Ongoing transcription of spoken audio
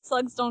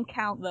slugs don't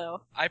count,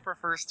 though. I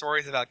prefer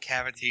stories about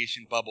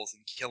cavitation bubbles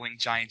and killing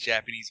giant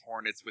Japanese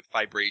hornets with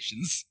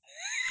vibrations.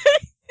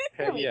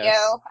 There we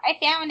go. I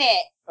found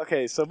it.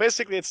 Okay, so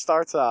basically it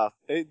starts off,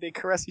 they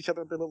caress each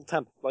other with their little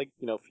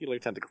feeler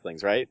tentacle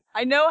things, right?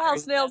 I know how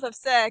snails have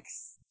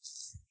sex.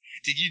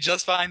 Did you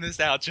just find this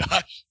out,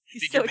 Josh?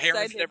 He's Did so your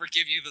parents excited. never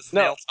give you the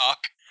snail talk?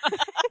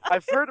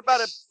 I've heard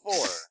about it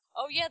before,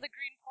 Oh yeah, the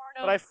green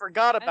porno. but I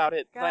forgot about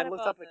it, and I forgot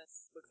looked about it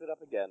this.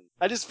 up again.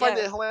 I just find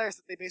Yeah. it hilarious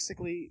that they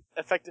basically,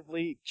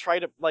 effectively, try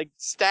to,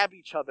 stab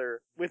each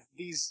other with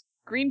these...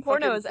 Green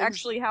porno fucking is things.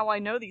 actually how I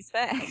know these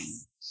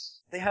facts.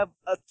 They have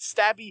a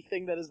stabby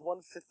thing that is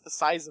 1/5 the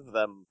size of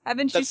them.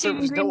 Haven't That you seen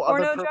serves green no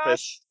porno, other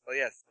purpose. Josh? Oh,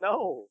 yes.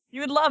 No.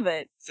 You would love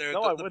it. So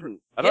No, I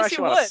wouldn't. I don't Yes, actually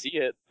you want to would. see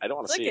it. I don't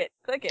want to Click see it. it.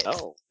 Click it. No.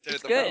 So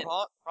It's the good.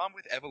 problem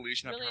with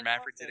evolution of Really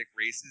hermaphroditic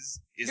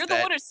races is You're that...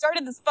 the one who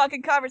started this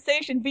fucking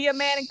conversation. Be a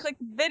man and click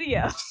the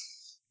video.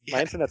 Yeah.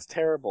 My internet's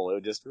terrible. It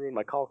would just ruin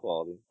my call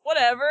quality.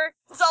 Whatever.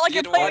 It's not like You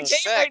you're don't playing a want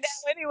game right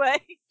sex. now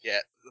anyway. Yeah,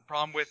 the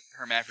problem with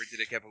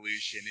hermaphroditic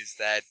evolution is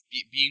that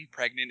being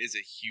pregnant is a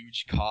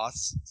huge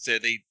cost, so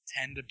they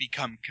tend to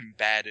become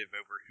combative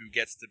over who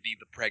gets to be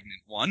the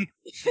pregnant one.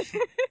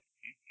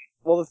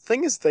 Well, the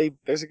thing is,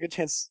 there's a good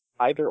chance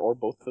either or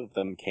both of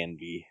them can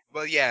be.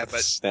 Well, yeah, with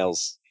but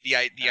snails. the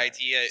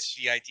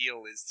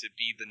ideal is to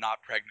be the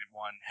not pregnant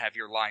one, have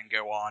your line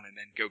go on, and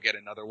then go get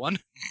another one.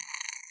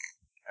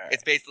 Alright.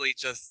 It's basically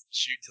just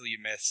shoot till you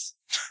miss.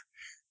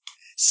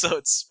 So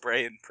it's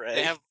spray and pray.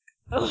 They have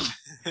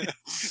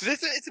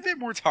It's a bit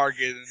more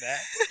targeted than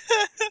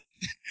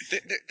that.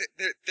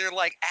 They're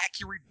like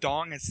accurate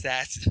dong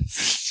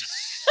assassins.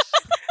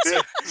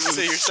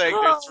 So you're saying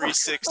they're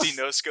 360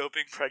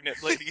 no-scoping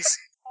pregnant ladies?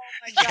 Oh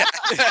my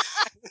god.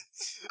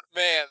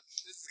 man.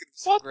 This is gonna be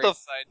some What great the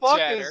side fuck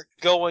chatter. is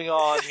going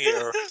on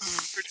here?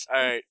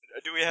 Alright,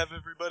 do we have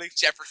everybody?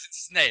 Jefferson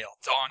Snail,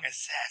 dong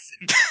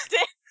assassin.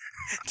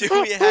 Do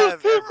we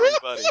have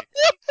everybody?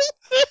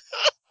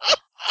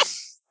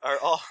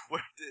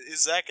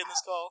 Is Zach in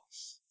this call?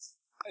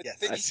 I Yes,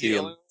 think I he's see him.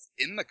 dealing.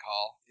 In the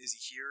call. Is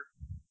he here?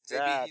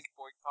 Maybe Zach. he's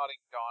boycotting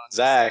Dawn.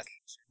 Zach.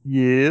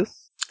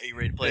 Yes. Are you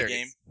ready to play There a it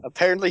game? is.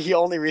 Apparently, he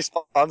only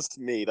responds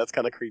to me. That's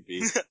kind of creepy.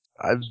 He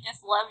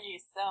just loves you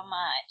so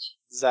much.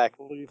 Zach,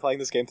 will we be playing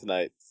this game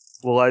tonight?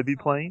 Will I be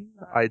playing?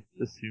 I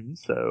assume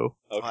so.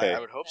 Okay. I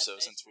would hope so,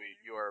 since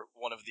you are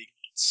one of the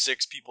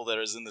 6 people that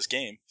is in this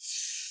game.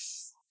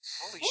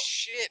 Holy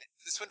shit!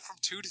 This went from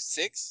 2 to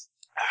 6.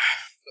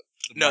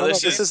 No, No,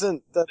 this this is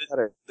isn't that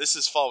better. this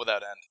is Fall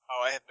Without End.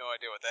 Oh, I have no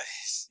idea what that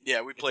is.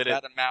 Yeah, we It's played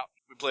about it. a mountain.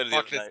 We played it the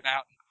Fuck other this night.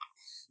 mountain.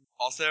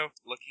 Also,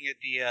 looking at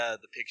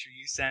the picture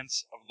you sent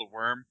of the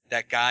worm,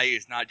 that guy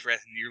is not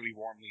dressed nearly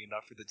warmly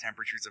enough for the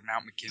temperatures of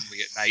Mount McKinley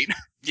at night.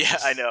 Yeah,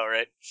 I know,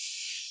 right?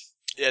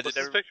 Yeah, What's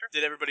this picture?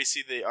 did everybody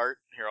see the art?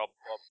 Here,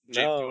 James,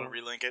 do you want to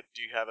relink it?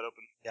 Do you have it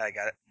open? Yeah, I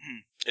got it.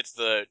 It's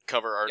the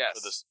cover art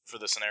Yes. for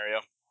the scenario.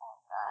 If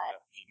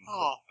you can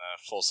Oh.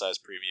 click, full-size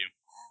preview.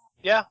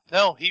 Yeah,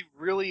 no, he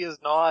really is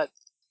not.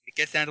 It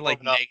gets down to like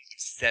Open up.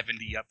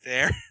 -70 up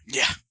there.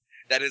 Yeah.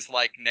 That is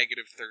like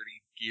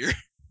 -30 gear.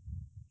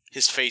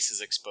 His face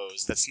is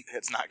exposed.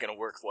 It's not going to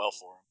work well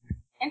for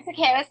him. It's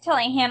okay, I was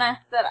telling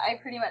Hannah that I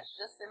pretty much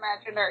just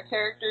imagined our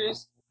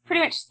characters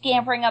pretty much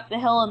scampering up the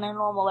hill in their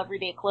normal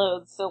everyday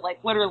clothes. So,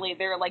 like, literally,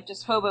 they're like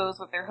just hobos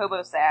with their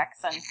hobo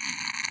sacks. And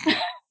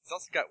It's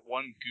also got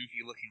one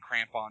goofy-looking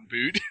crampon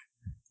boot.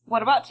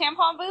 what about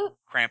tampon boot?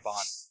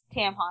 Crampon.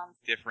 Tampons.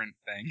 Different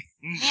thing.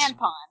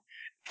 Manpon.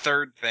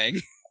 Third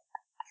thing.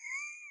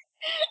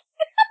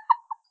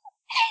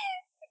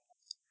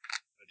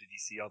 Did you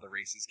see all the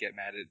racists get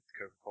mad at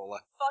Coca-Cola?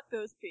 Fuck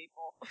those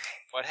people.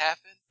 What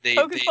happened?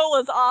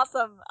 Coca-Cola's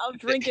awesome. I'll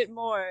drink it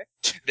more.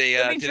 They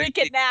Let me did drink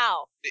it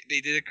now.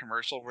 They did a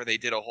commercial where they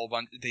did a whole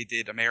bunch. They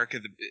did America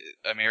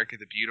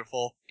the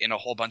Beautiful in a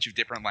whole bunch of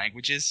different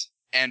languages,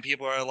 and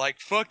people are like,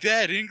 "Fuck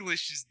that!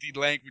 English is the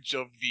language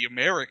of the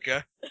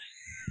America.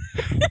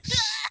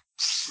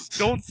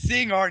 Don't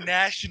sing our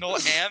national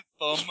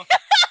anthem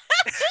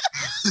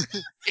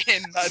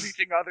in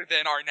anything other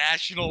than our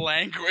national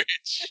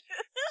language."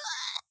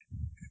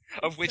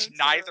 Of which so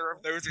neither terrible.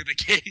 of those are the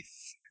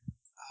case.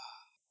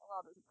 A lot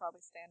of us would probably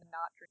stand and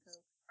not drink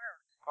Coke.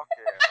 Fuck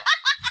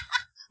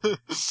yeah.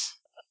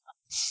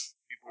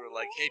 People were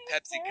like, "Hey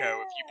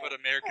PepsiCo, if you put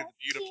America the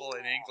Beautiful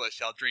in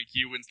English, I'll drink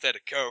you instead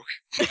of Coke."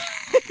 Which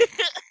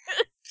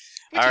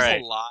All is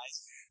right. a lie.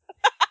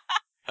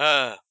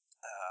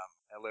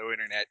 Hello,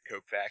 Internet,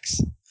 Coke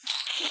facts.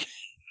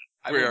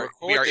 I We will are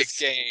record this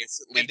game,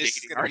 explicitly and this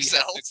is dating going to be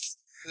ourselves.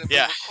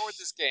 Yeah. We'll record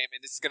this game,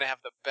 and this is going to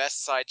have the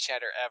best side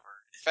chatter ever.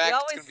 In We fact, it's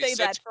always going to be say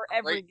that such for a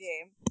every great...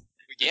 game.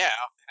 Yeah,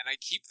 and I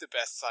keep the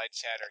best side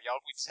chatter. Y'all,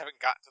 we just haven't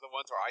gotten to the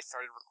ones where I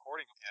started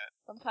recording them yet.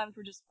 Sometimes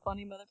we're just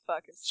funny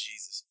motherfuckers.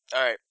 Jesus.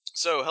 All right.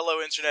 So,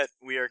 hello, Internet.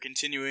 We are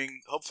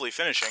continuing, hopefully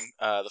finishing,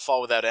 The Fall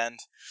Without End.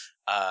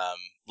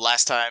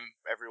 Last time,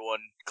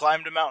 everyone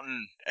climbed a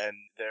mountain, and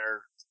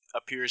there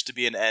appears to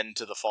be an end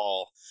to the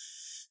fall.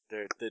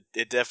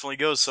 It definitely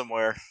goes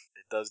somewhere.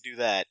 It does do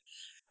that.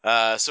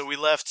 So we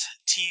left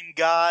Team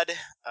God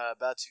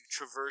about to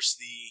traverse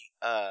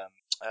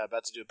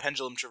about to do a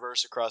pendulum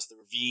traverse across the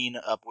ravine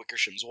up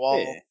Wickersham's wall.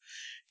 Yeah.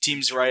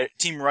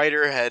 Team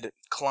Ryder had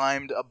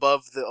climbed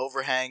above the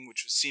overhang,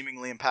 which was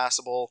seemingly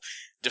impassable,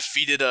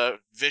 defeated a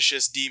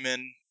vicious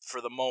demon for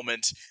the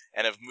moment,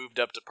 and have moved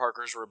up to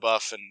Parker's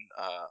rebuff and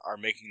are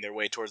making their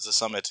way towards the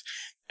summit.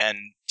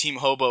 And Team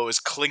Hobo is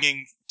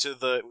clinging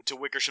to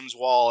Wickersham's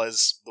wall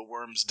as the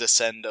worms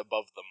descend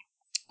above them.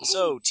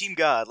 So, Team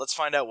God, let's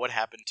find out what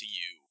happened to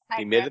you.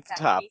 He made it at the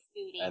top,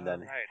 and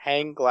then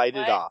hang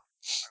glided What? off.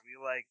 Are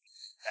we like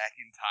back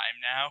in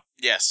time now?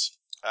 Yes.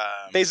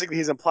 Basically,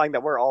 he's implying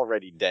that we're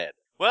already dead.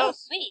 Well, Oh,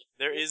 sweet.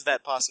 there is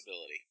that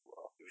possibility.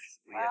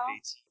 We Well. have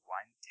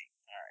wine tape.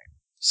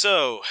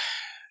 So,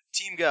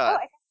 Team God,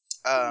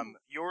 Oh,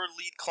 your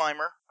lead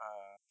climber,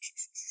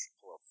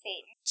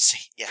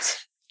 Satan.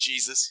 yes,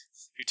 Jesus,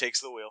 who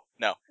takes the wheel.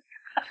 No.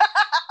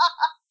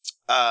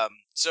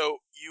 So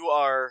you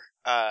are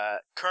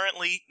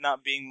currently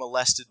not being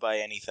molested by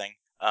anything.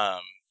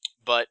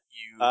 But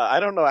you, I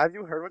don't know. Have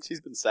you heard what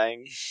she's been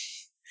saying?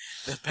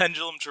 the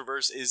pendulum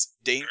traverse is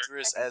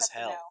dangerous as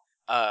hell.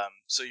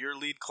 So your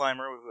lead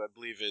climber, who I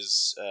believe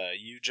is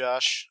you,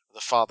 Josh,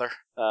 the father.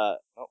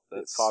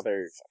 That's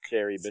Father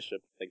Jerry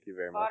Bishop. Thank you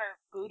very much.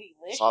 Father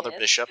Bootylicious. Father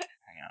Bishop.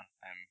 Hang on,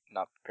 I'm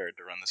not prepared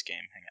to run this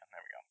game. Hang on,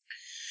 there we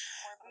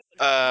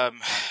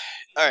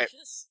go. All right.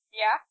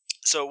 Yeah?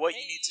 So what you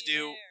need to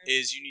do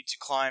is you need to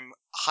climb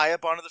high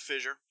up onto the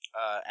fissure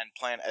and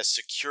plant as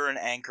secure an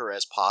anchor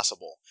as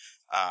possible,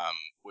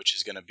 which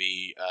is going to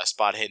be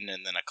spot hidden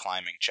and then a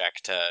climbing check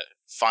to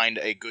find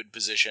a good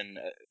position.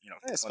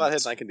 Yeah, spot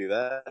hidden, I can do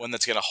that. One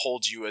that's going to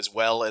hold you as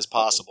well as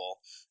possible,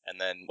 and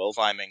then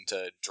climbing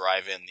to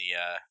drive in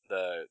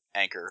the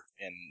anchor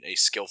in a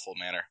skillful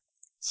manner.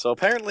 So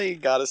apparently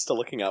God is still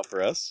looking out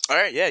for us. All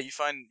right, yeah, you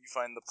find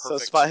the perfect. So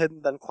spot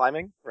hidden, then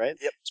climbing, right?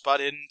 Yep, spot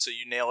hidden, so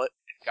you nail it.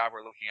 If God were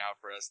looking out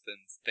for us, then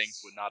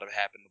things would not have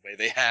happened the way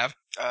they have.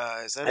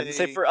 Is that I didn't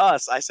say for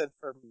us, I said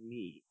for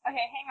me. Okay,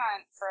 hang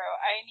on, bro.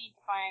 I need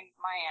to find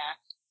my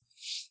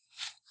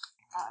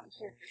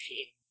character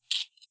sheet.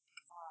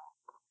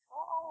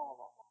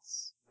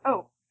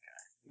 Oh.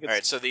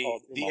 Alright, so the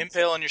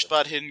impale on your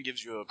spot hidden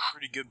gives you a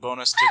pretty good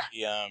bonus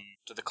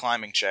to the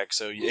climbing check.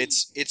 So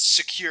it's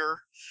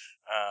secure,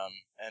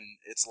 and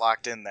it's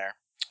locked in there.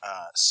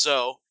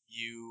 So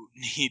you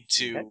need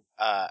to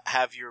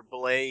have your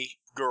belay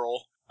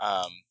girl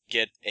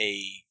get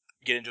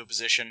into a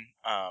position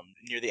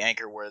near the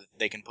anchor where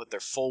they can put their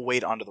full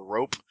weight onto the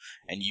rope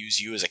and use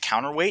you as a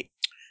counterweight.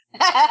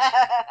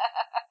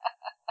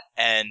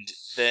 And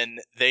then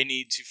they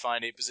need to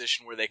find a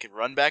position where they can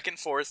run back and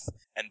forth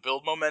and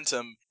build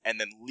momentum and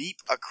then leap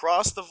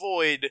across the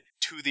void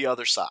to the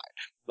other side.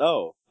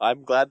 Oh,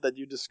 I'm glad that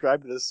you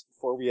described this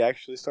before we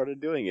actually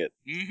started doing it.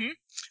 Mm-hmm.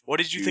 What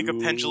did you think a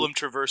pendulum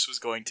traverse was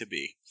going to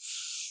be?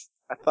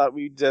 I thought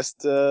we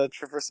just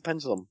traversed the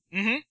pendulum.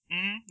 Mm-hmm.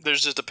 Mm-hmm.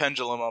 There's just a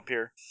pendulum up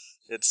here.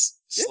 It's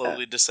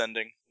slowly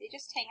descending. They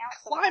just hang out.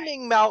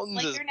 Climbing mountains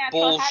Like is their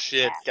natural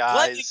bullshit, habitat.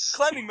 guys.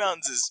 Climbing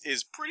mountains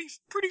is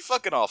pretty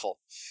fucking awful.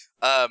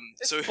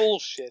 It's So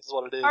bullshit is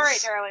what it is. All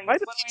right, darling. Why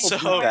do people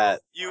do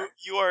that?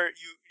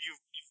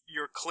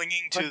 you're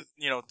clinging to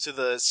to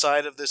the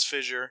side of this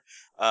fissure.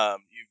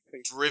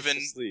 You've driven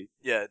My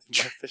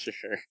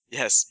fissure.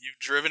 yes, you've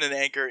driven an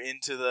anchor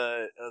into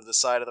the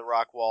side of the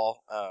rock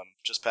wall,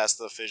 just past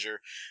the fissure,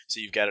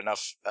 so you've got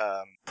enough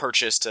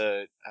purchase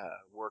to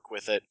work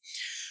with it.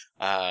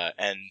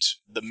 And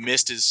the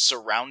mist is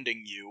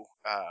surrounding you,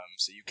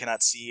 so you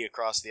cannot see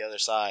across the other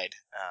side.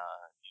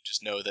 You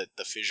just know that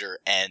the fissure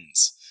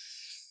ends.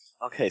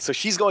 Okay, so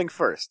she's going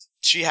first.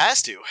 She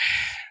has to.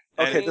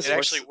 And Okay, it this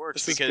actually works.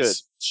 works This is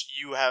because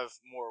you have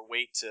more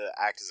weight to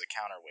act as a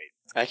counterweight.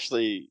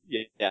 Actually,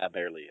 yeah,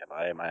 barely.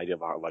 I do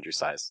have a larger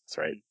size. That's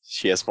right.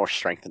 She has more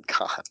strength than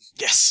God.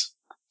 Yes.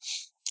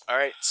 All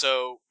right,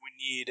 so we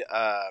need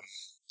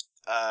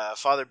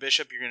Father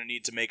Bishop. You're going to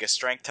need to make a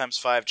Strength ×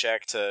 5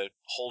 check to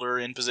hold her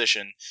in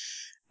position,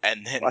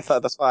 and then I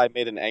thought that's why I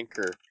made an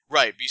anchor.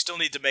 right. But you still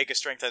need to make a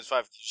Strength ×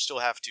 5. You still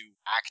have to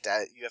act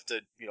at. You have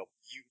to. You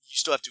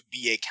still have to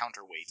be a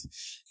counterweight.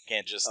 You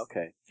can't just.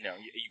 Okay.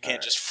 You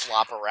can't just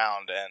flop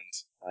around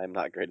and. I'm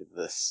not great at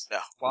this. No.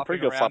 I'm pretty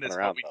Flopping good around flopping is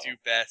around, what we though. do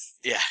best.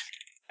 Yeah.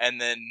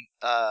 And then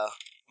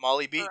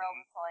Molly Beaton, Girl,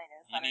 that's all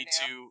I know. you need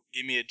to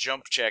give me a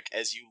jump check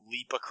as you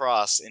leap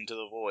across into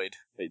the void.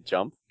 Wait,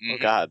 jump? Mhm. Oh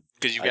God.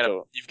 Because I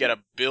you've got to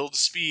build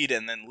speed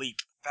and then leap.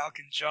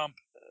 Falcon jump.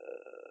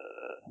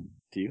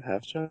 Do you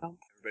have jump?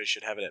 Everybody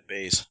should have it at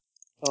base.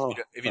 Oh,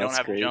 If you don't that's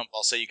have great. jump,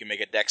 I'll say you can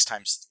make a Dex ×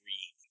 3.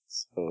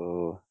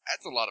 So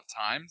That's a lot of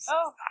times. Oh,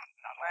 wow.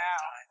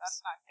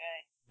 That's not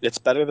good. it's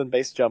better than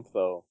base jump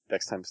though.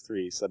 Dex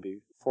 ×3, so that'd be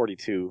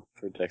 42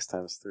 for Dex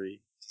 ×3.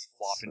 Just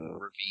flop into the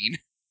ravine.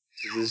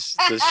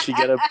 Does she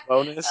get a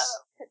bonus?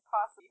 That could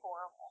possibly be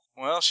horrible.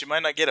 Well, she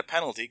might not get a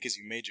penalty because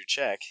you made your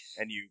check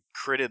and you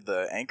critted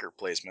the anchor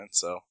placement.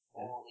 So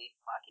Holy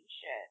fucking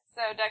shit.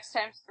 So Dex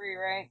 × 3,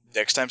 right?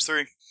 Dex ×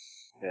 3.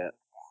 Yeah.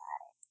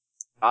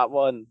 Hot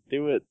one,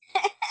 do it.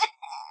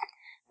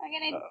 I'm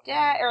gonna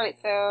die. Or wait,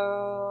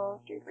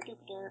 so...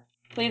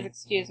 Please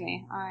excuse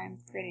me. I'm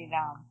pretty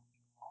dumb.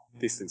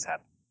 These things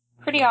happen.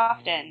 Pretty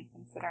often,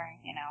 considering,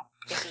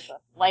 this is a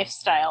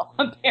lifestyle,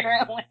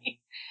 apparently.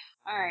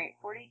 Alright,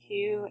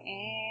 42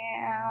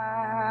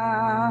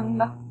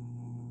 and...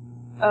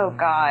 Oh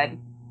god.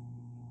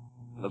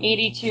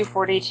 82,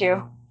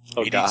 42.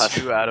 Oh 82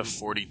 god. out of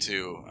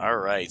 42.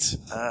 Alright.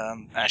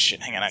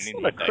 Shit, hang on, I need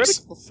What a new dice.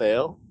 critical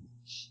fail.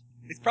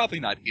 It's probably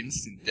not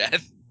instant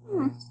death.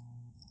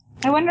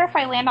 I wonder if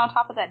I land on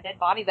top of that dead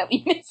body that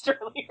we missed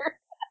earlier.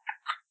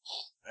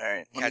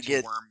 Alright, Catch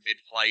a worm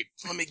mid-flight.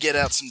 let me get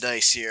out some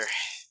dice here.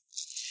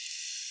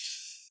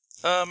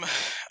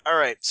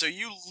 Alright, so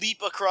you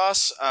leap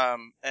across,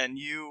 and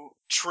you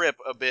trip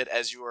a bit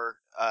as you are,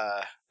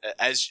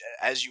 as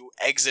you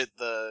exit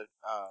the,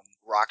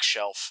 rock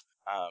shelf.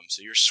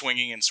 So you're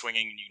swinging and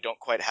swinging, and you don't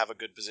quite have a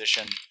good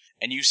position,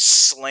 and you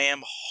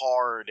slam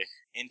hard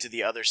into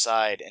the other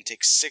side and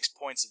take 6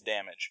 points of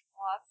damage.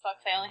 Well, that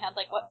sucks. I only had,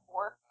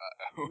 4?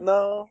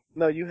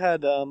 No, you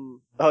had,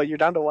 you're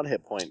down to 1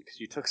 hit point, because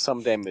you took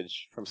some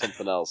damage from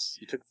something else.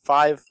 You took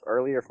 5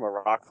 earlier from a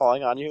rock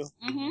falling on you,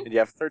 and you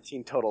have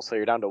 13 total, so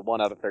you're down to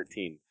 1 out of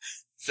 13.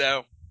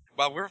 So,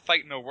 while we're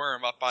fighting a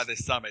worm up by the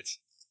summit,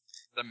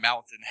 the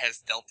mountain has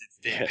dealt its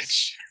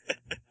damage.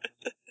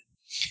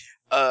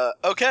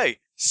 Okay,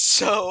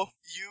 so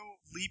you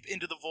leap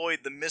into the void,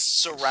 the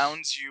mist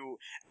surrounds you,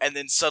 and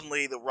then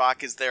suddenly the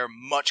rock is there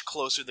much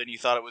closer than you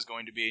thought it was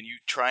going to be, and you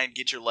try and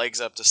get your legs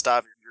up to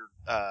stop your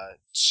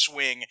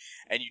swing,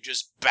 and you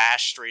just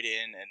bash straight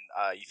in, and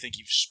you think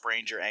you've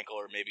sprained your ankle,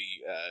 or maybe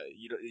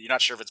you're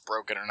not sure if it's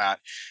broken or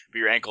not, but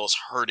your ankle is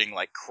hurting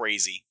like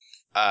crazy.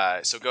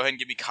 So go ahead and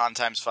give me con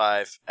times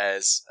 5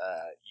 as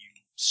you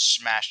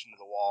smashed into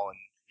the wall, and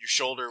your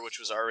shoulder, which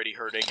was already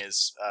hurting,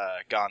 is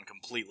gone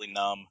completely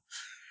numb.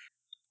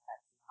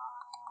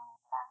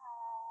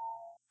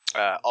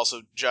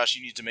 Also, Josh,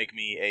 you need to make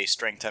me a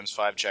strength times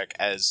 5 check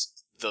as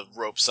the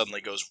rope suddenly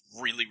goes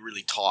really,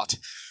 really taut.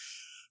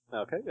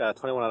 Okay,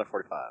 21 out of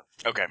 45.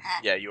 Okay,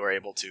 yeah, you are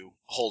able to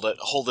hold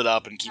it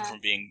up and keep from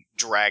being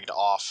dragged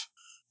off,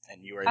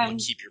 and you are able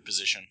to keep your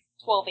position.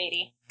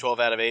 1280. 12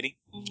 out of 80?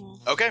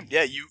 Mm-hmm. Okay,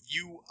 yeah,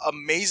 you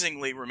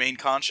amazingly remain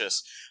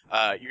conscious.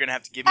 You're gonna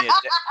have to give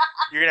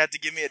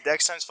me a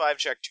Dex times 5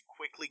 check to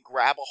quickly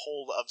grab a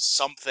hold of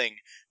something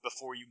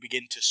before you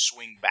begin to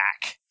swing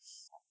back.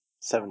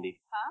 70.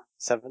 Huh?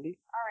 70?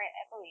 Alright,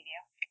 I believe you.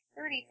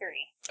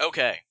 33.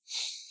 Okay.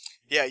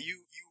 Yeah,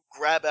 you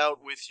grab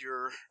out with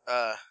your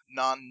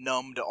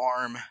non-numbed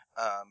arm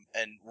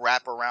and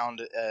wrap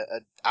around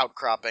an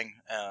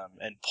outcropping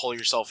and pull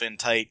yourself in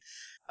tight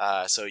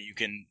so you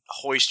can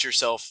hoist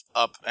yourself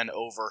up and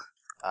over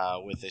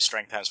with a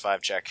strength times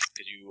 5 check,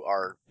 because you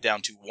are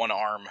down to 1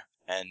 arm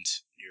and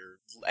your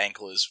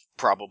ankle is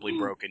probably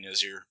broken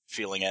as you're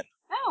feeling it.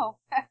 Oh.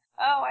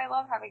 Oh, I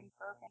love having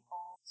broken ankles.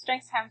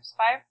 Strength times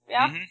 5,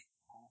 yeah? Mm-hmm.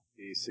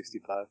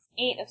 65.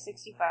 8 of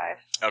 65.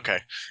 Okay.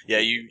 Yeah,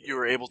 you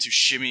were able to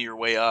shimmy your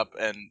way up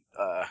and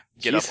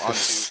get up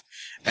Jesus.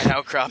 onto an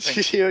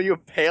outcropping. you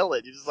impale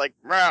it. You just like,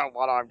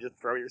 one arm, just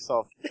throw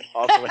yourself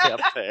all the way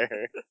up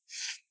there.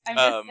 I'm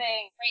just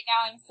saying, right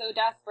now I'm so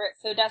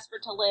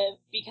desperate to live,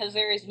 because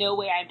there is no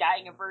way I'm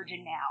dying a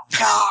virgin now.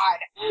 God!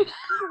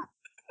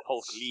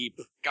 Hulk leap.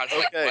 God,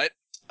 Okay. what?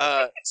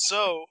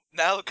 So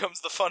now comes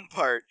the fun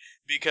part,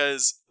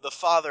 because the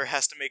father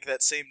has to make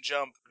that same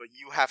jump, but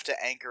you have to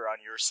anchor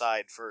on your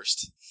side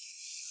first.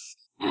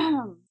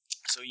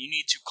 So you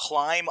need to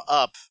climb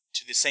up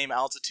to the same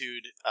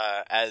altitude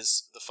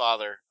as the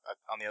father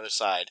on the other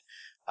side.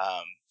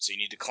 So you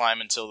need to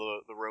climb until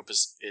the rope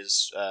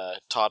is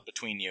taut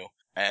between you,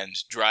 and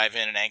drive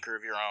in an anchor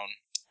of your own.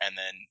 And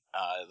then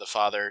the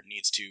father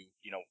needs to,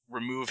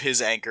 remove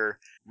his anchor,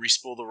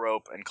 respool the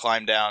rope, and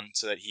climb down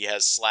so that he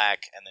has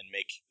slack, and then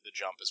make the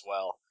jump as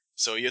well.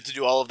 So you have to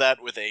do all of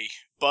that with a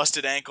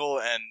busted ankle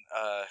and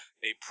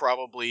a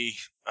probably,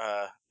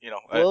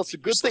 Well, it's a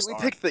good thing useless we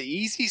arm. picked the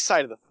easy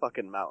side of the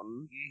fucking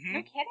mountain. Mm-hmm.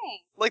 No kidding.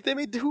 Like, they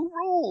made 2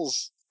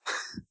 rolls.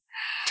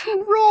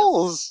 2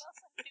 rolls!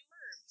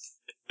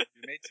 You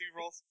made 2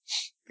 rolls?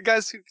 The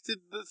guys who did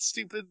the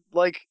stupid,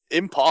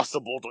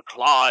 impossible to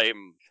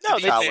climb No,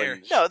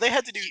 challenge. they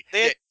had to do.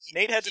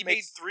 Nate had to he make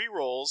made- 3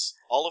 rolls,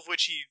 all of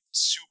which he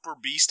super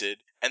beasted,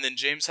 and then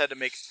James had to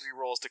make 3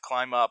 rolls to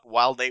climb up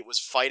while Nate was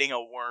fighting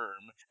a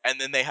worm, and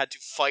then they had to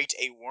fight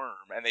a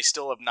worm, and they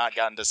still have not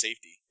gotten to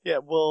safety. Yeah,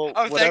 well,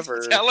 Oh, thanks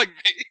whatever. for telling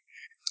me.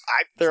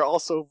 They're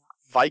also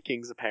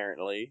Vikings,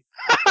 apparently.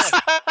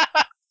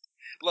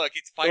 Look,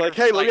 it's They're fighter like,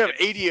 hey, we have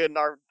flight. 80 in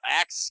our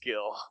axe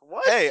skill.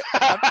 What? Hey,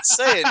 I'm just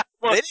saying,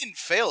 they didn't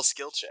fail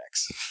skill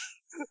checks.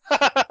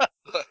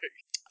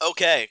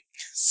 Okay,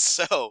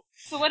 so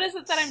what is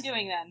it that I'm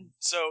doing then?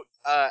 So,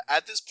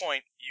 at this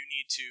point, you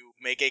need to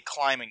make a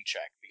climbing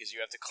check, because you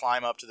have to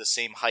climb up to the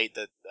same height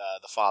that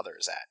the father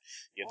is at.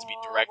 You have to be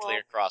directly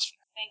across from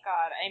him. Thank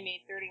God, I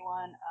made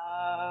 31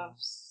 of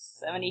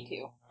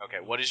 72. Okay,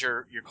 what is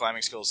your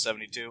climbing skill?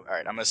 72. All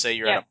right, I'm gonna say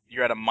you're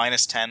Yeah. at a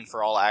 -10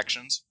 for all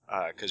actions,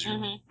 because you're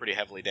Mhm. pretty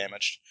heavily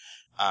damaged.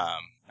 All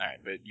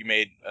right, but you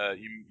made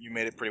you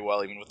made it pretty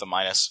well even with the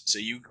minus. So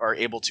you are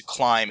able to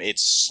climb.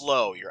 It's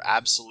slow. You're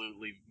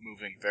absolutely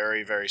moving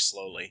very very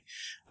slowly.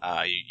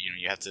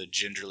 You have to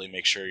gingerly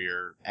make sure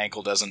your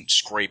ankle doesn't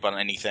scrape on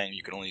anything.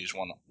 You can only use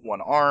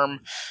one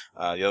arm.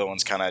 The other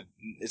one's kind of,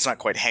 it's not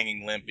quite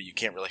hanging limp, but you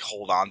can't really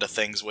hold on to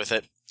things with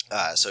it.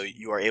 So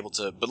you are able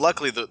to, but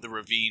luckily the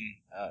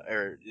ravine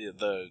or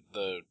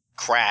the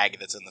crag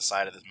that's in the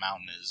side of this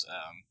mountain is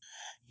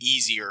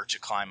easier to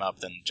climb up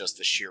than just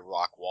the sheer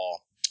rock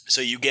wall. So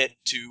you get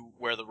to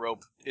where the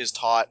rope is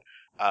taut.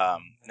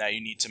 Now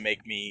you need to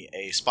make me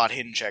a spot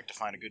hidden check to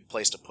find a good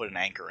place to put an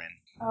anchor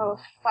in. Oh,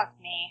 fuck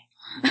me.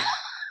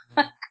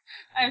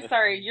 I'm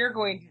sorry, you're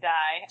going to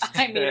die.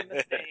 I made a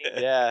mistake.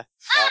 Yeah,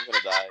 I'm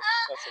gonna die.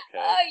 That's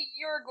okay.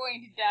 You're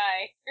going to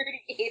die.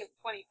 38 of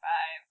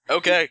 25.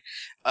 Okay.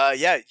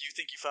 Yeah, you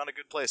think you found a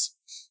good place.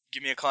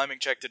 Give me a climbing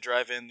check to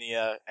drive in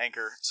the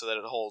anchor so that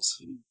it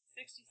holds.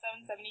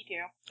 67,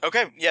 72.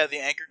 Okay, yeah, the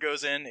anchor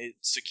goes in,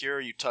 it's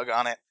secure, you tug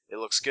on it, it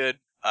looks good.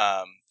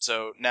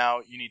 So now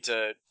you need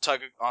to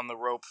tug on the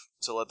rope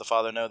to let the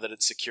father know that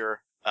it's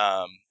secure,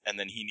 and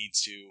then he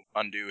needs to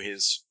undo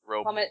his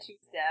rope Plummet to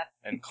his death.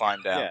 and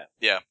climb down.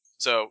 Yeah.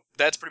 So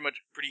that's pretty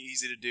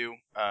easy to do.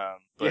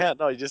 But Yeah,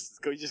 no, you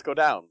just go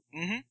down.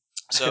 Mm-hmm.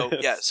 So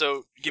yeah,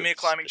 so give me a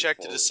climbing check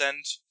to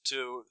descend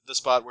to the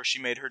spot where she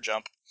made her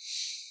jump.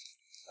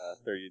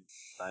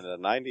 39 out of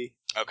 90.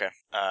 Okay.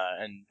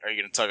 And are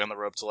you gonna tug on the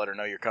rope to let her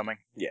know you're coming?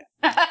 Yeah.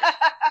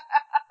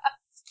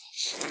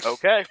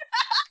 Okay.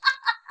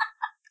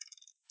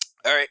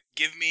 All right.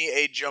 Give me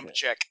a jump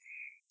check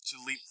to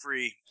leap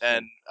free,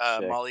 and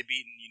check. Molly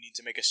Beaton, you need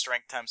to make a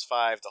strength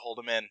 ×5 to hold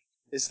him in.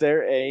 Is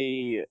there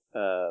a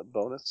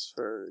bonus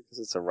for, because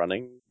it's a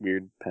running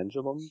weird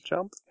pendulum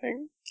jump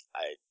thing?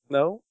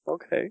 No?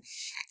 Okay.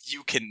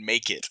 You can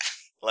make it.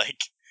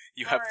 Like,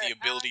 you have the Alright,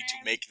 ability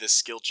to make this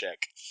skill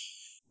check.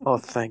 Oh,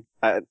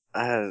 I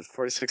had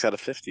 46 out of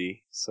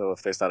 50, so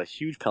if there's not a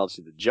huge penalty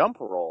to the jump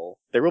roll,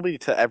 there will be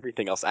to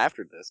everything else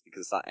after this,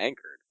 because it's not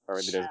anchored. Or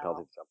maybe there's a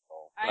penalty to the jump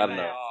roll. I don't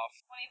know.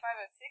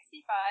 25 of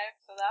 65,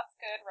 so that's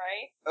good,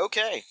 right?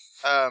 Okay.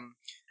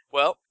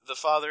 Well, the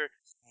father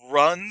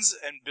runs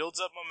and builds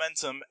up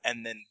momentum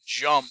and then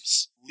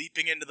jumps,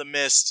 leaping into the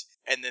mist,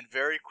 and then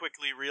very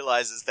quickly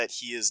realizes that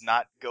he is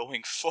not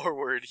going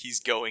forward,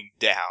 he's going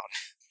down.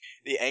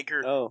 The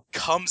anchor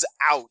comes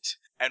out,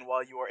 and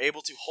while you are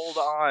able to hold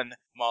on,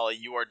 Molly,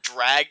 you are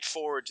dragged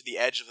forward to the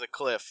edge of the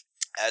cliff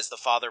as the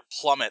father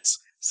plummets.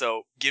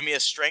 So give me a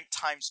strength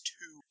 ×2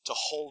 to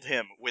hold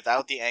him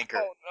without the anchor.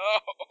 Oh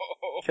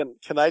no!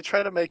 Can I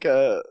try to make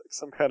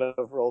some kind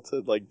of roll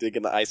to like dig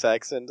an ice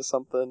axe into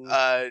something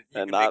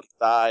and not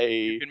die?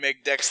 You can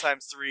make Dex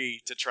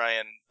 ×3 to try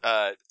and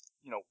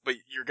but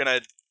you're gonna,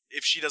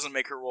 if she doesn't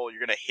make her roll,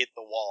 you're gonna hit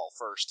the wall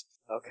first.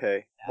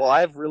 Okay. Well, I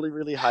have really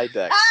really high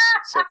dex,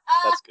 so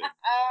that's good.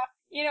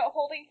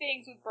 Holding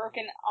things with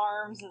broken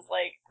arms is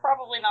like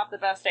probably not the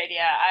best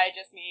idea. I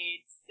just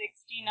made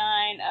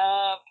 69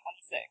 of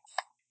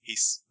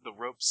 26. The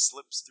rope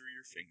slips through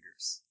your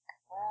fingers.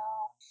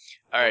 Well,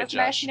 all right, it's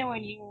Josh. nice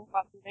when you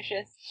fucking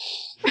vicious.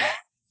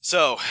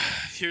 So,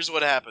 here's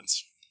what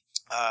happens.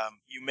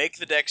 You make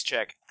the dex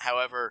check.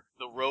 However,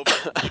 the rope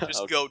you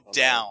just go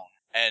down,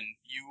 and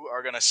you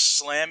are gonna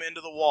slam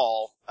into the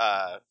wall.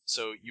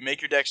 So you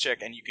make your dex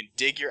check, and you can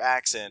dig your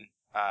axe in,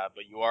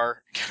 but you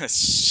are gonna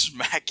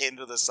smack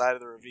into the side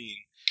of the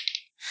ravine.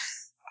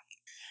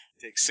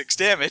 Take 6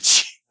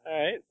 damage. All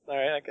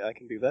right, I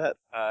can do that.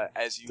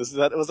 As you was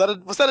that a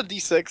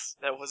D6?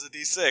 That was a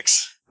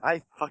D6.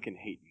 I fucking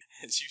hate you.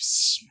 As you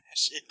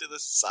smash into the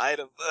side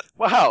of the...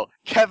 Wow,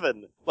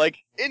 Kevin, like,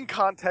 in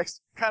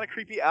context, kind of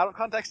creepy, out of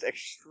context,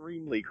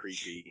 extremely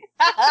creepy.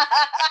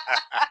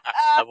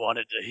 I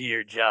wanted to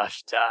hear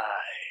Josh die.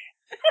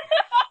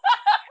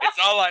 It's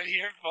all I'm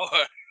here for.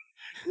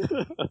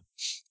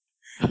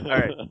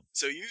 Alright,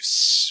 so you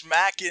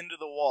smack into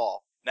the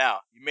wall. Now,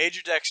 you made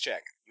your dex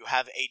check. You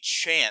have a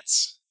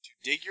chance to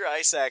dig your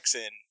ice axe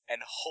in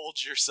and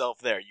hold yourself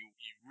there. You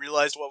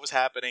realized what was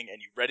happening,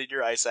 and you readied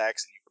your ice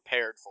axe, and you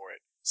prepared for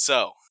it.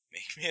 So,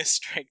 make me a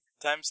strength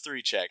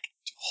 ×3 check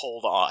to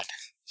hold on.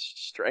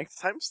 Strength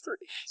 ×3?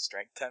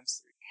 Strength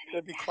 ×3. Can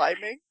it be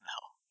climbing?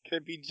 No. Can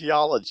it be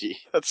geology?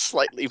 That's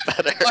slightly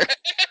better.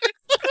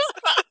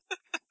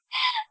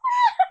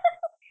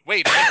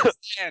 Wait, I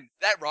understand.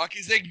 That rock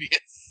is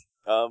igneous.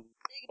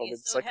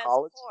 Igneous, so it has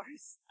psychology.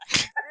 force.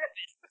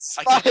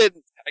 I can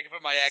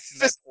put my axe in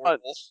that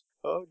portal.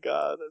 Oh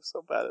god, I'm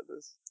so bad at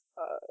this.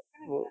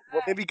 Well,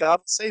 maybe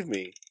God will save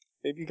me.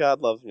 Maybe God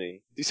loves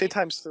me. Do you say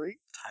 ×3? ×3.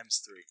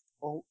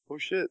 Oh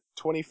shit.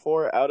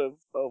 24 out of,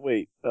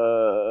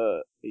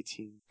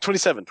 18.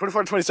 27.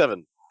 24 and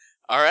 27.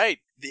 Alright,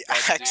 the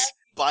axe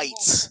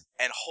bites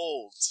and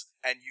holds,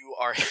 and you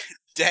are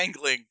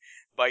dangling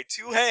by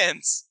 2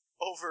 hands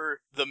over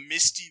the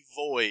misty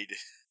void.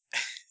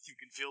 You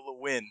can feel the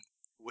wind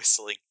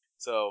whistling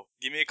So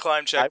give me a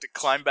climb check to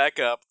climb back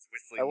up.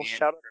 I will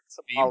shout out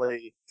to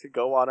Molly to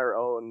go on her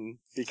own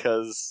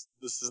because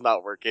this is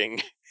not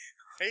working.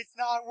 It's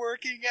not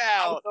working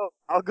out.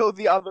 I'll go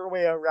the other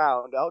way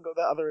around. I'll go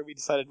the other way we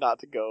decided not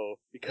to go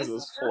because it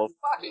was full of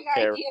fucking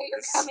idea.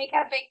 You're coming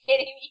up and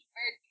kidding me,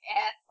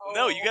 asshole.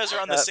 No, you guys are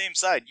on the same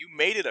side. You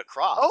made it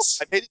across. Oh,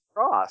 I made it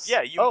across.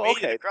 Yeah, you made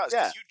it across.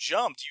 Yeah. Because you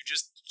jumped. You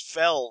just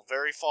fell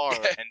very far.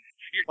 And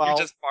You're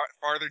just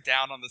farther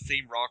down on the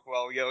same rock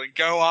wall, yelling,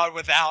 "Go on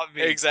without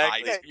me!"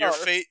 Exactly. Guys. Your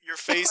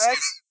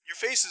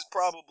face is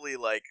probably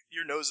like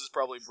your nose is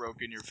probably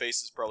broken. Your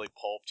face is probably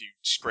pulped. You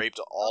scraped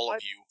all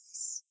of you.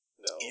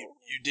 No.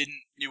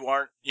 You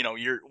aren't.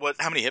 You're what?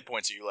 How many hit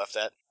points are you left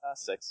at?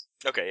 6.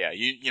 Okay, yeah.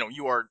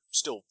 You are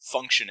still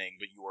functioning,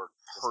 but you are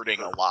hurting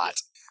a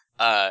lot.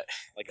 I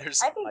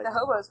think the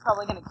hobo's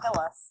probably going to kill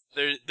us.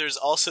 There's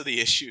also the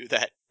issue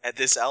that at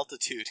this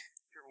altitude,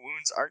 your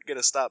wounds aren't going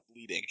to stop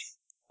bleeding.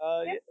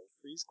 Yeah.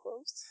 Freeze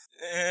closed.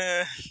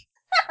 That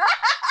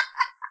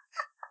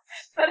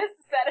is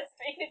the saddest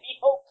thing to be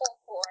hopeful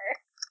for.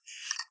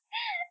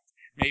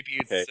 Maybe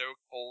it's so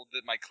cold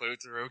that my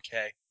clothes are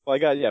okay. Well, I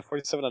got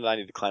 47 and I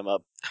need to climb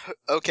up.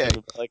 Okay.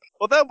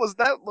 That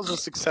was a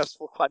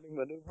successful climbing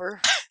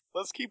maneuver.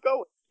 Let's keep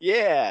going.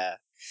 Yeah.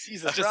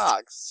 Jesus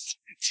rocks.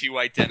 2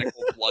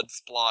 identical blood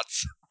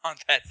splots on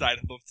that side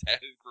of the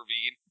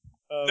ravine.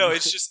 No,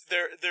 it's just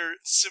they're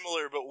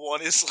similar, but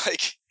one is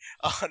like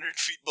 100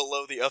 feet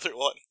below the other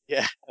one.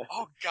 Yeah.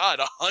 Oh God,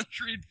 100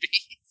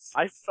 feet.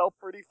 I fell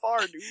pretty far,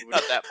 dude.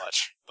 Not that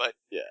much, but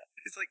yeah.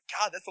 It's like,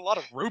 God, that's a lot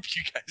of rope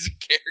you guys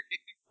are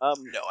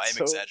carrying. No, I am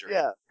exaggerating.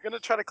 Yeah, we're gonna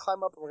try to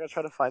climb up, and we're gonna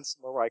try to find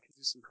somewhere where I can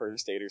do some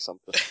first aid or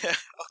something.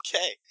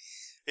 Okay.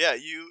 Yeah,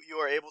 you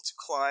are able to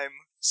climb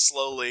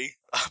slowly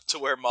up to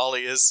where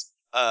Molly is,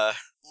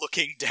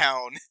 looking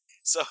down.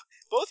 So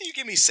both of you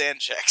give me sand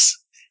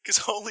checks, because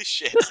holy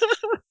shit.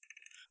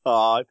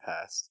 Oh, I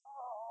passed.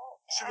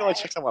 This is the only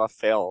checks I want to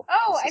fail.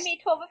 Oh, I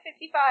made 12 of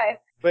 55.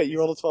 Wait, you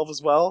rolled a 12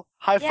 as well?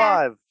 High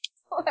five!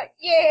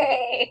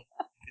 Yay!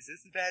 Is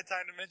this a bad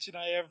time to mention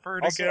I have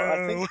vertigo? Also,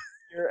 I think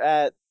you're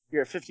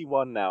at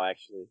 51 now,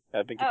 actually.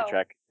 I've been keeping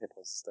track of hit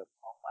points and stuff.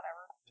 Oh,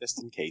 whatever.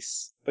 Just in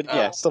case. But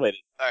yeah, still made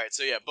it. Alright,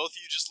 so yeah, both of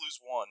you just lose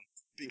 1.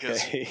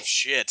 Because,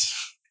 shit,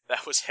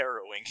 that was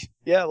harrowing.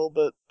 Yeah, a little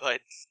bit.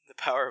 But the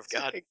power of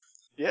God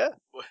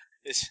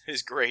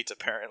is great,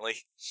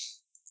 apparently.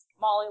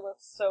 Molly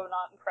looks so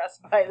not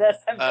impressed by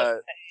this. I'm just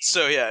saying.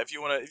 So yeah, if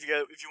you wanna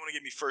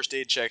give me first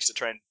aid checks to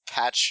try and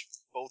patch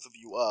both of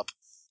you up.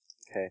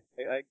 Okay,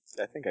 I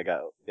think I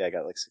got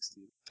like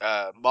 16.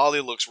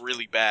 Molly looks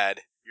really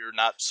bad. You're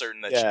not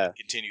certain that she can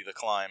continue the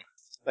climb.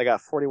 I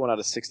got 41 out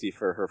of 60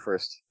 for her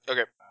first.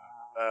 Okay.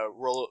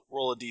 Roll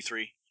a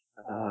d3.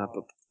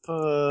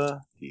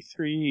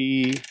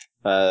 D3.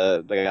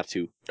 I got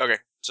 2. Okay,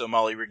 so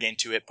Molly regained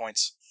 2 hit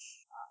points.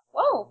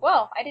 Whoa,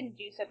 well, I didn't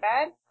do so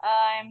bad.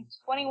 I'm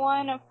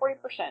 21 of 40%,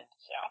 so.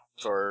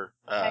 For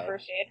my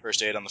first aid.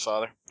 First aid on the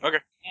father. Okay.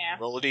 Yeah.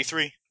 Roll a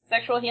d3.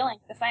 Sexual healing,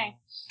 the same.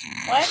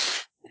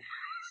 What?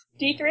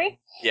 D3?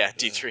 Yeah,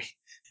 d3.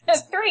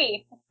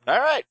 3!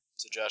 Alright.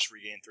 So Josh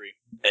regained 3.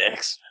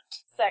 Excellent.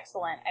 It's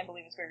excellent. I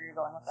believe it's where you're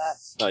going with that.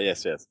 Oh,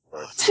 yes.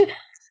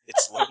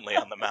 It's lonely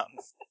on the mountain.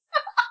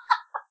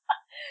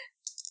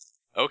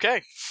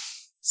 Okay.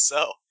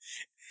 So.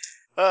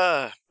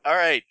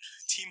 Alright.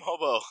 Team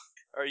Hobo.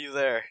 Are you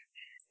there?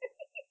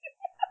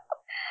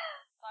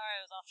 Sorry,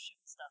 I was off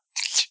shooting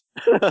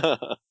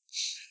stuff.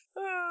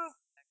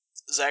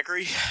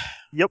 Zachary?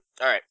 Yep.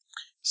 Alright.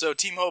 So,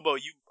 Team Hobo,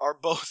 you are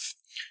both,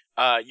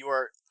 you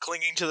are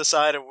clinging to the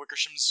side of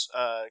Wickersham's,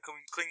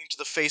 clinging to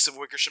the face of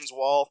Wickersham's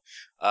wall.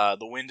 The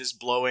wind is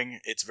blowing,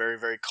 it's very,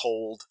 very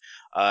cold,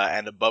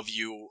 and above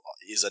you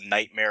is a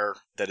nightmare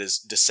that is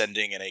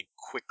descending in a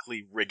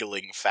quickly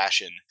wriggling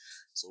fashion.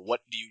 So, what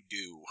do you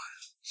do?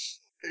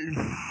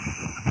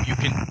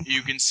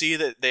 You can see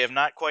that they have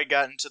not quite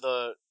gotten to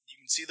the. You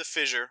can see the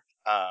fissure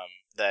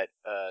that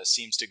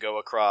seems to go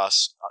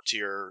across to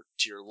your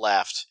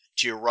left.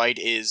 To your right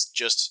is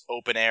just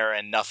open air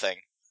and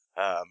nothing.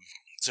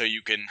 So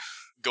you can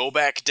go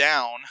back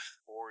down,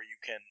 or you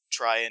can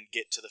try and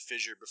get to the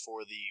fissure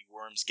before the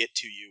worms get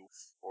to you,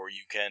 or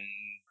you can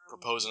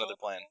propose another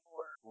plan.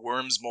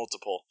 Worms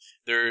multiple.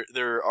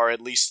 There are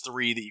at least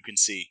 3 that you can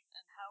see.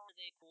 And how are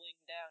they pulling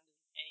down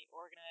in any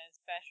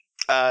organized fashion?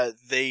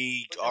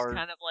 They are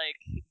kind of like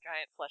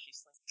giant fleshy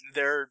slinkies.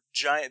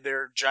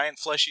 They're giant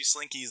fleshy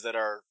slinkies that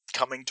are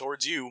coming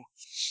towards you.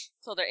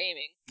 So they're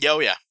aiming. Oh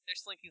yeah. They're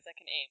slinkies that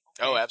can aim.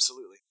 Okay. Oh,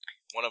 absolutely.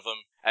 One of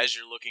them, as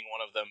you're looking,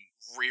 one of them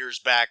rears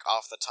back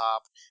off the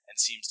top and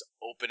seems to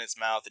open its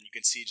mouth, and you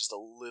can see just a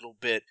little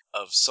bit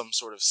of some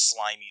sort of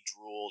slimy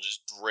drool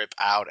just drip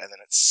out, and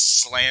then it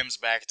slams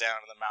back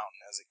down to the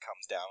mountain as it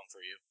comes down for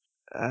you.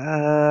 I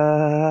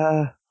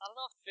don't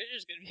know if the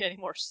fissure's going to be any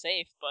more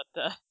safe, but,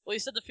 well, you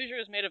said the fissure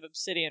is made of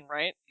obsidian,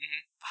 right?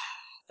 Mm-hmm.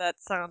 That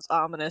sounds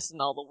ominous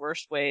in all the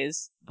worst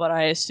ways, but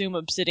I assume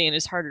obsidian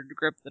is harder to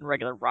grip than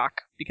regular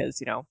rock,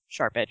 because,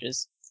 sharp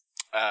edges.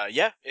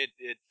 Yeah,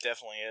 it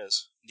definitely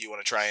is. Do you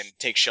want to try and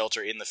take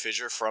shelter in the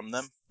fissure from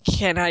them?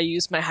 Can I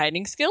use my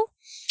hiding skill?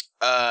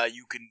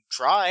 You can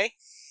try.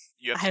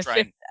 You have to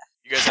try.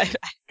 You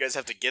guys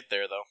have to get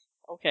there though.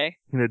 Okay.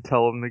 You gonna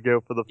tell them to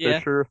go for the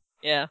fissure?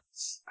 Yeah.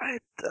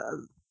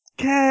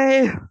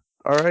 Okay.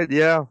 Alright,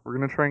 yeah. We're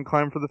gonna try and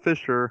climb for the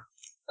fissure.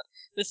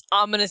 This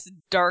ominous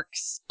dark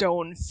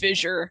stone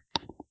fissure.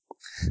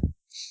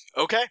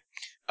 Okay.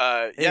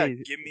 Yeah,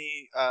 Hey, give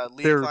me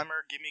lead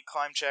climber, give me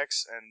climb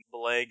checks, and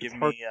belay, give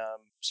me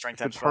strength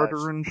times 5. It's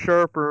harder and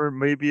sharper.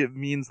 Maybe it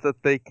means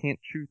that they can't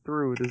shoot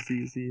through it as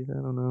easy. I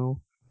don't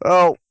know.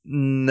 Oh,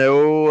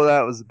 no,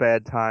 that was a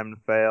bad time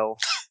to fail.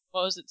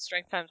 What was it?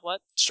 Strength times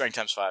what? Strength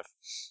times 5.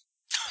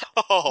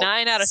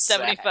 9 out of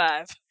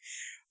 75.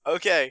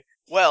 Okay,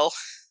 well,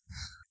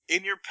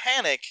 in your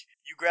panic,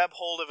 you grab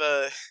hold of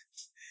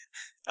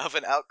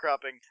an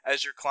outcropping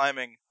as you're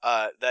climbing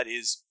that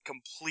is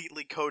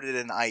completely coated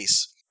in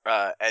ice,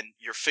 and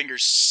your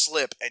fingers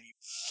slip and you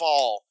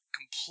fall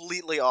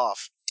completely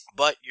off.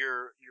 But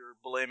your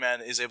belay man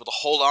is able to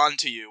hold on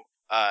to you,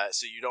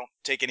 so you don't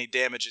take any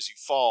damage as you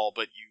fall,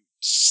 but you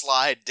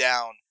slide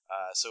down.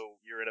 So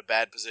you're in a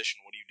bad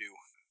position. What do you do?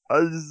 I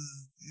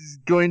was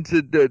going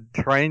to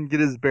try and get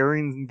his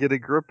bearings and get a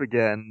grip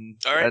again.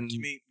 All right, and...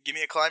 give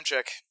me a climb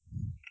check.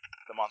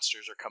 The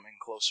monsters are coming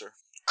closer.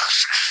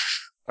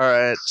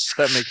 Alright,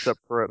 that makes up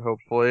for it,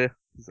 hopefully.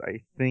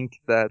 I think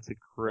that's a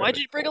critical. Why'd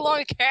you bring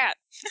along a cat?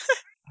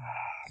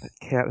 That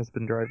cat has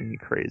been driving me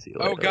crazy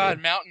lately. Oh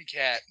god, mountain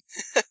cat.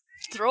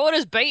 Throw it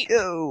as bait.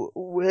 Go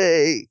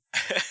away.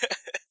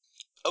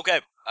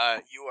 Okay,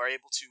 you are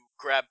able to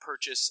grab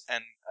purchase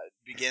and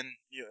begin,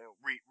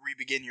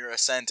 re-begin your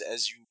ascent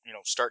as you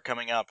start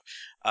coming up.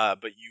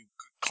 But you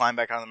climb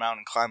back on the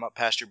mountain, climb up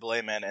past your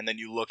belay man, and then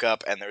you look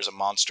up and there's a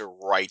monster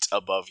right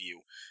above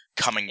you,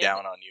 coming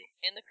down on you.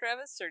 In the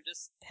crevice, or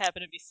just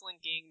happen to be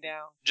slinking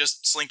down?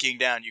 Just slinking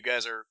down. You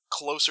guys are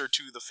closer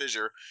to the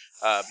fissure,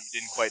 but you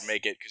didn't quite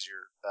make it because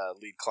your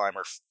lead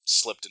climber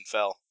slipped and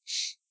fell.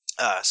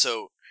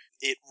 So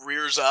it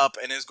rears up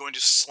and is going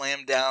to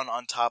slam down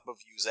on top of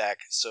you, Zach.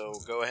 So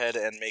go ahead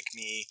and make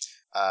me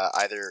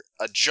either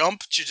a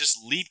jump to just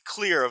leap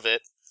clear of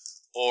it,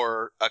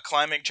 or a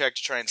climbing check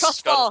to try and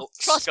scuttle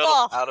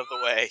out of the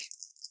way.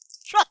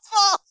 Trust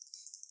fall!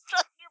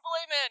 Trust your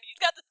belay man. He's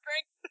got the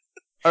strength.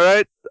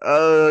 Alright,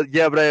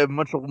 yeah, but I am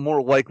much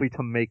more likely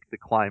to make the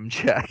climb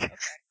check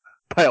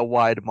by a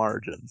wide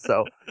margin.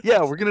 So,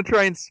 yeah, we're gonna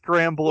try and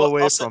scramble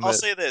away from it. I'll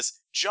say this.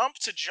 Jump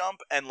to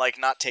jump and,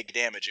 not take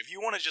damage. If you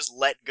want to just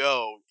let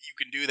go, you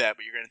can do that,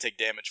 but you're going to take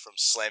damage from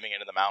slamming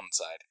into the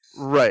mountainside.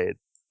 Right.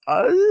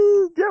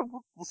 Yeah,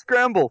 we'll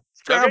scramble.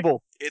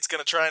 Scramble. Okay. It's going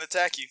to try and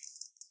attack you.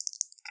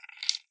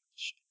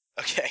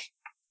 Okay.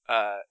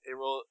 It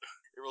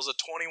rolls a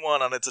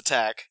 21 on its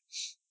attack.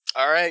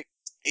 Alright.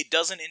 It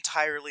doesn't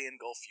entirely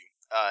engulf you.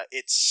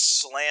 It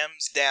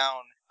slams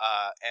down,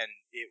 and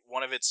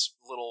one of its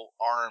little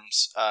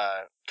arms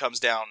comes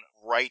down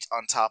right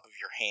on top of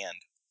your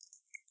hand.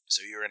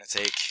 So you're going to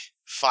take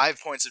 5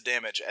 points of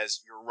damage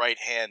as your right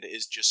hand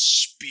is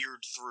just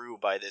speared through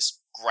by this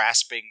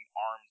grasping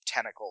arm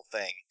tentacle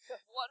thing.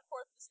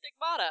 1/4 the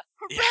stigmata.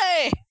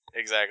 Hooray! Yeah,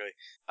 exactly.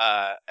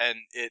 And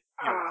it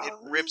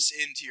rips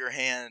into your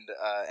hand,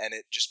 and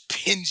it just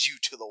pins you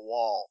to the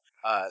wall.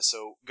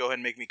 So go ahead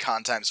and make me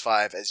con times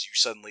 5 as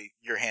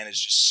your hand is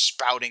just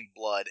spouting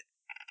blood.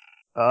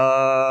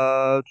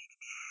 I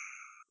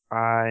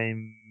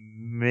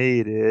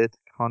made it.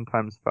 Con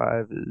times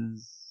 5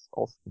 is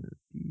also going to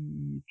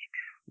be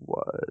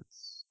what?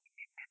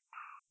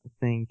 I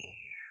think.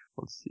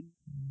 Let's see.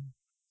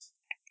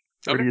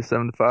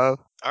 37 to 5.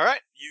 All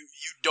right, you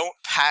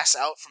don't pass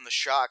out from the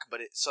shock,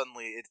 but it's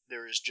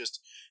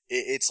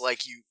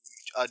like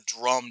a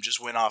drum just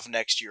went off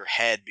next to your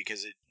head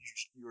because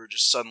you were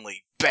just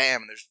suddenly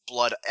bam, and there's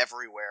blood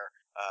everywhere,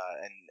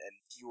 and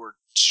you were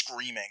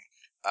screaming.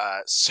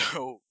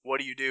 So what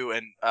do you do?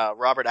 And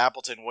Robert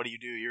Appleton, what do you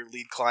do? Your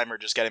lead climber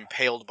just got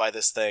impaled by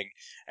this thing,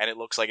 and it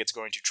looks like it's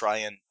going to try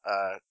and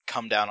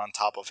come down on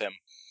top of him.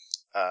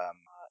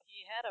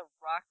 He had a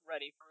rock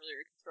ready earlier.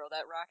 You can throw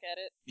that rock at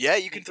it. Yeah,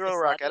 you can throw a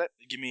rock at it.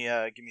 Give me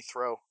a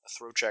throw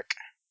check.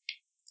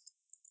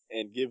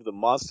 And give the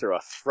monster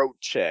a throat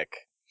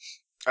check.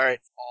 All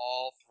right,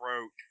 All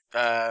throat.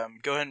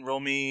 go ahead and roll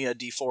me a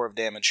d4 of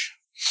damage.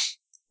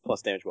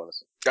 Plus damage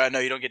bonus. No,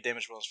 you don't get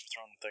damage bonus for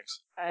throwing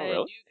things. I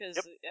really? do, because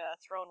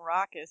thrown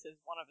rock is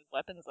one of his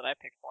weapons that I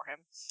picked for him.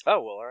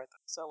 Oh, well, alright then.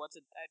 So what's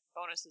it?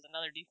 Bonus is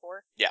another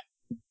d4? Yeah.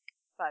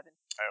 5.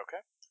 Okay.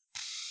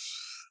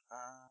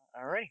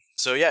 Alrighty.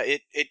 So yeah, you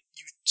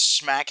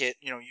smack it.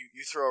 You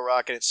throw a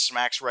rock and it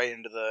smacks right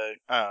into the.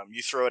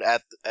 You throw it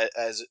as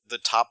the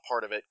top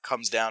part of it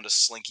comes down to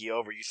slinky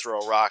over. You throw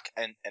a rock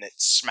and it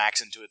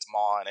smacks into its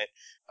maw, and it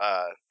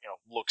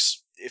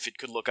looks. If it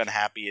could look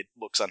unhappy, it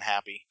looks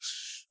unhappy.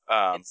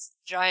 Its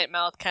giant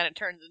mouth kind of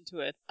turns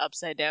into an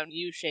upside down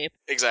U shape.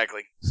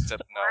 Exactly.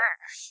 Except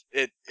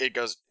no,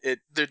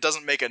 it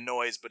doesn't make a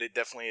noise, but it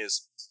definitely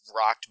is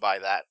rocked by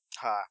that.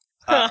 Ha.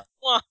 But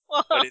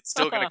But it's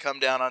still going to come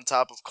down on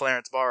top of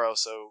Clarence Barrow.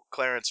 So,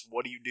 Clarence,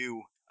 what do?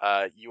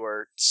 You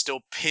are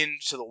still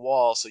pinned to the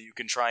wall, so you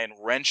can try and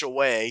wrench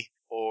away,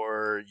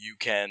 or you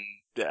can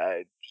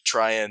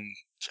try and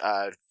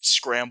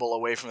scramble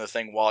away from the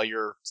thing while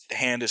your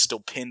hand is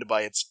still pinned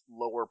by its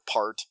lower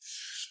part.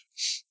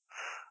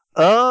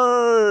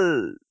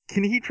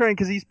 Can he try?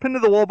 Because he's pinned to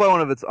the wall by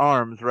one of its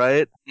arms,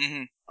 right?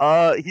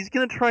 Mm-hmm. He's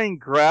gonna try and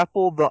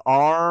grapple the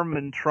arm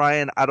and try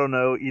and, I don't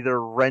know, either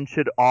wrench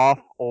it off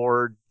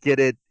or get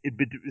it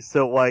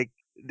so like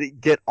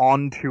get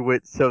onto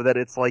it so that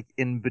it's like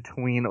in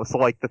between. So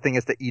like the thing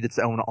has to eat its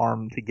own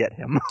arm to get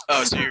him.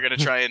 Oh, so you're gonna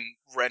try and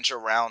wrench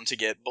around to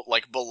get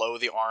like below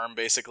the arm,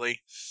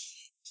 basically,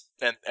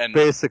 and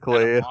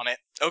Basically. and on it.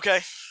 Okay.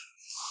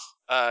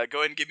 Go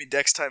ahead and give me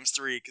Dex times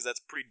 3, because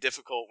that's pretty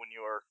difficult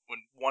when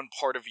one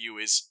part of you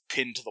is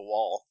pinned to the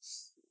wall.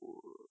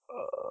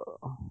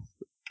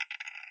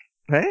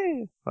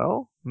 Hey,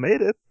 well,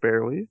 made it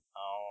barely.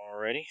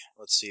 Alrighty,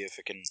 let's see if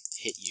it can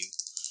hit you.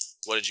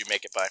 What did you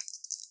make it by?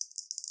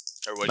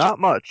 Or Not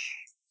much.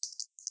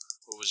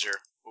 What was your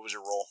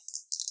roll?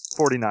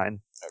 49.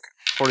 Okay.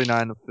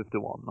 49 of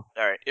 51.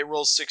 Alright, it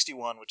rolls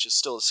 61, which is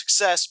still a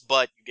success,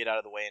 but you get out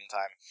of the way in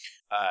time.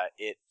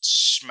 It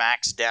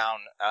smacks down,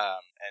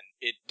 and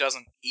it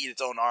doesn't eat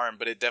its own arm,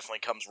 but it definitely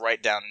comes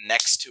right down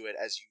next to it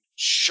as you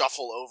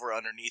shuffle over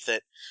underneath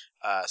it.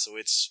 So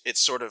it's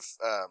sort of,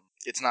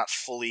 it's not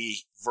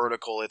fully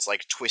vertical, it's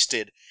like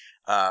twisted,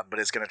 but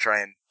it's going to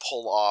try and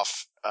pull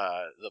off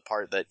the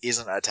part that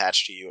isn't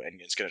attached to you,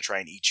 and it's going to try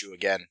and eat you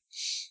again.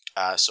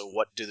 So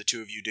what do the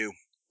two of you do?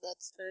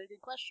 That's a very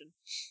good question.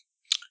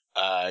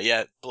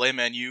 Yeah,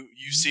 Blayman, you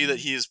see that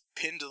he is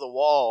pinned to the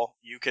wall.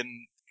 You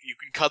can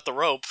cut the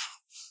rope.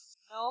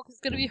 No, because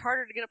it's going to be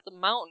harder to get up the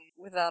mountain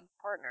without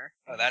a partner.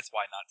 Oh, that's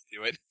why not to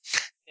do it.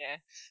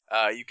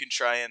 Yeah. You can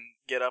try and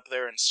get up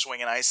there and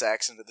swing an ice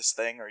axe into this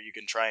thing, or you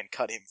can try and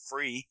cut him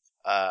free.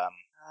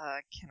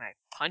 Can I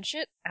punch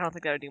it? I don't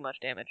think that would do much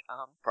damage.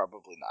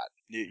 Probably not.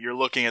 You're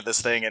looking at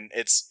this thing, and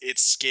its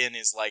skin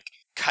is like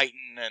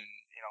chitin, and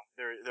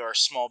there are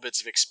small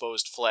bits of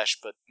exposed flesh,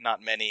 but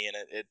not many, and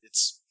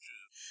its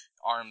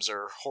arms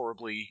are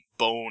horribly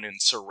bone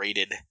and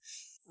serrated.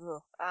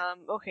 Ugh.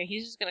 Okay,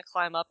 he's just gonna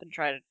climb up and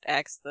try to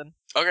axe the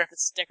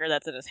sticker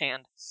that's in his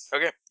hand.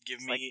 Okay, give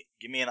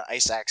me an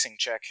ice axing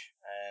check,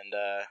 and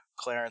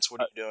Clarence,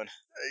 what are you doing?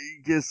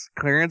 I guess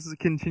Clarence is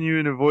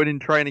continuing avoiding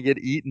trying to get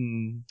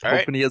eaten,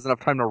 hoping he has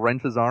enough time to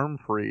wrench his arm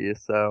free.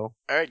 So.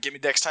 All right, give me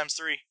Dex times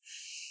 3.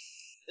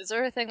 Is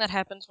there a thing that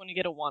happens when you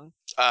get a 1?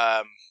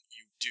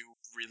 You do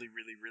really,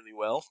 really, really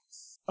well.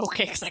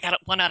 Okay, because I got a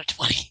 1 out of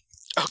 20.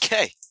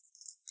 Okay.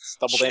 It's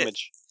double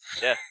damage.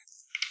 Yeah.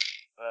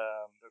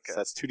 Okay. So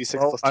that's 2d6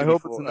 well, plus 2d4. I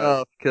hope it's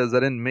enough, because I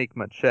didn't make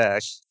my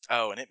check.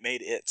 Oh, and it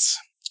made its.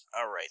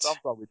 Alright. So I'm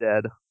probably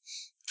dead.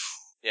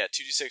 Yeah,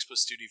 2d6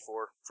 plus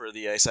 2d4 for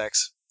the ice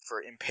axe.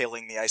 For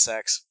impaling the ice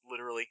axe,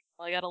 literally.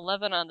 Well, I got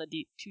 11 on the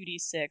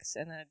 2d6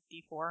 and then a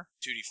d4.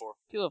 2d4.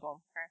 2 of them.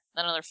 Okay.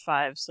 Another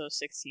 5, so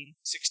 16.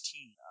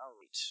 16.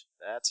 Alright.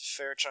 That's a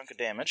fair chunk of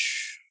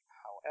damage.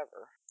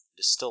 However,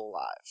 it is still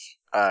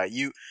alive.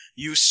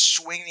 You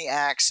swing the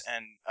axe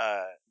and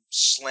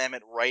slam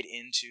it right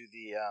into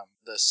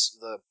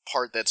the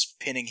part that's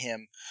pinning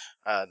him,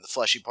 the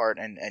fleshy part,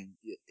 and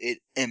it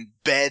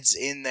embeds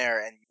in there,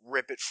 and you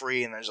rip it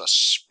free, and there's a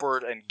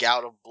spurt and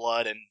gout of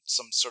blood and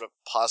some sort of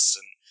pus,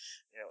 and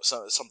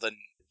something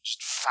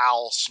just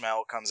foul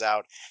smell comes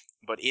out.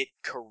 But it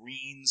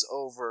careens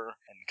over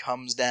and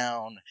comes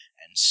down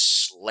and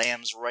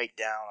slams right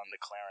down onto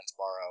Clarence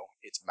Barrow,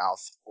 its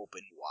mouth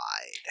open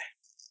wide.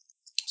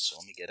 So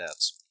let me get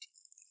out.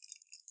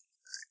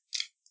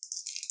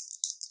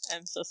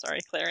 I'm so sorry,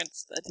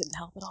 Clarence. That didn't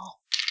help at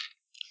all.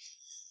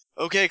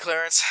 Okay,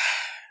 Clarence.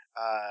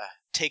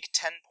 Take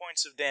 10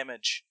 points of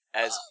damage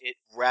as it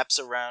wraps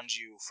around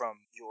you from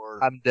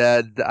your... I'm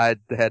dead. I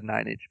had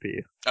 9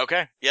 HP.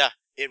 Okay, yeah.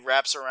 It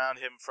wraps around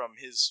him from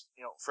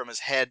his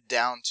head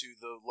down to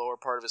the lower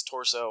part of his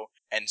torso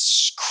and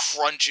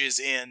crunches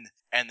in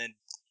and then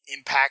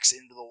impacts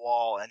into the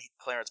wall, and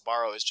Clarence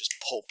Barrow is just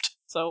pulped.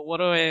 So what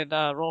do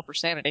I roll for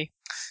sanity?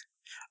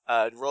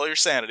 Roll your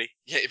sanity.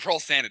 Yeah, roll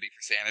sanity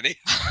for sanity.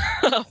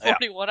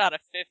 41 out of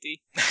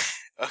 50.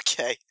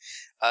 Okay.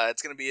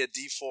 It's going to be a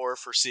D4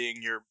 for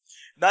seeing your...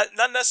 Not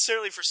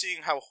necessarily for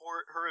seeing how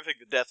horrific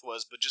the death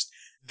was, but just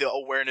the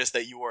awareness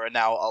that you are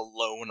now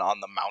alone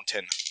on the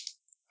mountain.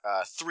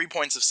 3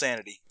 points of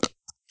sanity.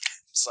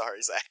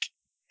 Sorry, Zach.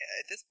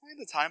 At this point in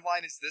the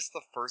timeline, is this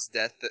the first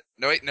death that...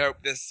 No, wait, no,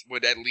 this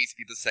would at least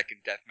be the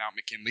second death Mount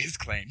McKinley has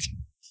claimed.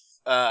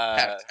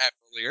 Half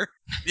earlier.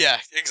 Yeah,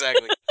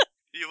 exactly.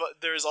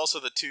 There's also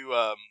the two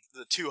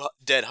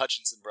dead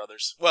Hutchinson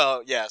brothers.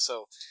 Well, yeah,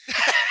 so...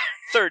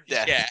 Third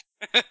death. Yeah.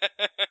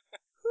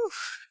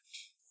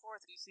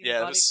 Fourth, you see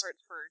Yeah, body parts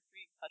for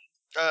 3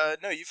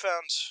 Hutchinsons. No, you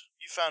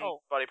found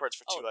body parts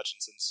for 2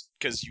 Hutchinsons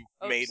because you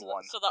made so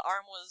one. So the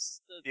arm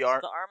was the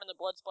arm and the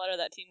blood splatter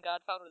that Team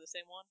God found were the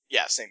same one.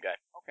 Yeah, same guy.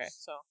 Okay,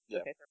 so yeah.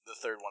 Okay, the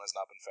third one has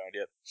not been found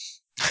yet.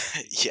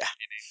 Yeah.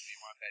 You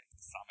want that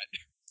summit.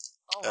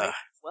 All right.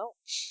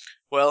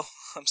 Well,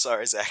 I'm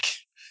sorry, Zach.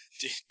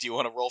 Do you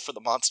want to roll for the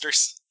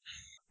monsters?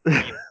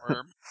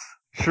 Worm.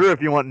 Sure,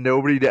 if you want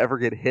nobody to ever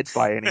get hit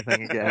by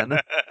anything again.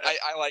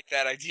 I like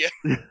that idea.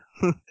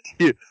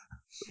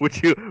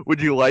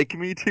 Would you like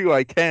me to?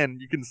 I can.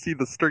 You can see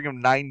the string of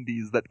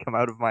 90s that come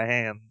out of my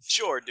hands.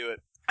 Sure, do it.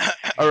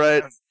 All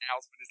right.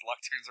 Now's when his luck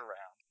turns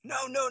around.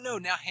 No.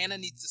 Now Hannah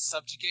needs to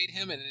subjugate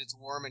him, and then it's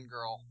Worm and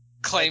Girl.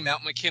 Claim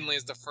Mount McKinley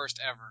is the first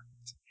ever.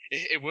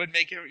 It would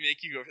make you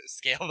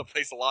scale the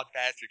place a lot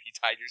faster if you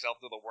tied yourself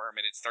to the worm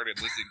and it started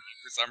listening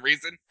for some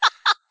reason.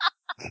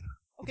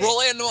 Okay.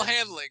 Roll animal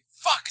handling.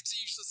 Fuck, it's a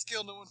useless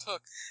skill no one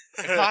took.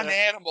 It's not an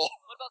animal.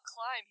 What about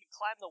climb? You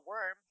climb the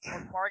worm,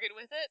 or bargain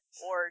with it,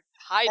 or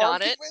hide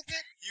on it. With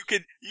it?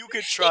 You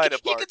could try to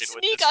bargain You could with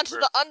sneak this onto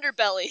worm. the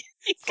underbelly.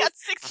 He's got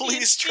 16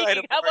 Please sneaking. try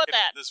to How about bargain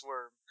that? with this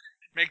worm.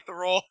 Make the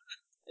roll.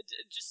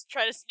 Just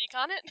try to sneak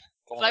on it?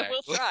 'Cause Don't I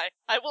will try.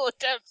 I will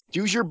attempt.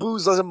 Use your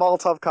booze as a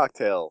Molotov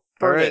cocktail.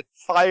 Burn Alright. it.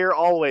 Fire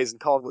always and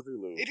call it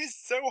Cthulhu. It is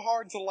so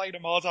hard to light a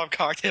Molotov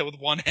cocktail with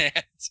one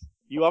hand.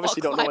 You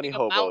obviously don't know any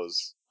climbing a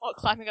hobos. While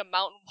climbing a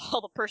mountain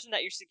while the person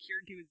that you're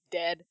secured to is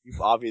dead.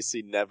 You've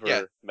obviously never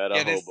met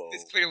a This hobo.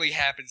 clearly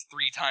happens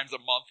 3 times a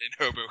month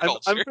in hobo I'm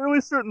culture.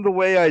 fairly certain the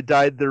way I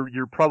died there,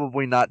 you're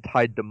probably not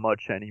tied to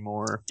much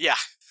anymore. Yeah.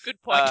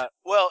 Good point.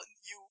 Well,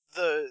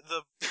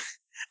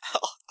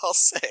 I'll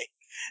say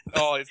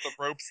Oh, it's the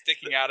rope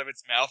sticking out of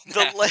its mouth.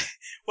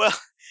 well,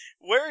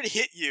 where it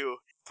hit you,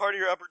 part of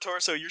your upper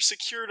torso, you're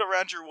secured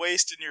around your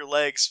waist and your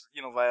legs,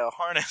 via a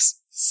harness.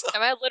 So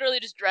Am I literally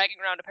just dragging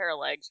around a pair of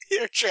legs?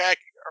 you're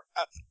dragging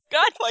around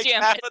God like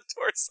damn half it. a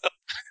torso.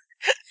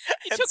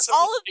 You And took so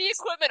all of the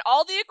equipment.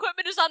 All the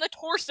equipment is on the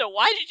torso.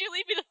 Why did you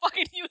leave me the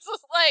fucking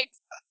useless legs?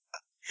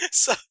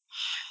 So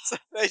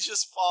they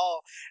just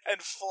fall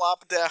and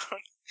flop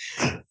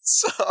down.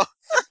 So,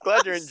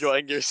 Glad you're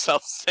enjoying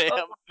yourself, Sam.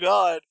 oh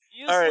god.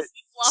 Uselessly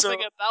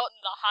flopping so- about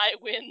in the high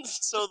winds.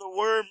 So the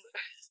worm,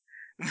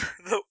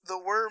 the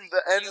worm,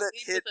 the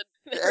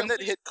end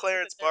that hit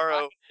Clarence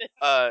Barrow,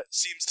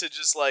 seems to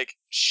just like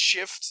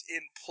shift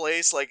in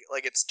place, like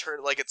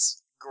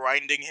it's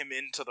grinding him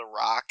into the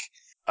rock,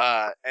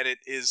 and it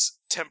is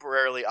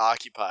temporarily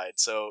occupied.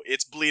 So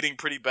it's bleeding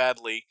pretty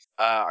badly.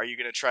 Are you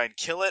gonna try and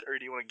kill it, or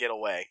do you want to get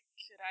away?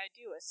 Should I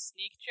do a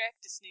sneak check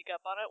to sneak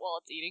up on it while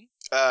it's eating?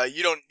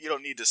 You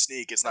don't need to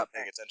sneak. It's not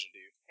paying attention to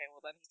you. Okay,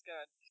 well then he's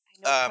good.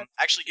 I know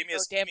Actually, give me a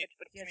damage,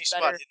 but he give me has a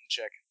better spot hidden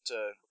check to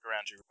look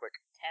around you real quick.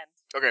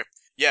 10. Okay.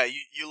 Yeah,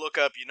 you look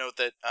up, you note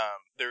that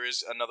there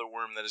is another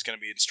worm that is going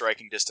to be in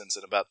striking distance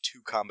in about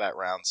 2 combat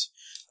rounds.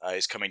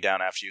 He's coming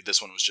down after you.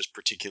 This one was just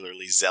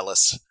particularly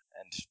zealous,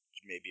 and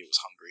maybe it was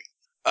hungry.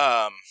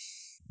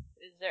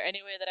 Is there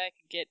any way that I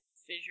can get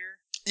fissure?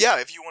 Yeah,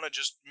 if you want to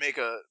just make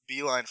a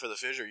beeline for the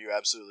fissure, you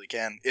absolutely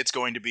can. It's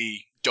going to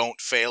be don't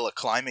fail a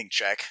climbing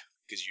check,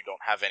 because you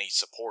don't have any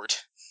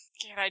support.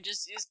 Can I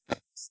just use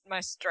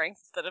my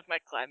strength instead of my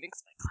climbing?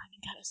 Because my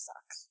climbing kind of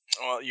sucks.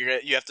 Well, you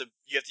have to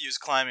use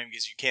climbing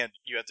because you can't.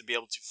 You have to be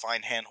able to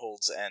find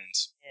handholds and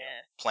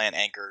plant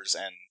anchors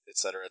and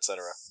etc.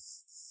 etc.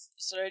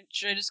 So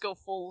should I just go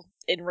full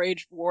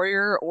enraged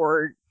warrior,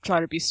 or try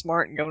to be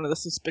smart and go into the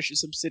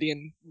suspicious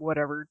obsidian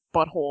whatever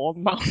butthole of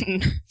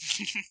mountain?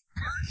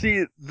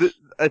 See,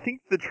 I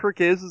think the trick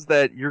is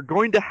that you're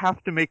going to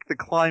have to make the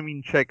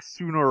climbing check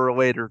sooner or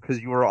later because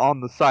you are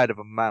on the side of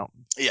a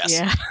mountain. Yes.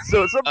 Yeah.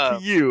 So it's up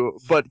to you,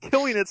 but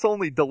killing it's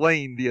only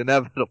delaying the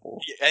inevitable.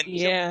 And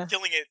Yeah.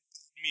 killing it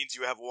means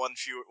you have one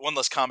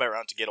less combat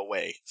round to get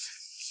away.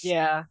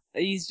 Yeah.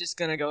 He's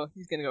gonna go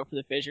for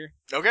the fissure.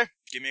 Okay,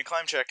 give me a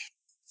climb check.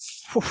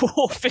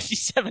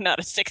 57 out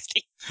of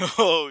 60.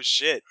 Oh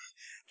shit.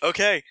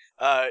 Okay,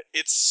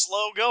 it's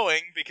slow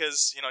going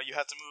because you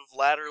have to move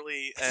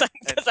laterally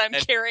Because I'm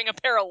carrying a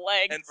pair of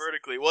legs. and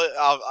vertically. Well,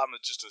 I'm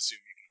just assume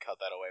you can cut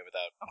that away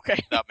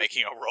without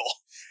making a roll.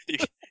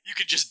 You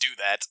could just do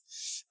that.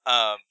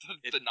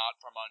 The knot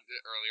from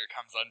earlier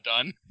comes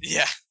undone.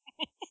 Yeah.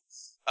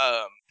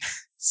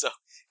 So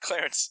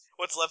Clarence,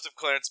 what's left of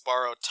Clarence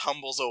Barrow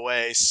tumbles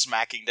away,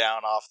 smacking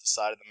down off the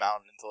side of the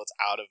mountain until it's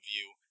out of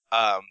view.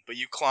 But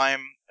you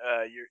climb.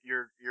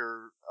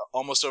 You're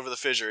almost over the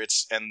fissure.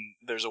 And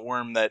there's a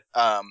worm that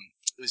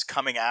is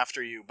coming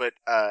after you. But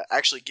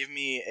actually, give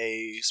me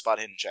a spot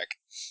hidden check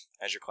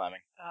as you're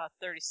climbing.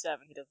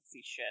 37. He doesn't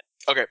see shit.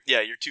 Okay,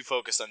 yeah, you're too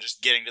focused on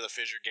just getting to the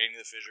fissure.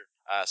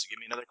 So give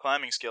me another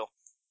climbing skill.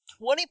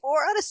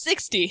 24 out of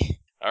 60.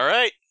 All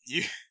right,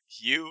 you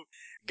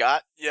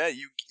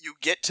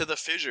get to the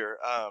fissure.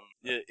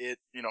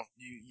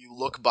 You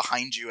look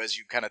behind you as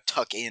you kind of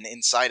tuck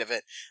inside of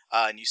it,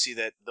 and you see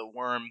that the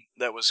worm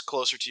that was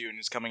closer to you and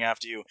is coming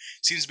after you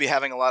seems to be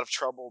having a lot of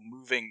trouble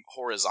moving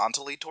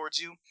horizontally towards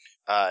you.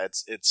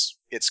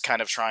 It's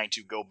kind of trying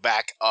to go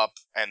back up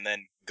and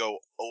then go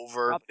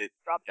over.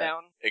 Drop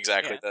down.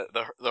 Exactly. Yeah.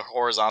 The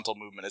horizontal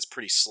movement is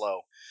pretty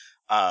slow.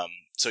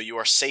 So you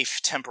are safe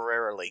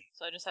temporarily.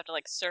 So I just have to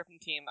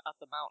serpentine up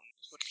the mountain,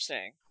 is what you're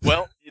saying.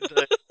 Well,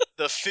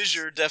 the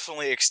fissure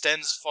definitely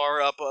extends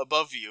far up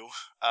above you,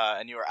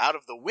 and you are out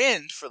of the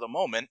wind for the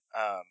moment,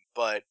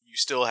 but you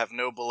still have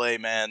no belay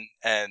man,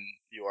 and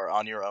you are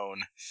on your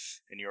own,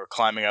 and you are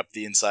climbing up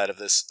the inside of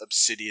this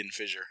obsidian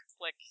fissure.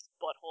 Like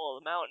butthole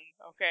of the mountain.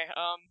 Okay.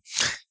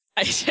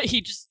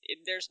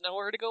 There's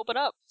nowhere to go but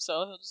up.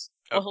 So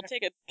he'll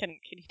take a can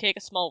he take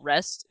a small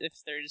rest if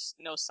there's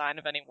no sign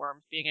of any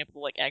worms being able to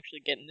like actually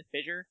get in the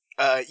fissure?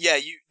 Yeah,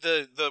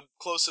 the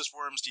closest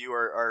worms to you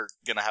are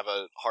gonna have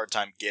a hard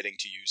time getting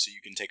to you, so you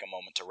can take a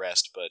moment to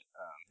rest, but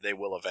they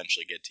will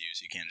eventually get to you,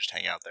 so you can't just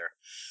hang out there,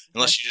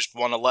 unless you just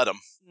want to let them.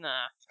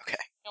 Nah. Okay.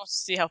 I want to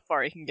see how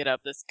far you can get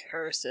up this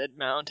cursed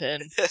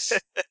mountain.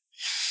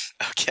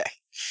 Okay.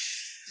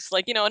 Just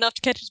like, enough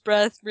to catch his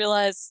breath,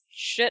 realize,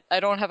 shit, I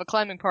don't have a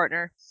climbing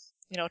partner.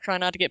 Try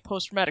not to get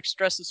post-traumatic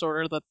stress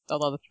disorder,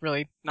 although that's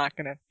really not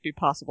going to be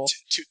possible.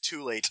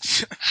 Too late.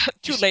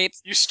 Too late.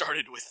 You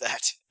started with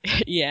that.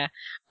 Yeah.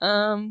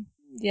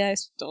 Yeah,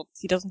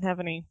 he doesn't have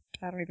any,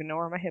 I don't even know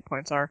where my hit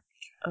points are.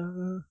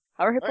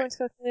 How are hit points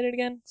calculated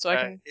again? So I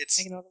can... It's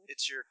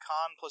your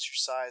con plus your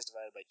size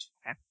divided by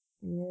 2. Okay.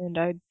 And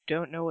I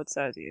don't know what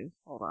size he is.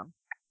 Hold on.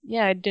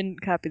 Yeah, I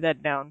didn't copy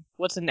that down.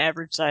 What's an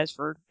average size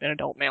for an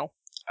adult male?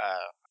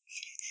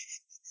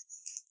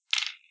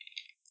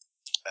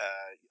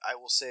 I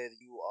will say that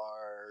you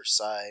are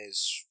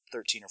size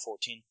 13 or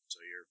 14, so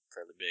you're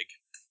fairly big.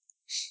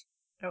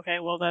 Okay,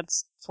 well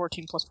that's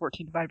 14 plus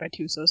 14 divided by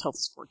 2, so his health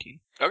is 14.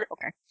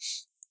 Okay.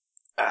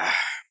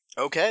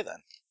 Okay, then.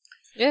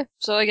 Yeah,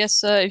 so I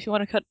guess if you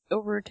want to cut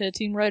over to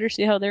Team Rider,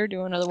 see how they're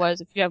doing.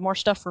 Otherwise, if you have more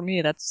stuff for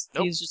me,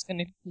 he's just going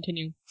to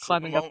continue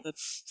climbing up the...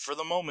 For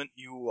the moment,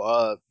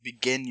 you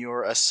begin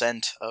your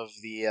ascent of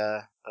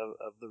the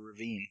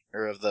ravine,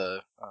 or of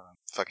the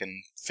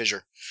fucking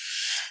fissure.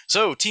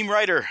 So, Team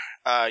Rider,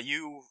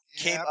 you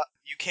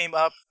came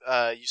up,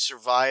 you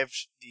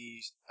survived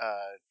the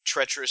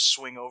treacherous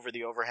swing over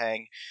the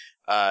overhang,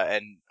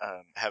 and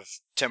have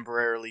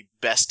temporarily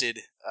bested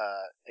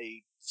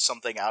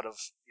something out of,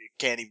 it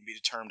can't even be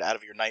determined, out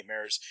of your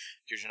nightmares,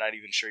 because you're not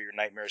even sure your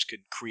nightmares could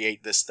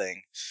create this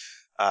thing.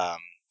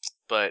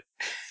 But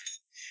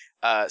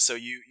so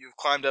you've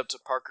climbed up to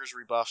Parker's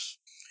Rebuff,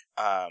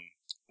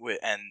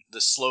 and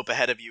the slope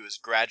ahead of you is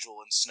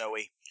gradual and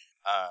snowy,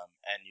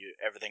 and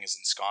everything is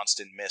ensconced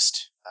in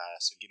mist.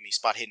 So give me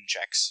spot hidden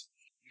checks.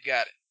 You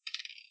got it.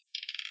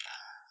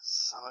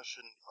 Summit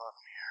shouldn't be far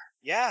from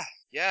here.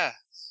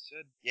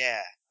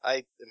 Yeah.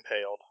 I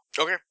impaled.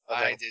 Okay.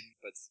 I didn't,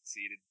 but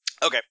succeeded.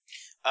 Okay.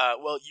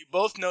 Well, you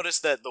both notice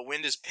that the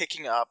wind is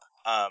picking up,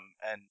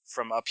 and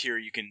from up here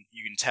you can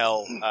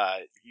tell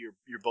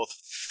you're both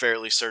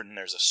fairly certain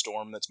there's a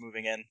storm that's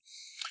moving in.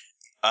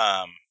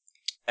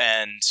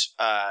 And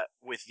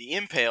with the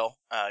impale,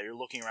 you're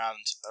looking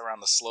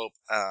around the slope,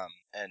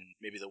 and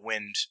maybe the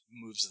wind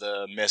moves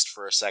the mist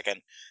for a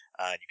second.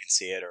 You can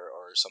see it,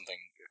 or something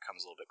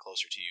comes a little bit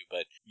closer to you.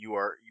 But you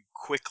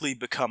quickly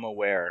become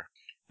aware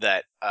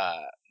that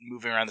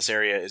moving around this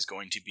area is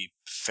going to be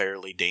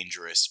fairly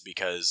dangerous,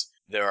 because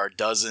there are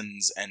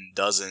dozens and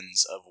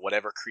dozens of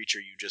whatever creature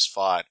you just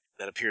fought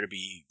that appear to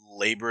be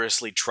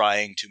laboriously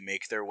trying to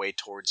make their way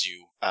towards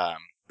you.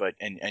 But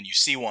you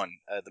see one,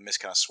 the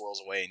mist kind of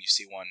swirls away, and you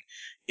see one.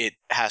 It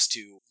has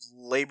to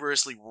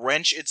laboriously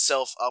wrench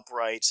itself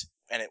upright,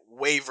 and it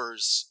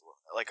wavers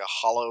like a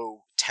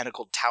hollow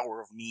tentacled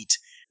tower of meat,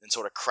 and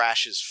sort of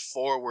crashes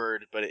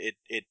forward, but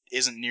it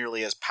isn't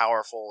nearly as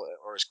powerful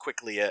or as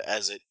quickly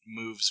as it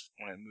moves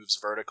when it moves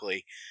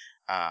vertically.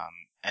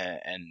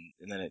 And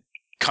then it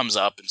comes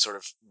up and sort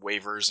of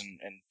wavers and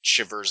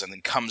shivers, and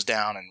then comes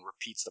down and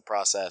repeats the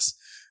process.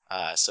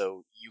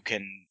 So you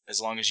can,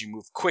 as long as you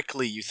move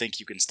quickly, you think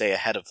you can stay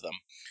ahead of them.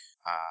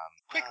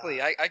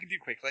 Quickly, I can do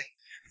quickly.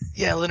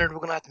 Yeah, Leonard,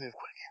 we're gonna have to move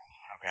quick.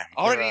 Okay.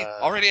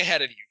 Already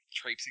ahead of you,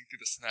 traipsing through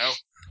the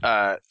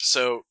snow.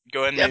 So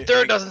go ahead and... Yeah,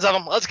 there are dozens of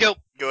them. Let's go.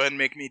 Go ahead and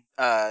make me...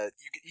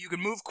 you can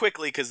move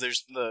quickly, because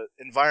the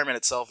environment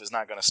itself is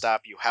not going to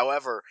stop you.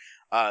 However,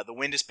 the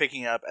wind is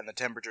picking up, and the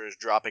temperature is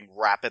dropping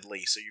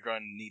rapidly, so you're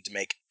going to need to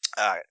make...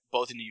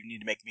 both of you need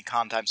to make me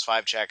con times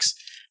 5 checks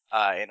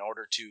in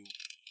order to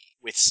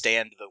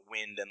withstand the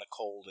wind and the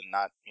cold, and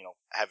not,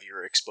 have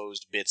your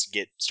exposed bits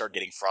start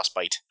getting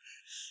frostbite.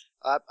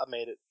 I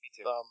made it. Me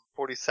too.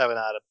 47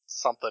 out of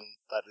something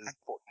that is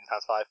 14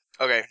 times 5.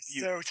 Okay. I'm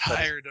so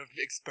tired of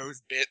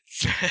exposed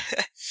bits.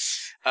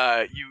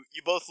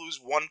 You both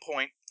lose 1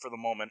 point for the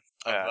moment.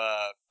 Of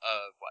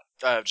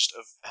what? Just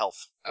of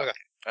health. Okay.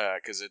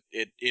 Because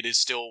it is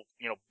still,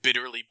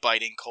 bitterly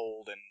biting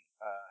cold, and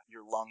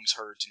your lungs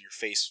hurt, and your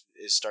face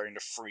is starting to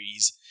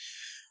freeze.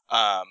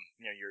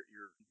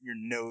 Your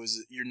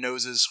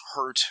noses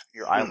hurt.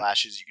 Your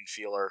eyelashes, you can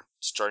feel, are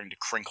starting to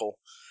crinkle.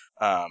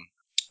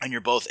 And you're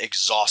both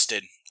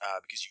exhausted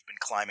because you've been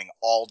climbing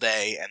all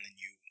day, and then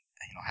you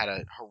had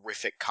a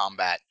horrific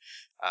combat,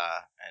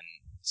 and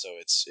so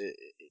you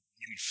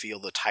can feel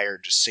the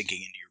tired just sinking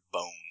into your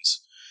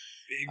bones.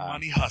 Big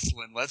money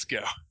hustling. Let's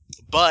go.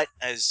 But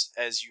as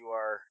you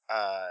are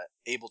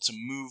able to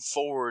move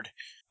forward,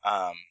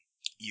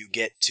 you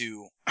get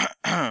to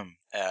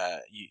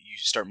you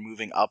start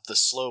moving up the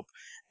slope,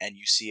 and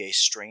you see a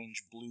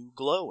strange blue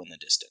glow in the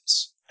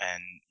distance,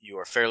 and you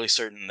are fairly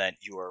certain that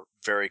you are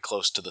very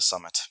close to the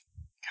summit.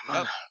 Come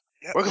on.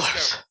 Yep, We're let's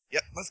close. go.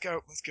 Yep, let's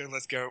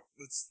go.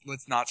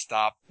 Let's not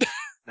stop.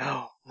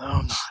 No,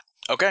 I'm not.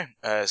 Okay,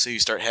 so you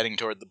start heading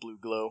toward the blue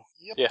glow.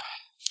 Yep. Yeah.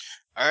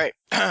 All right,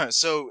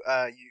 so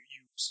you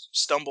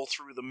stumble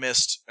through the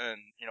mist, and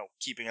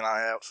keeping an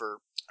eye out for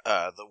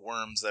the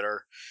worms that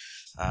are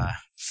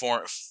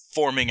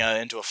forming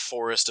into a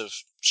forest of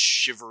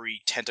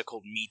shivery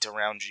tentacled meat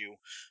around you.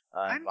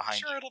 I'm behind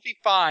sure you. it'll be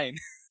fine.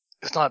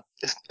 It's not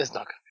good.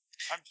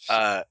 I'm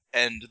sure.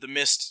 And the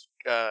mist,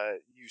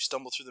 you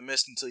stumble through the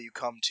mist until you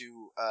come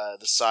to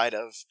the side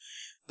of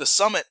the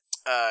summit,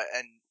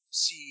 and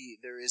see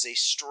there is a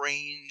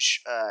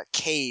strange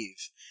cave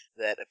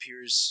that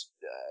appears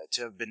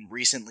to have been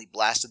recently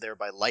blasted there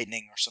by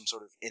lightning or some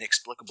sort of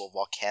inexplicable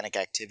volcanic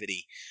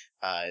activity.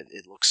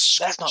 It looks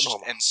That's not scorched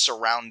normal. and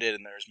surrounded,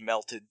 and there's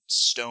melted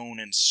stone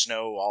and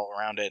snow all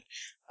around it.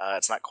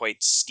 It's not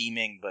quite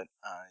steaming, but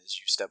as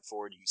you step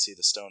forward, you can see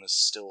the stone is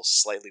still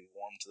slightly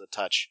warm to the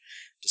touch,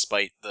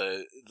 despite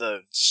the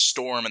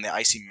storm and the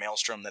icy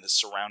maelstrom that is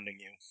surrounding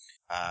you.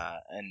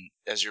 And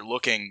as you're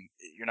looking,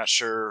 you're not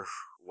sure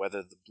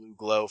whether the blue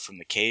glow from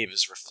the cave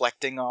is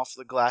reflecting off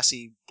the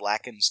glassy,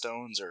 blackened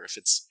stones, or if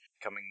it's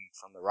coming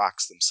from the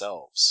rocks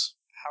themselves.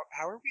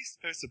 How are we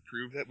supposed to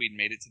prove that we'd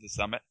made it to the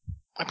summit?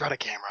 I brought a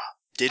camera.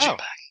 Did you? Oh.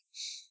 Back.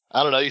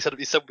 I don't know. You said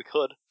we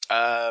could.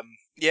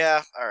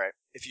 Yeah. All right.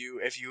 If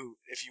you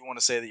want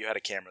to say that you had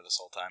a camera this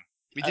whole time.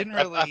 We didn't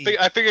really.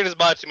 I figured as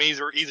much. I mean,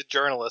 he's a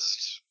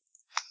journalist.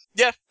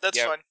 Yeah, that's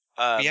Yeah.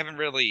 fine. We haven't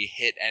really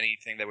hit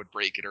anything that would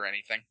break it or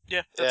anything.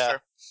 Yeah, that's Yeah.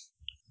 fair.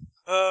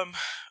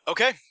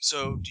 Okay,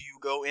 so do you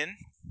go in?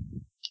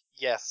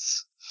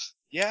 Yes.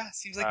 Yeah,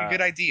 seems like a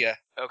good idea.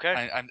 Okay.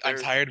 I'm There-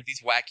 tired of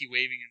these wacky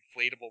waving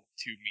inflatable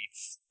tube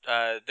meats.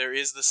 There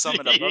is the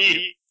summit above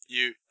you.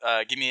 You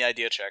give me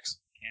idea checks.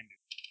 Can do.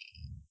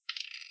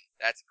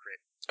 That's a crit.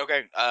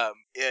 Okay.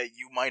 Yeah,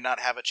 you might not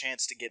have a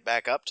chance to get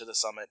back up to the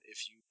summit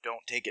if you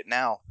don't take it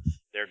now.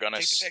 They're gonna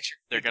Take the picture.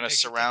 they're Take the gonna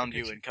picture, surround take the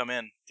you picture. and come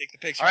in. Take the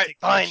picture. All right, take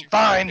the fine, picture,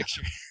 fine. Take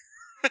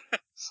the picture.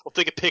 We'll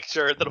take a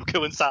picture, then we'll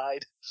go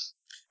inside.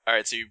 All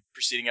right, so you're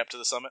proceeding up to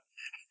the summit.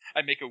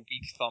 I make a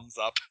weak thumbs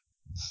up.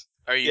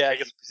 Are you? Yeah, I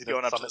guess proceed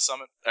going to up the to the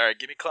summit. All right,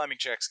 give me climbing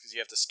checks because you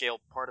have to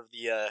scale part of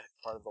the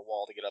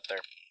wall to get up there.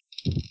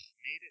 Made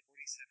it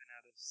 47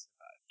 out of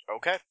 5.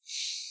 Okay.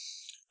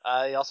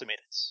 I also made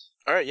it.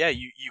 All right, yeah,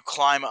 you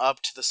climb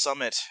up to the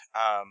summit,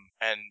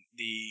 and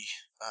the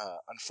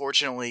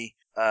unfortunately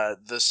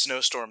the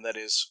snowstorm that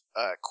is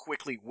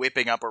quickly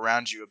whipping up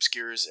around you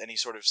obscures any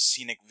sort of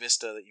scenic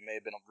vista that you may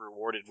have been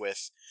rewarded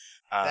with.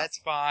 That's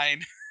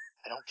fine.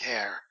 I don't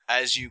care.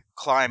 As you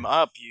climb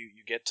up, you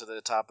get to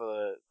the top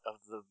of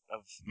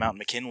Mount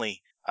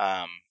McKinley,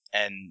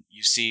 and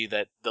you see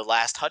that the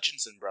last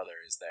Hutchinson brother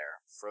is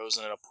there,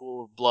 frozen in a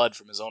pool of blood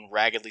from his own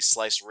raggedly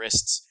sliced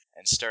wrists,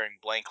 and staring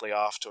blankly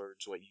off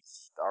towards what you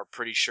are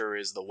pretty sure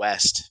is the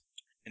west.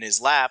 In his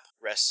lap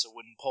rests a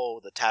wooden pole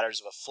with the tatters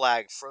of a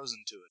flag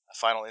frozen to it, a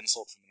final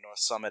insult from the North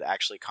Summit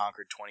actually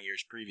conquered 20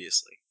 years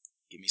previously.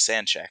 Give me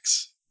sand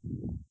checks.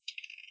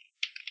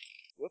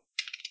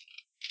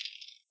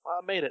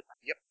 I made it.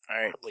 Yep.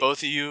 Alright, Hardly. both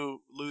of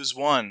you lose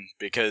one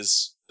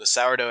because the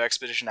sourdough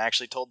expedition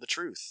actually told the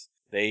truth.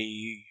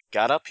 They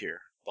got up here.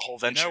 The whole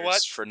venture You know what?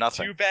 is for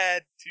nothing. Too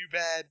bad.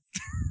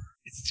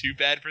 It's too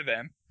bad for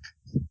them.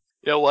 You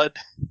know what?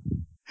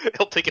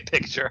 He'll take a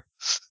picture.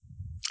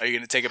 Are you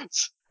gonna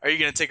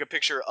take a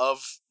picture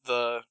of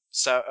the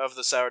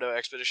sourdough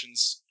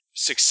expedition's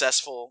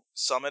successful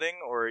summiting,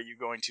 or are you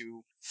going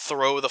to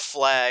throw the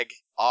flag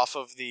off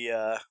of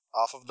the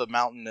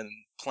mountain and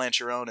plant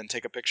your own and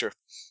take a picture?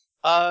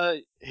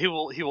 He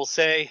will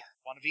say,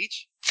 One of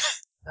each?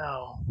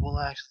 no, we'll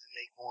actually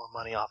make more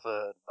money off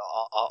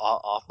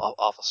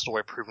a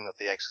story proving that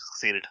they actually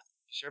succeeded.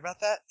 Sure about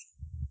that?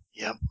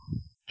 Yep.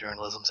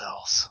 Journalism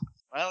sells.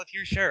 Well, if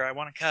you're sure, I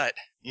want a cut.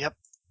 Yep.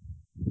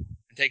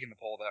 I'm taking the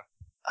poll, though.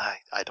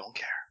 I don't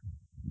care.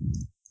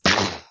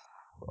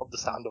 Of the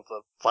sound of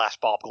the flash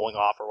bulb going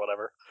off or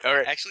whatever. All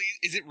right. Actually,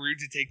 is it rude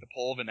to take the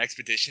poll of an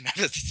expedition as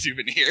a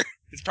souvenir?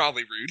 It's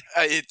probably rude.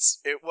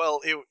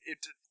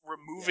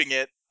 Removing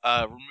it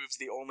removes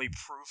the only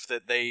proof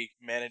that they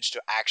managed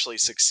to actually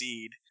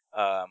succeed.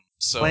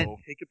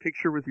 Take a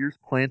picture with yours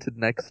planted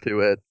next to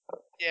it.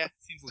 Yeah,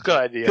 seems It's a good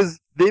legit. idea. Because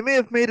they may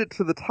have made it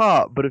to the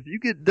top, but if you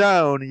get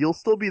down, you'll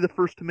still be the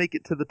first to make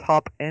it to the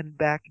top and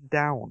back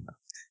down.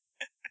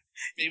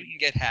 Maybe we can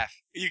get half.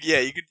 You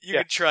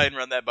could try and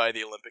run that by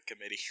the Olympic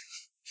Committee.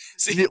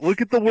 See, Yeah, look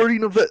at the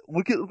wording of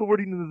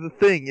the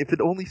thing. If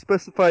it only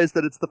specifies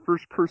that it's the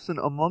first person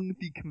among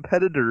the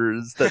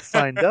competitors that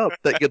signed up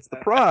that gets the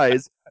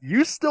prize,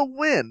 you still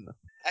win.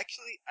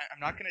 Actually, I'm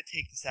not going to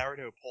take the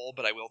sourdough poll,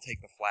 but I will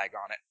take the flag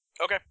on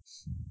it. Okay.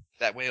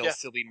 That way it'll Yeah.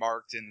 still be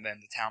marked, and then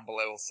the town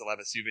below will still have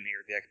a souvenir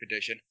of the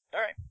expedition.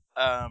 All right.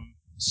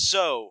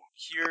 So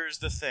here's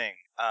the thing.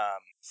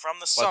 From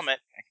the summit,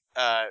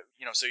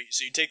 So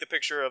you take the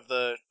picture of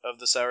the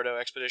sourdough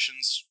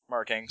expedition's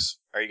markings.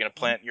 Are you going to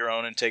plant your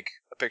own and take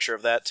a picture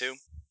of that too?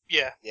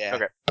 Yeah.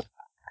 Okay.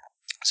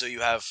 So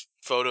you have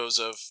photos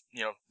of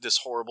this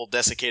horrible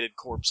desiccated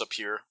corpse up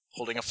here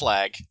holding a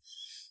flag,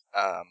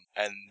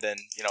 and then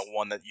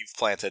one that you've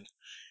planted.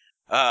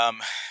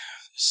 And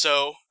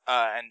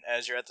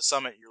as you're at the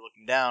summit, you're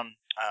looking down.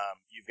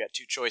 You've got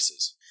two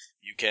choices.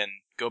 You can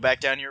go back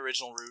down your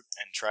original route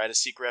and try to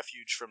seek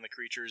refuge from the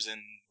creatures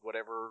in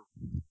whatever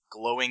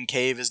glowing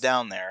cave is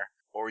down there,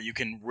 or you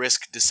can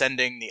risk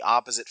descending the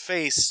opposite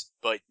face,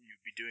 but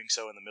you'd be doing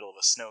so in the middle of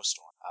a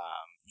snowstorm.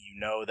 You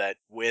know that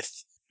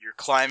with your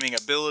climbing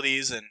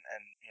abilities and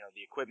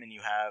the equipment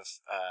you have,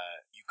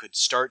 you could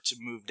start to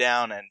move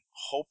down and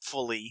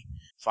hopefully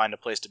find a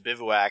place to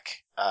bivouac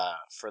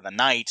for the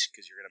night,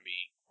 because you're going to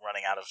be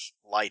running out of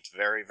light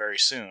very, very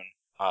soon.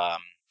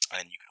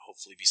 And you could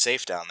hopefully be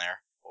safe down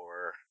there,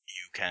 or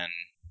you can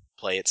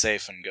play it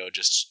safe and go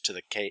just to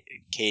the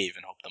cave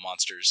and hope the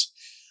monsters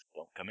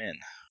don't come in.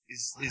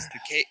 Is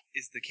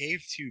the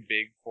cave too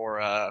big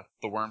for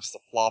the worms to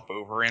flop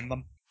over in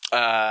them?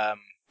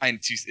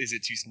 Is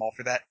it too small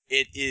for that?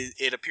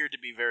 It appeared to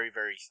be very,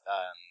 very.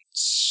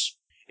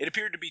 It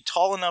appeared to be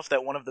tall enough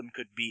that one of them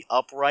could be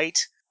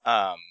upright,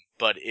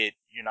 but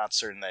you're not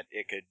certain that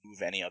it could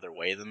move any other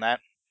way than that,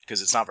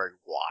 because it's not very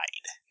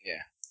wide.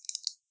 Yeah.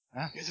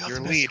 You're the You're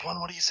optimistic lead.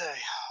 one. What do you say?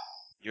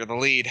 You're the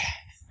lead.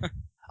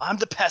 I'm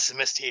the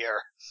pessimist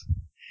here.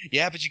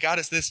 Yeah, but you got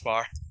us this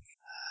far.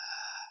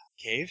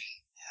 Cave?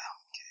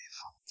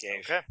 Yeah,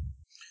 cave. Okay.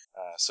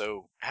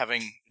 So,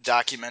 having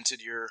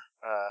documented you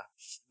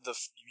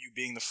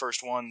being the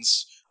first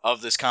ones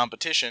of this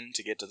competition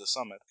to get to the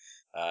summit,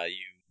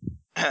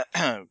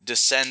 you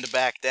descend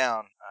back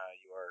down.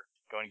 You are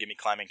going to give me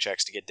climbing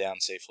checks to get down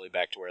safely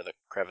back to where the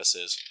crevice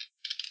is.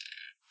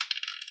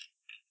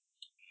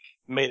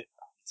 Made it.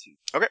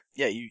 Okay.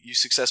 Yeah, you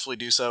successfully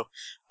do so.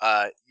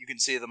 You can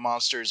see the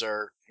monsters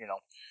are,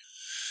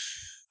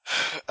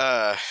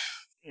 a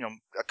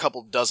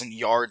couple dozen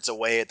yards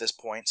away at this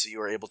point, so you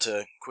are able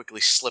to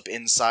quickly slip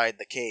inside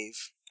the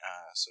cave.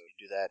 So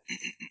you do that.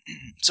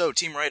 So,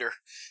 Team Raider,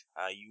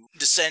 you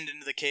descend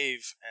into the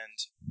cave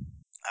and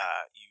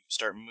you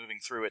start moving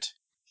through it.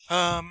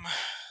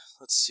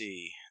 Let's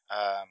see.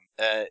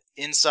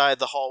 Inside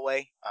the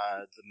hallway,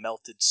 the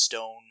melted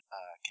stone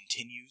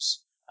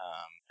continues.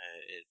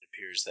 It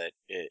appears that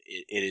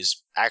it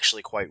is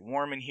actually quite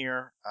warm in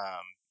here.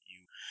 You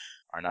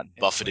are not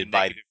buffeted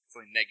by. It's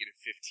only negative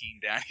 15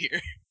 down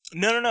here.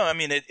 No. I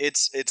mean,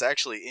 it's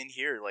actually in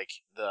here, like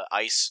the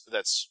ice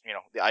that's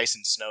the ice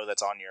and snow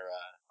that's on your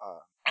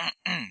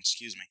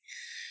excuse me,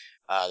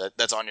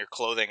 that's on your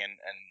clothing and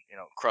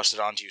crusted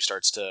onto you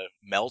starts to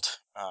melt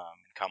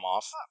and come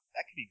off.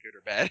 That could be good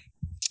or bad.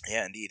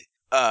 Yeah, indeed.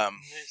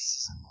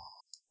 This isn't normal.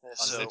 This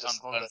Unzip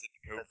isn't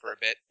the coat for a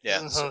bit. This Yeah.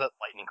 isn't something that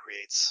lightning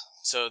creates.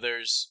 So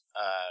there's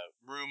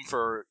room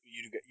for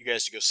you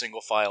guys to go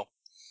single file,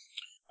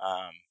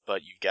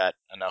 but you've got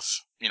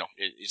enough.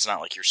 It's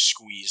not like you're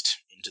squeezed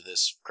into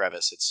this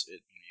crevice.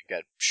 You've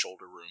got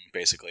shoulder room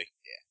basically.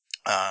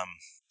 Yeah.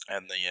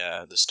 And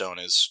the stone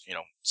is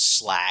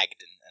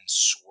slagged and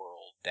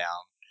swirled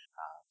down.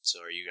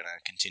 So are you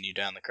gonna continue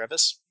down the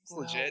crevice? It's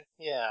legit.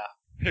 Yeah.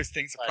 Those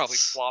things are probably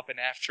flopping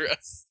after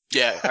us.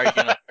 Yeah.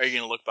 Are you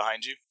gonna look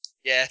behind you?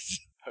 Yes.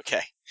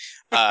 Okay.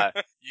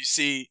 You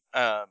see,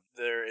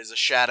 there is a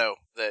shadow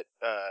that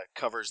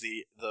covers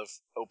the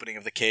opening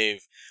of the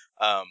cave,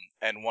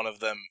 and one of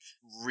them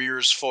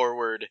rears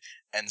forward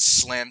and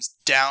slams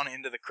down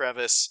into the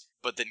crevice,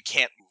 but then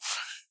can't move.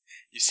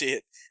 You see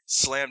it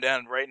slam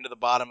down right into the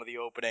bottom of the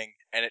opening,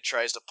 and it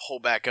tries to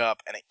pull back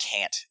up, and it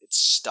can't. It's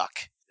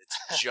stuck.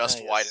 It's just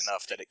Yes. wide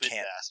enough that it Big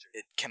can't. bastard.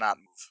 It cannot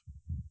move.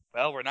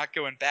 Well, we're not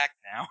going back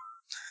now.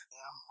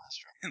 Yeah, that's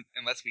true.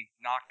 Unless we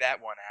knock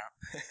that one out.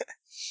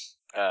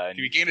 And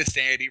Do we gain a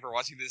sanity for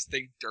watching this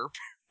thing derp?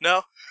 No,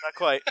 not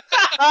quite.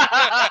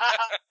 I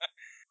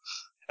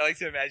like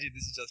to imagine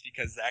this is just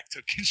because Zach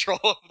took control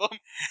of them.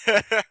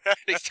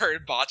 They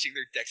started botching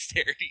their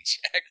dexterity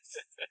checks.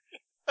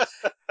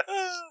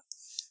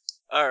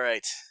 All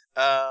right.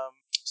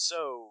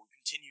 So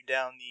continue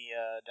down the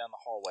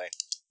hallway,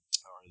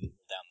 or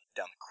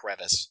down the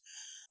crevice,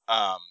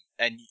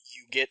 and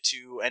you get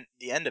to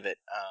the end of it,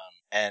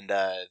 and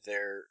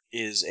there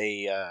is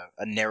a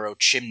narrow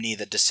chimney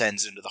that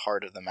descends into the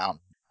heart of the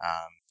mountain.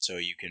 So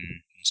you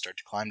can start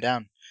to climb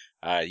down.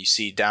 You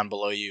see down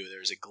below you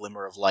there's a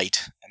glimmer of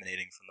light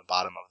emanating from the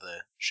bottom of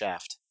the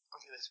shaft.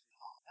 Okay, this.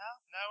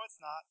 No, it's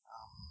not.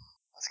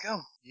 Let's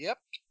go. Yep.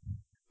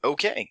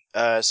 Okay,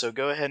 so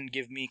go ahead and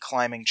give me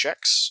climbing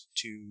checks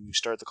to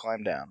start the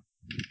climb down.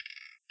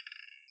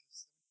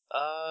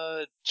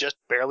 Just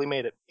barely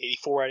made it.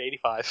 84 out of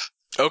 85.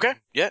 Okay,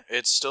 yeah,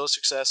 it's still a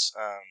success.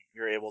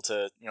 You're able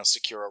to,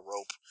 secure a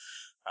rope.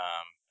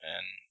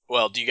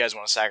 Do you guys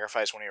want to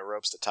sacrifice one of your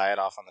ropes to tie it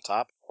off on the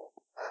top?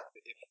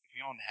 If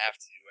you don't have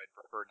to, I'd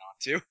prefer not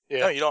to. Yeah.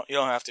 No, you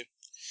don't have to.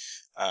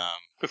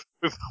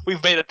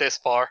 We've made it this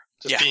far,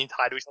 just Yeah. being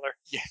tied to each other.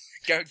 Yeah,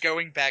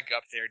 going back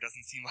up there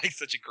doesn't seem like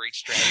such a great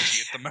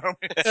strategy at the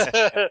moment.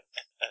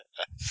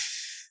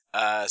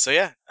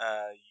 You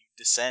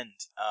descend.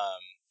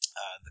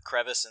 The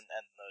crevice and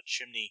the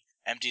chimney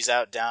empties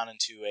out down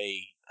into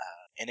a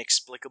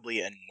inexplicably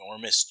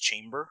enormous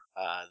chamber.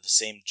 The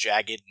same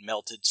jagged,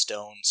 melted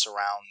stone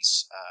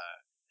surrounds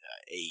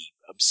a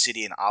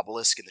obsidian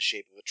obelisk in the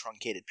shape of a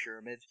truncated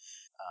pyramid,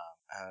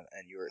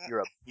 and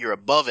you're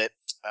above it,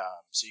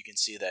 so you can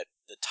see that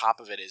the top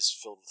of it is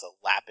filled with a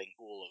lapping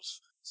pool of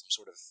some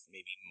sort of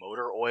maybe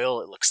motor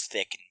oil. It looks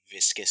thick and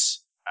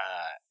viscous.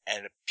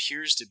 And it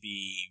appears to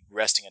be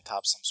resting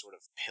atop some sort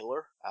of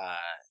pillar.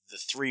 The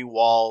three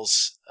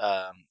walls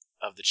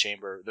of the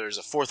chamber, there's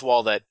a fourth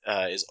wall that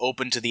is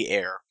open to the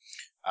air,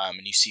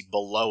 and you see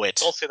below it.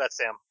 Don't say that,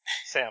 Sam.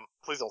 Sam,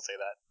 please don't say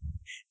that.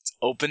 It's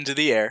open to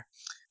the air,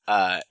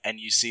 and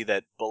you see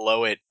that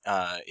below it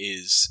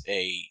is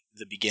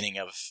the beginning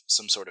of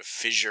some sort of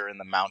fissure in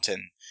the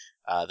mountain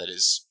that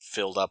is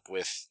filled up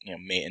with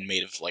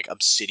made of like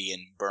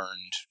obsidian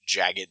burned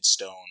jagged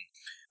stone.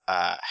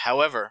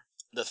 However,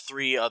 the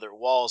three other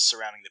walls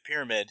surrounding the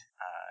pyramid,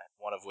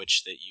 one of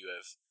which that you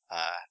have,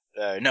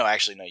 no,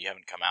 you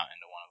haven't come out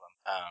into one of them.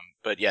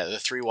 But yeah, the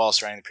three walls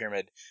surrounding the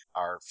pyramid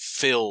are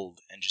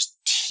filled and just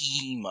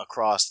teem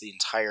across the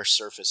entire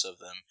surface of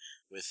them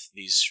with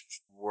these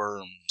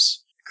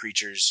worms.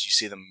 Creatures, you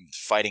see them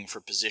fighting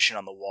for position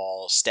on the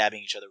wall,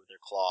 stabbing each other with their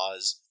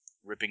claws,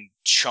 ripping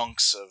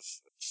chunks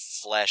of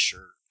flesh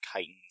or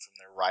chitin from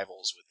their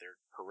rivals with their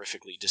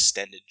horrifically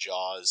distended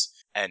jaws,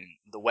 and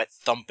the wet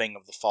thumping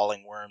of the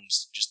falling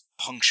worms just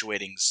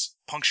punctuates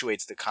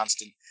the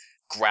constant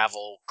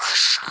gravel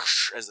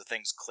as the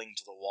things cling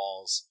to the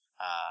walls,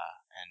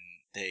 and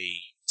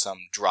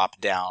some drop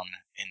down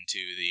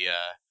into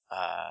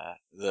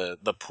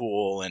the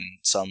pool, and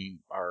some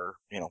are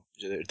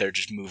they're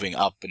just moving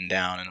up and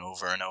down and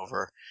over and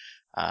over.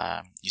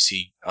 You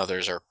see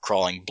others are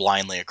crawling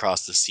blindly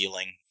across the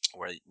ceiling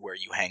where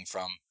you hang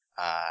from,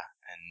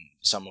 and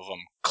some of them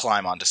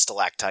climb onto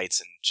stalactites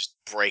and just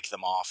break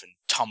them off and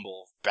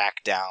tumble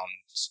back down.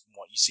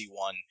 You see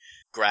one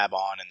grab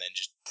on and then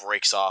just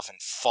breaks off and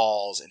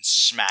falls and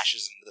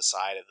smashes into the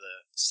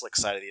slick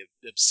side of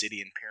the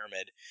obsidian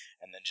pyramid,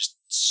 and then just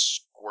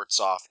squirts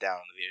off down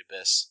into the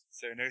abyss.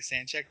 So no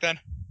sand check then?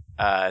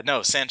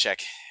 No, sand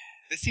check.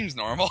 This seems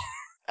normal.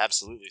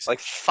 Absolutely. Like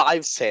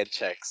 5 sand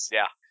checks.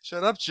 Yeah.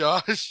 Shut up,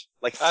 Josh.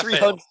 Like I 300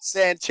 failed.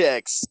 sand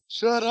checks.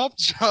 Shut up,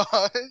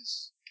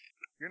 Josh.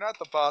 You're not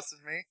the boss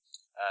of me.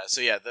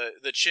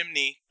 The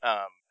chimney,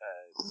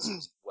 this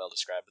is well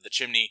described, but the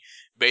chimney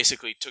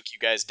basically took you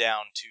guys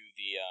down to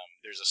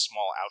there's a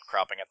small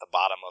outcropping at the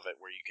bottom of it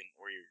where you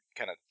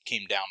kind of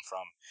came down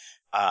from,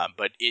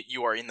 but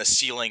you are in the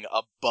ceiling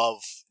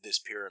above this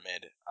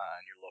pyramid,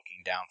 and you're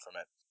looking down from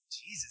it.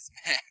 Jesus,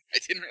 man. I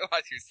didn't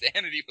realize your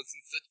sanity was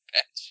in such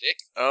bad shape.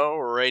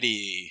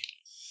 Alrighty.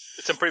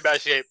 It's in pretty bad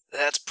shape.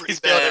 That's pretty He's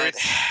failed bad.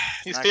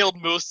 He's failed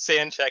most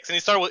sand checks, and he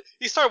started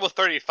with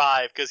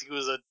 35 because he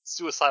was a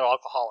suicidal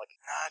alcoholic.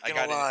 Not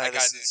gonna lie, I got an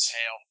this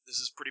impale.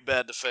 is pretty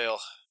bad to fail.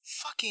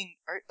 Fucking.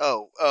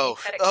 No,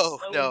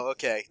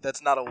 okay.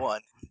 That's not a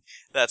 1.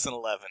 That's an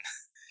 11.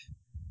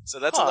 So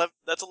that's 11.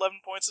 That's 11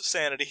 points of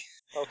sanity.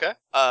 Okay.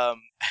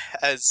 And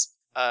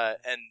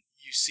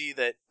you see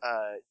that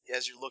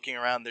as you're looking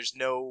around, there's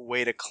no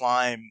way to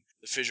climb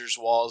the fissure's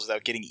walls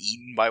without getting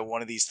eaten by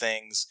one of these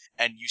things,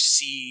 and you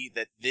see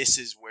that this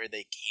is where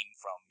they came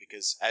from,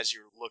 because as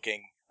you're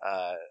looking,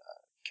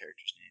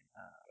 character's name,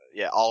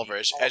 Oliver,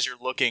 as you're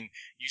looking,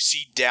 you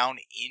see down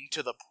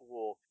into the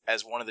pool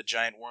as one of the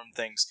giant worm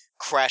things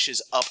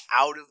crashes up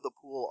out of the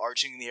pool,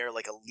 arching in the air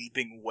like a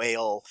leaping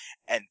whale,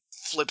 and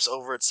flips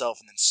over itself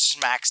and then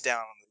smacks down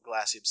on the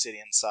glassy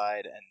obsidian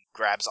side and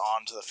grabs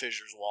onto the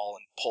fissure's wall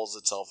and pulls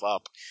itself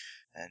up,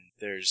 and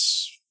it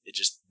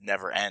just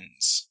never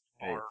ends.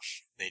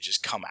 They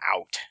just come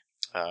out.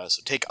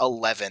 So take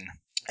 11,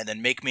 and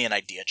then make me an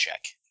idea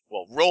check.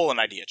 Well, roll an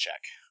idea check.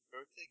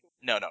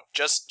 No,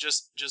 just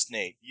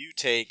Nate. You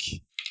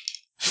take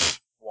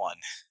 1.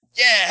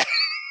 Yeah!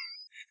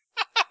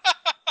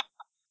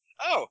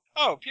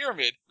 Oh,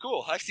 pyramid.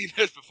 Cool. I've seen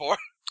those before.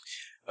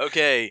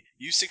 Okay,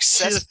 you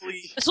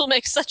successfully. This will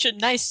make such a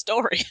nice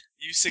story.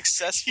 You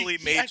successfully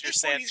made your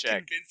sand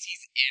check.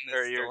 He's in the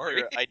Or story.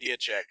 your idea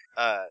check.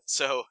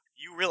 So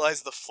you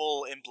realize the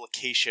full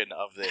implication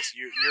of this.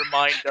 Your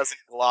mind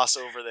doesn't gloss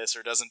over this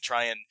or doesn't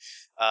try and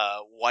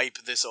wipe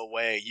this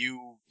away.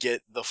 You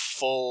get the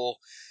full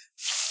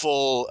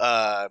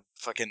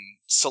fucking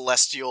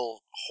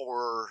celestial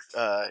horror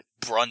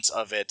brunt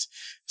of it.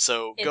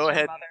 So It's go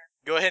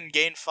your ahead and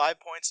gain 5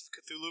 points of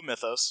Cthulhu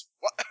Mythos.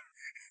 What?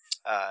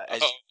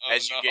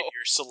 As you get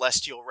your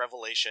celestial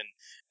revelation,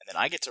 and then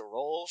I get to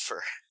roll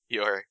for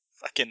your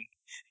fucking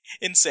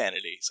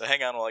insanity. So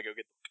hang on while I go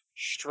get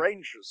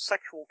Strange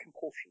sexual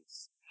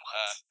compulsions.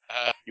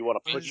 Uh, You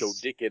want to put your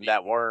dick in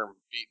that worm.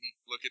 Beaten.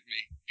 Look at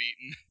me.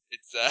 Beaten.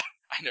 It's, I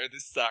know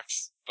this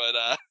sucks, but,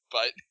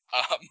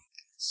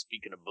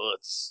 Speaking of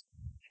butts.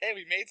 hey,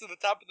 we made it to the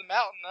top of the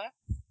mountain, huh?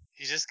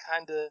 He's just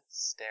kind of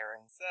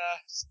staring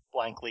It's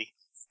blankly.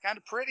 kind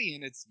of pretty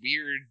in its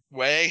weird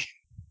way.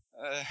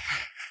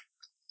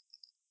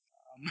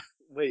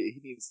 Wait, he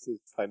needs to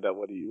find out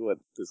what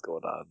is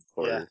going on.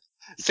 Yeah.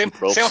 Sam,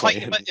 like,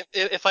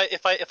 if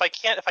I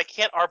can't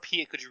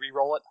RP it, could you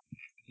re-roll it?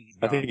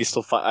 I think he's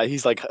still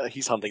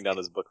he's hunting down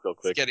his book real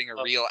quick. He's getting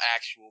a real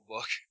actual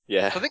book.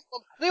 Yeah. I think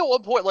at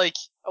one point, like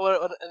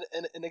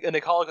in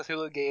a Call of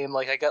Cthulhu game,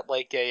 like I got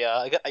like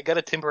I got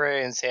a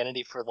temporary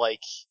insanity for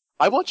like.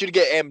 I want you to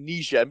get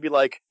amnesia and be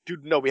like,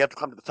 dude, no, we have to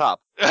climb to the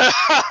top.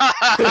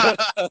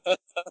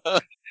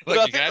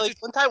 Look,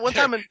 one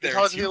time in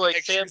Call of Cthulhu,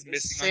 like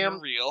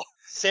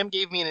Sam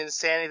gave me an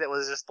insanity that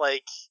was just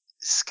like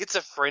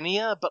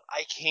schizophrenia, but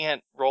I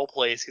can't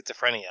roleplay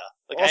schizophrenia.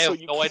 Like Also, I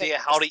have no idea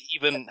how to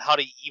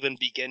even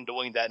begin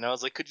doing that. And I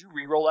was like, could you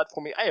re-roll that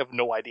for me? I have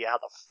no idea how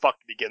the fuck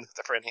to begin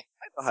schizophrenia.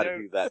 I know how to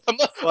do that. I'm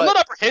not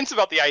apprehensive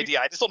about the idea.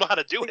 I just don't know how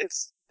to do it.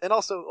 And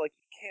also, like,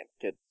 you can't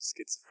get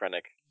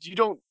schizophrenic. You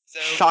don't.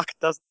 Shock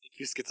doesn't make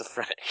you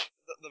schizophrenic.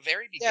 The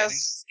very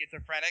beginnings of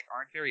schizophrenic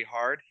aren't very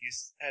hard. You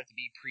just have to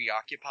be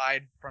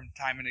preoccupied from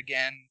time and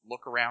again,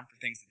 look around for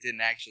things that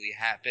didn't actually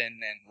happen,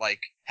 and like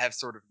have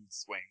sort of mood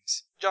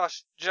swings.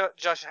 Josh, you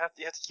have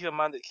to keep in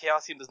mind that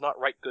Chaosium does not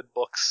write good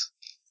books.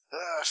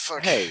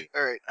 Fuck. Hey.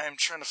 Alright, I am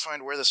trying to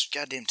find where this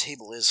goddamn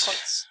table is.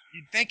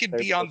 You'd think it'd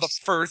be on the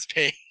first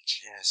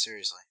page. Yeah,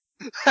 seriously.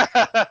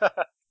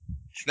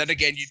 Then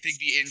again, you'd think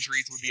the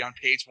injuries would be on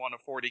page 1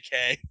 of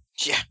 40K.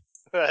 Yeah.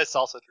 That's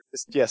also true.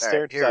 Yeah,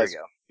 stare into here we eyes.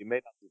 go. You may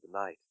not be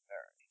denied.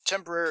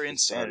 Temporary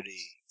insanity.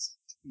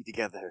 Be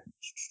together.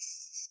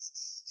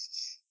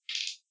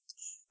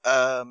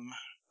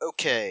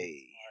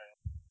 Okay.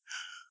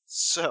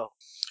 So.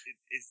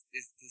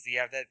 Does he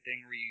have that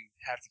thing where you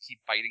have to keep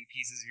biting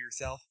pieces of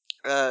yourself?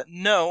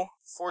 No.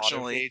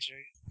 Fortunately,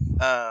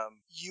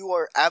 you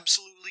are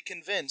absolutely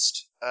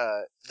convinced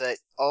that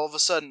all of a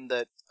sudden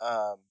that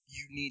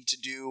you need to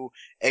do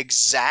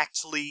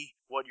exactly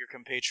what your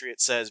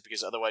compatriot says,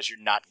 because otherwise you're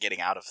not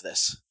getting out of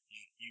this.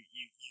 You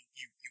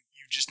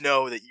just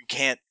know that you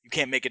can't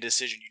make a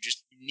decision. You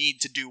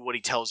need to do what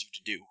he tells you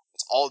to do.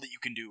 It's all that you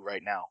can do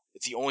right now.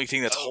 It's the only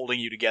thing that's holding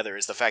you together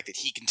is the fact that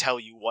he can tell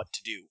you what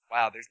to do.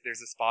 Wow,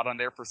 there's a spot on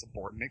there for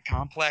subordinate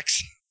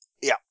complex.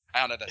 Yeah. I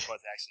don't know if that's what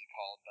it's actually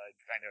called, but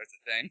I know it's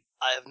a thing.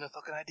 I have no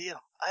fucking idea.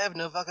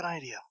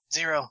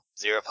 Zero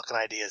fucking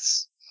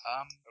ideas.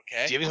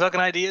 Okay. Do you have any fucking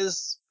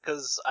ideas?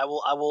 Because I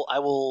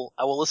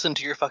will listen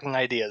to your fucking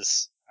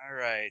ideas.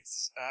 Alright,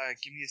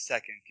 give me a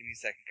second.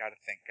 Gotta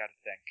think.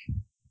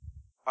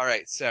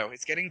 Alright, so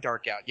it's getting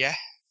dark out, yeah?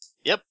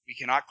 Yep. We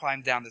cannot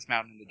climb down this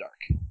mountain in the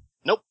dark.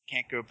 Nope.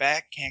 Can't go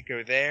back, can't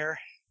go there.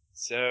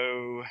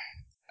 So,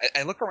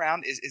 I look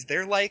around, is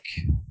there like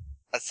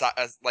a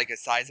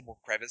sizable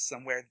crevice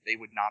somewhere that they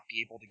would not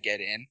be able to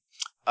get in?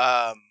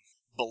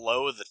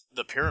 Below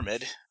the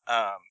pyramid,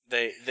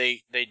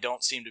 they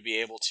don't seem to be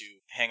able to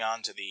hang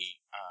on to the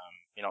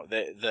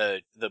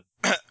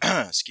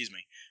excuse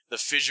me, the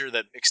fissure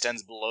that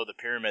extends below the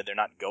pyramid. They're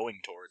not going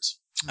towards.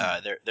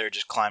 They're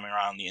just climbing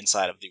around the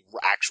inside of the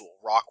actual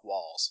rock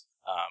walls.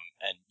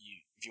 And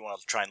if you want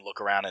to try and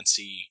look around and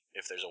see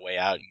if there's a way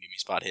out, you can give me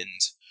spot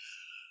hiddens.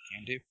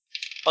 Can do.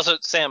 Also,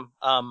 Sam,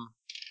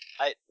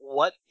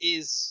 what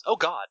is? Oh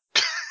God.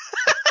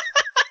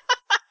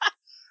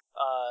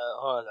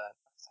 Hold on.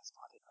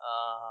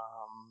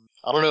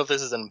 I don't know if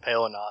this is an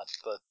impale or not,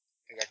 but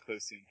I got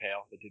close to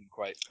impale, but didn't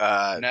quite.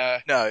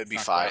 No, it'd be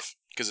 5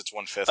 because it's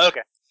 1/5.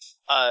 Okay.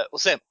 Well,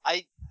 Sam,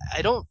 I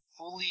don't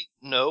fully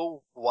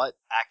know what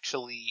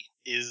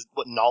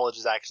knowledge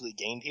is actually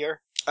gained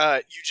here.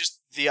 You just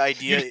the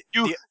idea.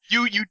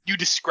 You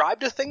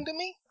described a thing to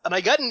me, and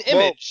I got an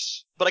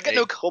image, but I got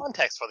no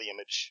context for the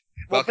image.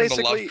 Welcome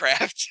to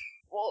Lovecraft.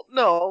 Well,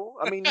 no.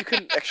 I mean, you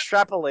can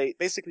extrapolate.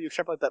 Basically, you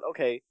extrapolate that,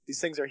 okay,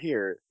 these things are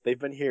here. They've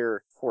been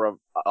here for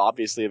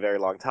obviously a very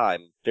long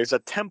time. There's a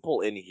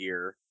temple in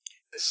here.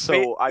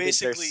 So either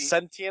they're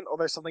sentient or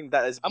there's something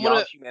that is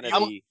beyond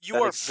humanity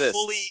that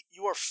exists.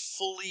 You are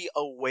fully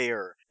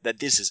aware that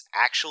this is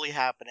actually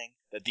happening,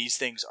 that these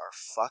things are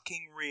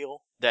fucking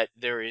real, that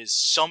there is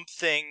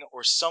something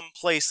or some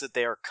place that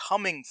they are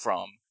coming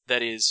from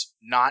that is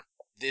not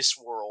this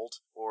world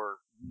or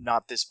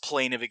not this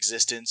plane of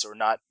existence, or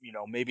not,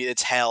 maybe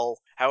it's hell,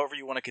 however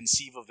you want to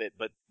conceive of it,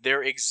 but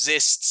there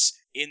exists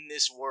in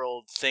this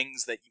world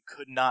things that you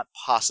could not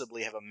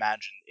possibly have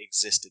imagined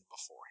existed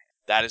beforehand.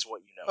 That is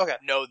what you know. Okay.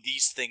 No,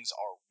 these things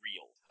are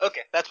real.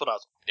 Okay, that's what I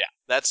was. Yeah,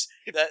 that's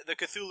the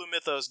Cthulhu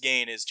Mythos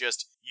gain is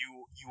just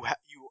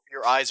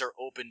your eyes are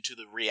open to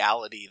the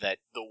reality that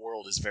the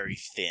world is very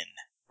thin.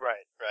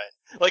 Right.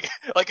 Like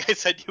I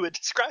said, you had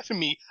described to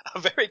me a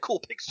very cool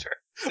picture,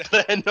 but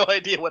I had no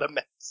idea what it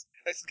meant.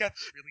 I just got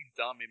this really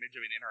dumb image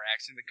of an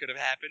interaction that could have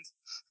happened,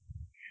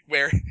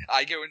 where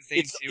I go insane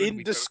it's too. It's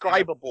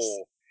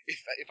indescribable.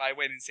 If I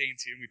went insane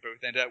too, and we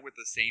both end up with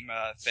the same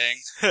thing,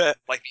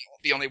 like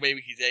the only way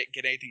we could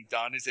get anything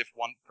done is if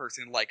one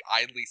person like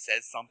idly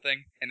says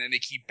something, and then they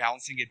keep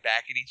bouncing it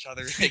back at each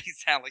other, make it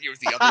sound like it was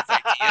the other's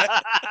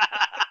idea.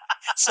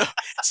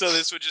 So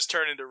this would just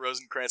turn into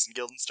Rosencrantz and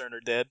Guildenstern are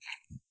dead.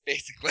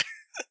 Basically.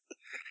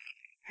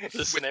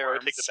 The scenario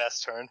would take the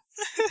best turn.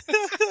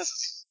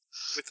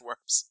 With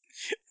worms.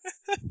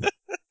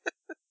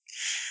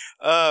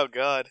 Oh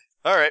god.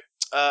 All right.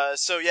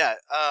 So yeah,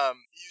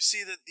 you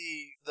see that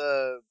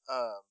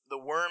the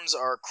worms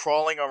are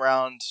crawling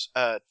around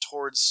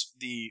towards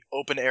the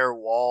open air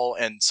wall,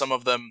 and some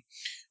of them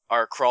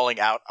are crawling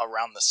out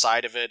around the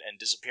side of it and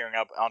disappearing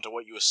up onto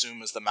what you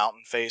assume is the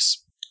mountain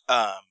face.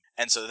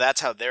 And so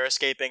that's how they're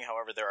escaping.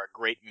 However, there are a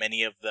great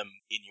many of them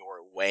in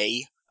your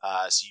way,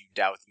 so you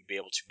doubt you'd be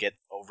able to get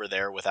over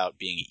there without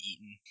being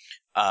eaten.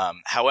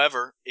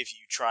 However, if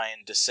you try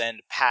and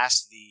descend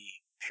past the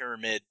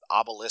pyramid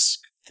obelisk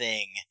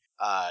thing,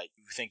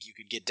 you think you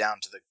could get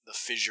down to the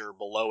fissure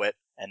below it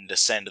and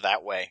descend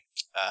that way,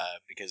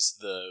 because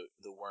the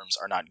worms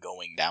are not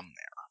going down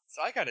there.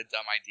 So I got a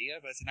dumb idea,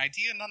 but it's an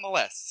idea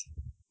nonetheless.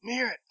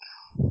 Mirror it.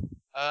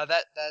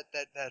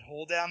 That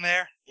hole down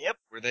there? Yep.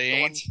 Where they The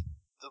ain't?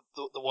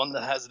 The one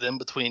that has it in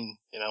between,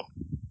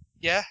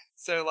 Yeah,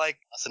 so like,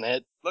 us and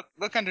it.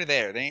 look under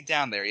there. They ain't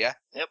down there, yeah?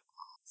 Yep.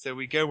 So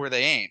we go where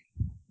they ain't.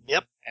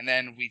 Yep. And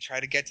then we try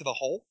to get to the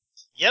hole?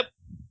 Yep.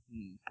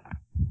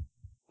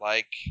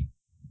 Like...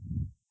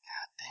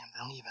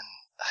 Damn,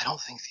 I don't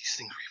think these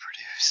things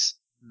reproduce.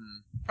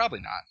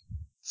 Probably not.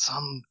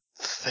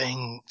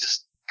 Something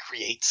just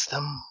creates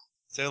them.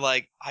 So,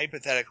 like,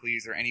 hypothetically,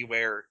 is there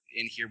anywhere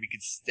in here we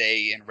could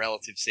stay in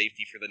relative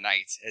safety for the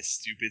night, as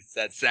stupid as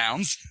that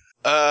sounds?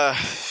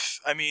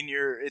 I mean,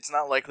 it's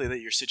not likely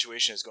that your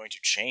situation is going to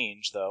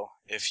change, though.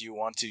 If you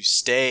want to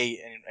stay,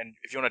 and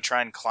if you want to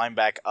try and climb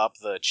back up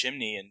the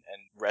chimney and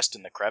rest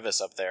in the crevice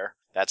up there,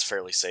 that's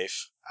fairly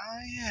safe.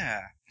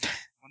 Yeah.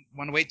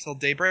 Want to wait till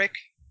daybreak?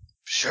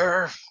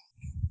 Sure.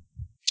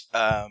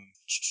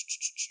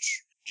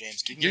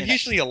 James, give me You're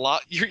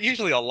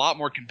usually a lot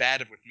more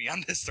combative with me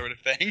on this sort of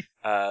thing.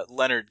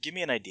 Leonard, give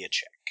me an idea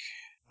check.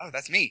 Oh,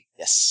 that's me.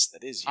 Yes,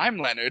 that is you. I'm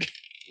Leonard.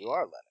 You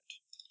are Leonard.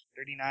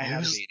 39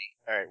 out of 80.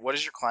 All right, what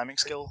is your climbing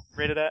skill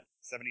rated at?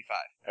 75.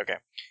 Okay.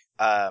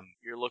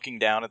 You're looking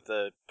down at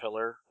the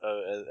pillar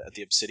at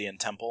the obsidian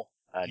temple.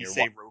 You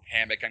say rope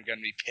hammock, I'm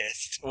gonna be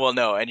pissed. Well,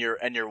 no, and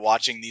you're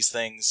watching these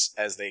things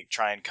as they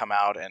try and come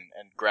out and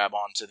grab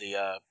onto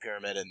the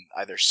pyramid and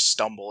either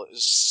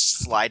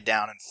slide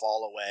down and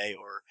fall away,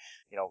 or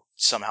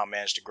somehow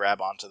manage to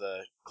grab onto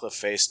the cliff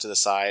face to the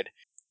side.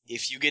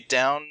 If you get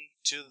down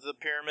to the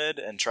pyramid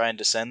and try and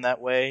descend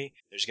that way,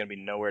 there's going to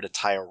be nowhere to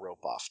tie a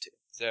rope off to.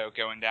 So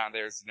going down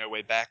there's no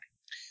way back?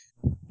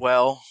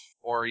 Well...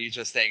 Or are you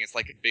just saying it's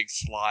like a big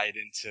slide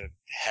into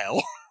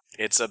hell?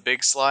 It's a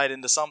big slide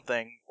into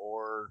something,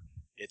 or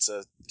it's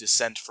a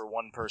descent for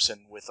one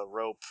person with a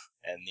rope,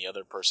 and the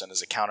other person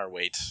is a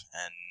counterweight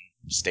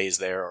and stays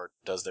there or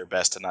does their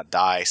best to not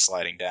die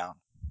sliding down.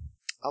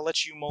 I'll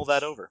let you mull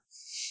that over.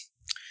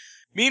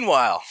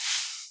 Meanwhile...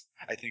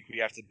 I think we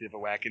have to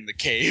bivouac in the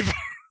cave.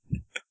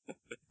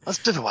 Let's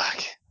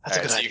bivouac. That's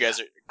a good idea. You guys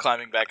are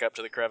climbing back up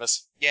to the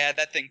crevice? Yeah,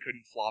 that thing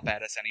couldn't flop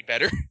at us any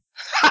better.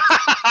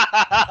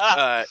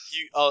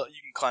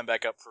 You can climb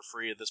back up for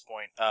free at this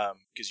point,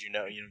 because you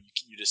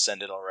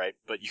descended all right,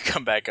 but you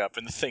come back up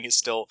and the thing is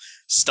still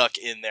stuck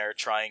in there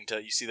trying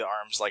to. You see the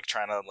arms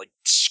trying to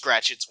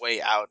scratch its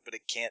way out, but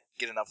it can't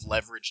get enough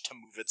leverage to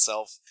move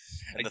itself.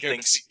 And I the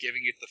thing's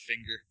giving it the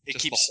finger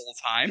the whole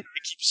time.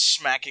 It keeps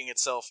smacking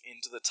itself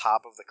into the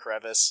top of the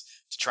crevice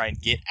to try and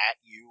get at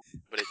you,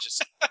 but it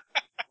just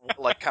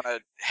kind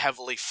of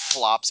heavily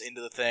flops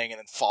into the thing and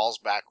then falls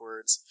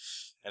backwards.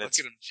 And Look at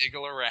him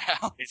jiggle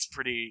around. It's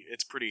pretty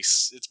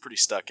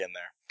stuck in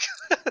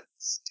there.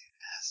 Stupid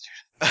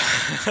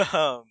bastard.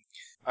 All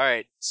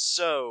right,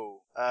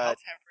 so how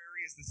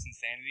temporary is this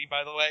insanity,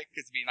 by the way?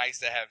 Because it'd be nice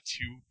to have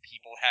two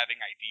people having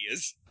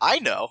ideas. I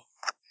know.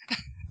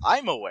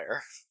 I'm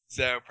aware.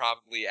 So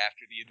probably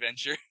after the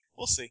adventure.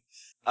 We'll see.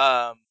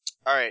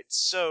 All right,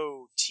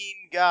 so Team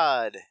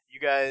God, you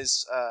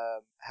guys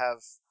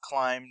have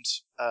climbed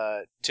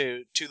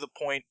to the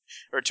point,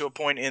 or to a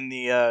point in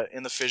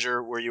the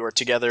fissure where you are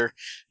together.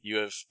 You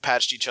have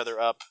patched each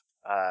other up.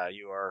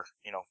 You are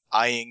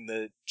eyeing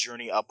the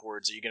journey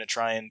upwards. Are you going to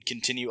try and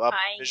continue up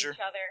Eyeing the fissure? each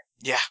other.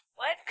 Yeah.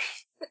 What?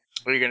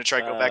 Are you going to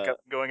try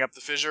going up the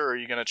fissure, or are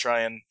you going to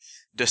try and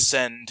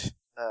descend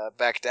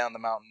back down the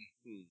mountain?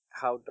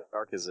 How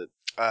dark is it?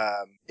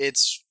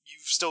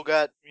 You've still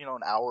got an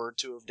hour or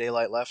two of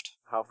daylight left.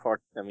 How far?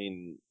 I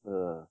mean,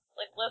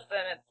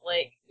 Listen, it's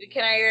we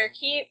can either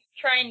keep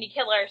trying to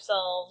kill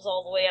ourselves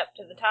all the way up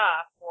to the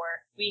top, or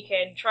we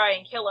can try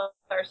and kill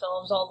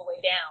ourselves all the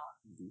way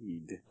down.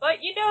 Indeed. But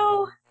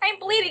I'm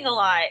bleeding a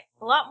lot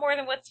more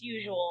than what's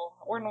usual,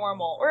 or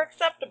normal, or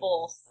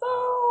acceptable.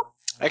 So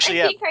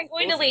actually, I think I'm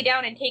going to lay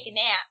down and take a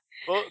nap.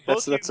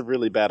 That's a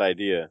really bad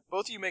idea.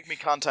 Both of you make me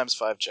con times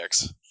 5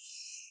 checks.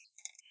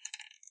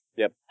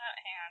 Yep. Oh,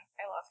 hang on.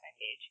 I lost my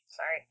page.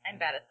 Sorry. I'm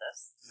bad at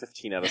this.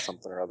 15 out of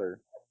something or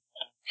other.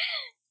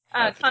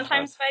 Con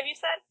times 5, you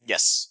said?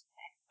 Yes.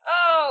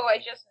 Oh, I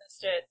just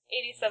missed it.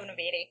 87 of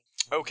 80.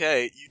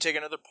 Okay, you take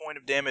another point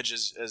of damage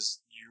as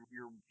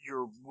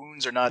your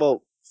wounds are not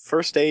Well,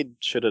 First aid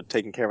should have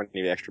taken care of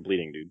any extra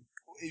bleeding, dude.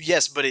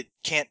 Yes, but it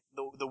can't.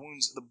 The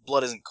wounds, the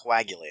blood isn't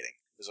coagulating.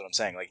 Is what I'm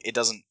saying. Like it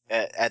doesn't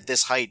at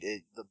this height.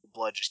 The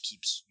blood just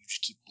keeps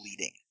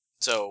bleeding.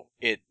 So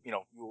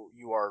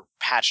you are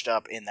patched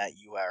up in that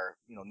you are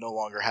no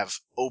longer have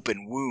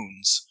open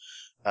wounds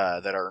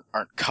that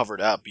aren't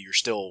covered up. You're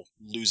still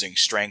losing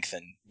strength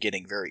and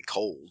getting very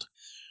cold.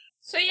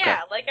 So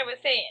yeah, like I was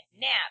saying,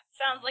 nap.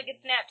 Sounds like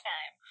it's nap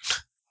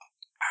time.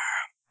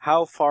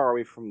 How far are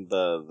we from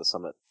the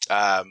summit?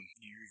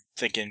 You're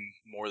thinking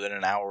more than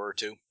an hour or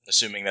two,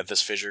 assuming that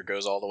this fissure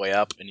goes all the way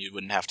up, and you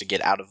wouldn't have to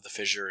get out of the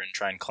fissure and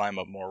try and climb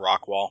up more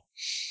rock wall,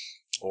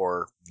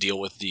 or deal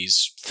with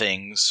these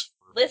things.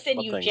 Listen,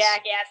 What you things?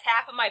 jackass!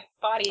 Half of my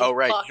body is Oh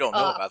right, fucked you don't know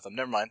up. about them.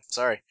 Never mind.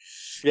 Sorry.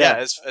 Yeah.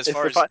 As If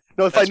far I, as if I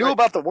that's knew right.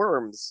 about the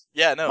worms,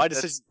 yeah, no, my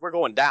decision, we're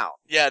going down.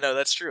 Yeah, no,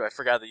 that's true. I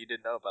forgot that you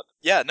didn't know about them.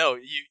 Yeah, no,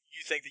 you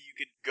think that you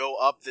could go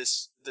up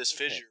this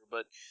fissure,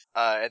 but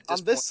at this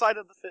On this point, side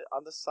of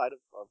on this side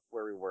of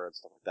where we were and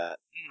stuff like that,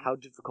 how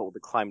difficult would the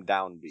climb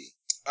down be?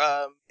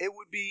 it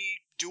would be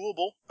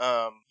doable.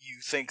 You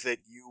think that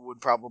you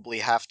would probably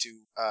have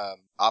to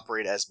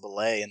operate as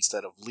belay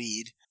instead of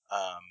lead.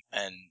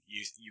 And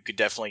you could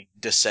definitely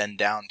descend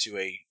down to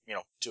a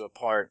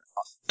part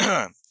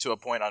to a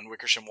point on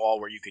Wickersham Wall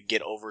where you could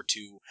get over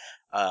to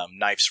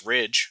Knife's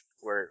Ridge,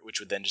 which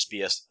would then just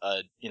be a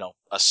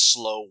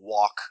slow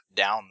walk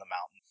down the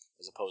mountain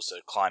as opposed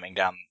to climbing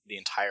down the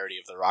entirety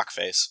of the rock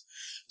face.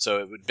 So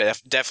it would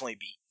definitely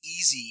be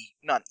easy,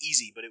 not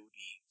easy, but it would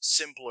be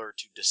simpler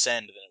to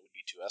descend than it would be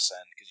to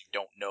ascend because you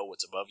don't know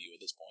what's above you at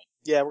this point.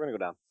 Yeah, we're gonna go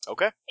down.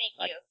 Okay.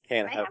 Thank you. I can't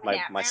Can I have have a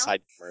nap my now?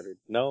 side murdered.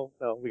 No,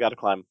 we gotta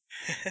climb.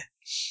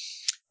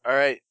 All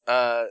right.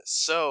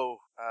 So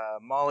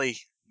Molly,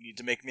 you need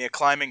to make me a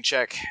climbing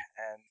check,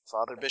 and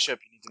Father Bishop,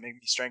 you need to make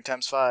me strength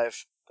times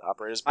 5 to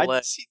operate as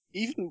belay. See,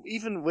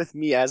 even with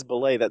me as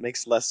belay, that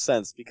makes less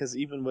sense because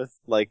even with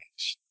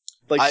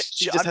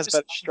she just has better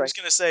I'm strength. just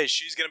gonna say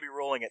she's gonna be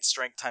rolling at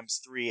strength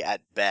times 3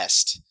 at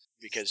best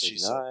because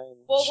she's so. 9.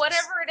 Well,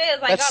 whatever it is,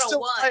 I got a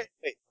 1.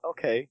 Wait,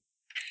 okay.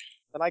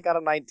 Then I got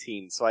a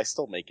 19, so I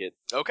still make it.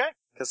 Okay.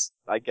 Because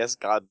I guess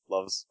God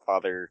loves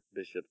Father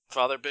Bishop.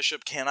 Father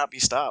Bishop cannot be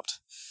stopped.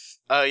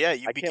 Yeah,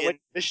 you I begin. can't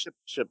wait. Bishop.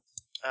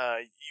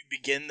 You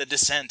begin the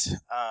descent.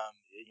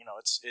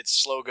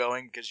 It's slow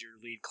going because your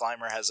lead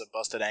climber has a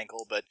busted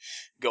ankle, but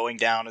going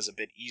down is a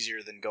bit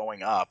easier than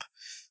going up.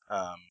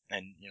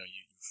 And you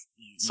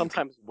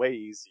Sometimes way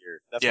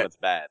easier. That's Yeah. when it's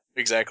bad.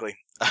 exactly.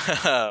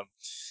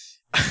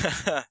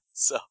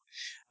 So,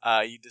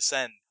 you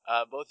descend.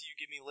 Both of you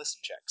give me listen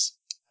checks.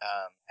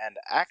 And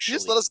actually,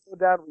 Just let us go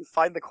down. We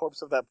find the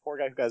corpse of that poor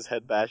guy who got his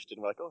head bashed,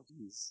 and we're like, oh,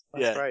 jeez.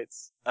 That's Yeah. right.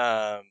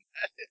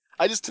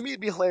 To me,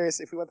 it'd be hilarious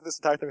if we went through this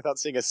entire thing without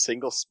seeing a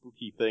single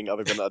spooky thing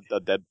other than a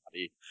dead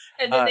body.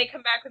 And then they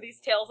come back with these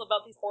tales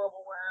about these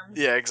horrible worms.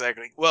 Yeah,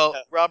 exactly. Well,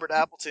 Yeah. Robert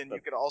Appleton, you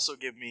could also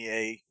give me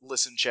a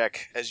listen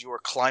check as you are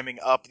climbing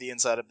up the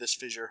inside of this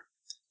fissure.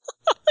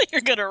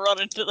 You're gonna run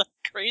into the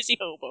crazy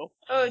hobo.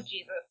 Oh,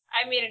 Jesus.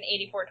 I made an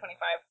 84-25.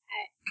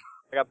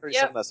 I got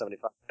 37 out of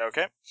 75.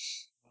 Okay.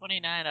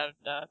 29 out of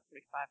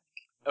 35.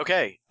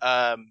 Okay.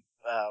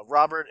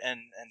 Robert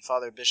and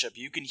Father Bishop,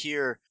 you can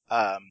hear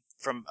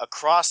from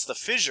across the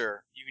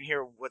fissure. You can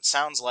hear what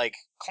sounds like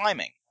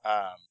climbing.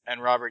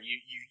 And Robert,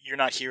 you're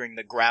not hearing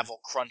the gravel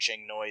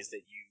crunching noise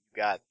that you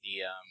got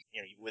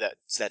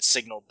that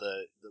signaled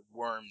the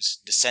worms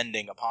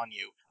descending upon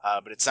you.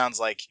 But it sounds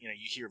like you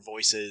hear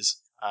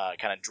voices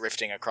kind of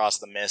drifting across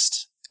the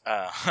mist.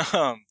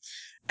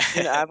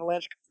 In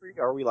avalanche country,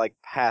 are we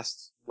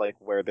past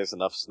where there's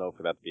enough snow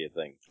for that to be a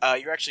thing?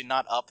 You're actually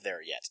not up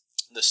there yet.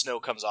 The snow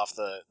comes off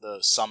the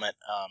summit,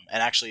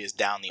 and actually is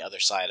down the other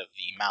side of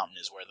the mountain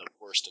is where the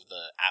worst of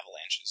the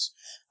avalanches.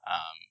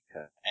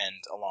 Okay. And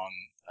along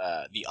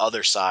the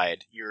other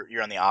side,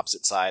 you're on the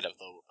opposite side of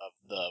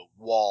the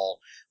wall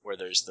where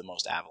there's the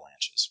most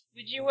avalanches.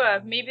 Would you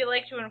maybe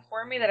like to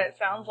inform me that it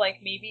sounds like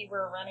maybe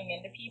we're running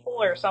into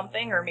people or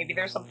something, or maybe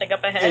there's something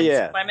up ahead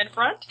Yeah. since I'm in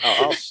front?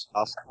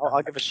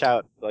 I'll give a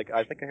shout.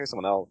 I think I hear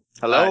someone else.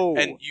 Hello.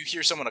 And you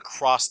hear someone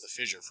across the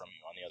fissure from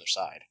you on the other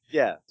side.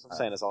 Yeah, that's what I'm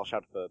saying is I'll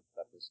shout to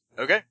that person.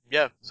 Okay,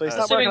 yeah. So he's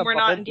not Assuming gonna we're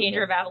bump not in into danger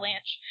him. of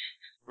avalanche.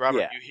 Robert,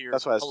 Yeah, you hear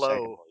that's what I was hello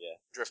checking for, yeah.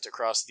 drift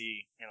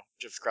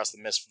across the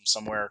mist from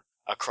somewhere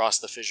across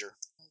the fissure.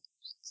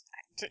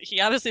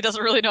 He obviously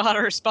doesn't really know how to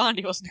respond.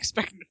 He wasn't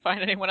expecting to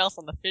find anyone else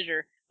on the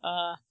fissure.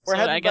 We're so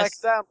heading I guess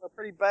back down. We're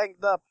pretty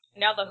banged up.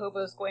 Now the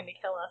hobo's going to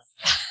kill us.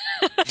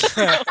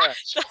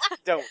 We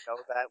don't know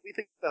that. We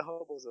think the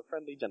hobo's a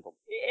friendly gentleman.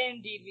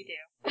 Indeed we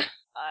do.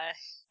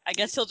 I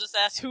guess he'll just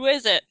ask, who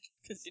is it?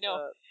 Because,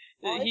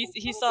 I he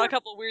think saw a we're-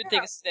 couple weird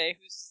things today.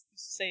 Who's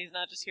to say he's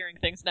not just hearing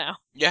things now?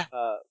 Yeah.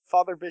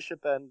 Father Bishop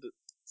and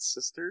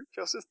Sister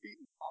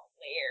Josephine?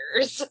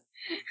 Layers.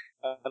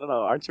 I don't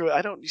know. Aren't you?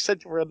 You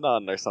said you were a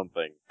nun or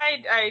something. I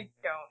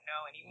don't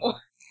know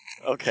anymore.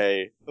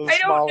 Okay. I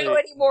don't know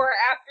anymore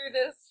after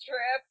this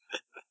trip.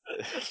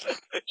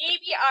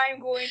 Maybe I'm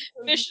going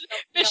to...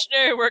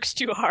 Missionary works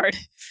too hard.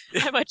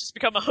 I might just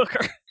become a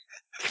hooker.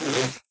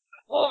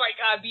 Oh my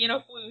god, being a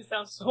flu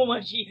sounds so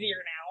much easier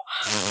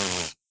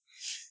now.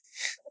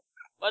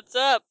 What's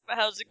up?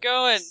 How's it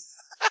going?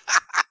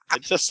 I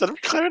just said I'm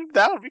clearing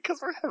down because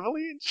we're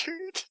heavily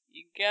insured.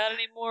 You got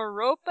any more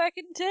rope I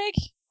can take?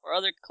 Or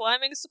other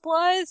climbing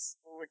supplies?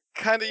 We're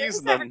kind of Where's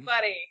using them.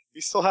 everybody? We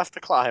still have to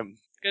climb.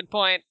 Good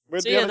point.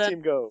 Where'd See the ya other then.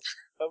 team go?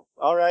 Oh,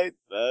 all right.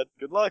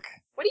 Good luck.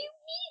 What do you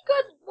mean,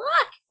 good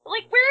luck?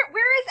 Like,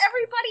 where is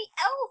everybody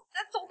else?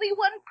 That's only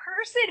one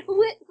person.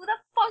 Who the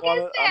fuck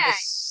is I'm that?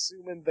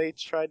 assuming they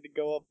tried to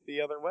go up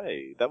the other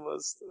way. That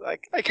was I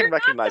You're can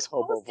recognize not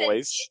Hobo supposed to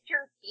voice. get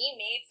your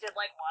teammates. Did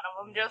like one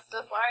of them just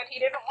decide he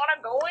didn't want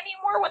to go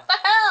anymore? What the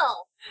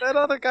hell? That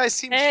other guy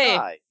seems Hey,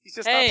 shy. He's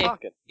just hey. not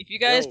talking. If you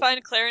guys Yo.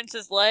 find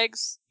Clarence's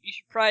legs, you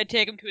should probably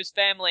take him to his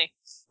family.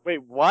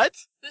 Wait, what?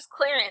 Who's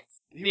Clarence?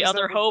 He The was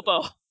other never-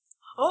 hobo.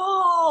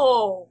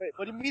 Oh, Wait,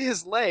 what do you mean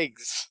his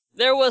legs?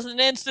 There was an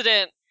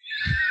incident.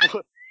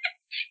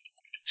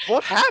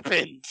 What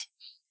happened?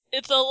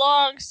 It's a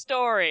long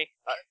story.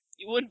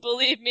 You wouldn't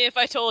believe me if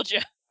I told you.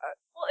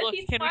 well, Look, if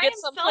he's can we by get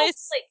himself,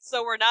 someplace like,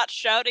 so we're not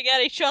shouting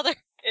at each other?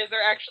 is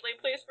there actually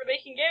a place where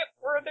they can get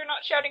where they're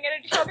not shouting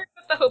at each other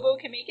because the hobo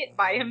can make it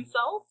by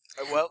himself?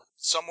 Well,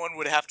 someone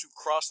would have to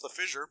cross the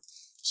fissure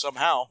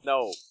somehow.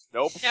 No.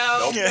 Nope. No,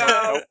 Nope. no,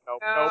 Nope. Nope.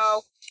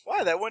 Nope.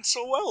 Why? That went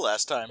so well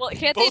last time. Well,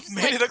 can't they Both just,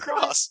 made like, it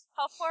across.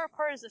 How far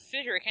apart is the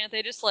fissure? Can't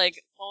they just,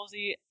 like,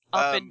 mosey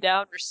up and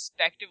down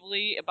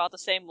respectively about the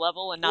same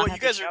level and not Well, have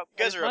you guys to are shout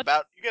you guys quite are as much?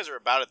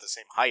 about at the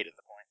same height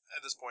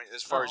at this point,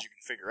 as far Oh. as you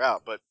can figure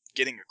out. But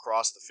getting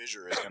across the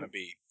fissure is going to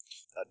be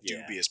a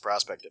Yeah. dubious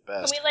prospect at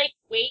Can best. we like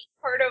weight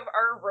part of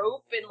our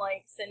rope and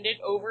like send it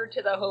over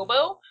to the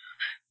hobo?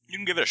 You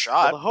can give it a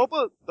Well,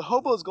 shot. the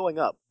hobo's going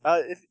up.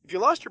 If you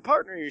lost your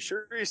partner, are you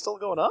sure you're still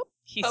going up?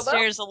 He Hobo?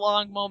 stares a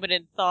long moment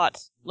in thought,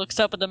 looks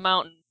up at the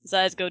mountain, his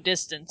eyes go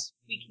distant.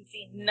 We can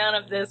see none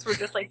of this. We're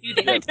just like, you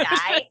didn't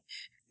die.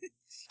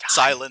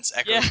 Silence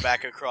echoes Yeah.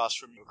 back across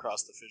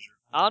the fissure.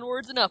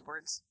 Onwards and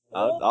upwards.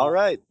 All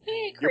right.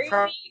 Hey, You're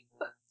crazy.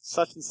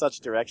 Such and such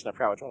direction. I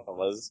forgot which one it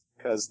was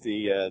because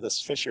the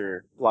this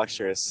fissure blocks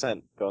your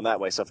ascent going that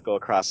way. So if you go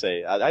across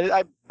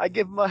I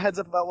give him a heads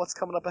up about what's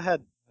coming up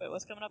ahead. Wait,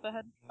 what's coming up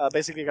ahead?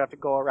 Basically, you're gonna have to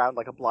go around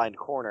like a blind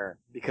corner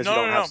because No, you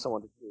don't no, have no.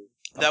 someone to do.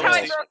 That How was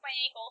I the- broke my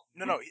ankle.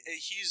 No,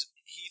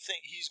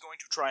 he's going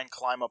to try and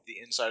climb up the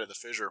inside of the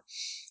fissure.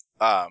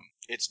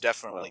 It's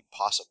definitely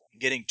possible.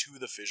 Getting to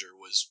the fissure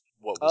was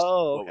what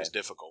was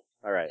difficult.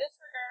 All right. Disregard.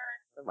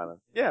 Never mind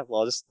then. Yeah,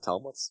 well, I'll just tell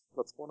him what's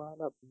going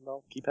on up. And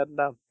I'll keep heading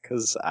down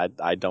because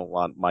I don't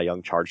want my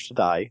young charge to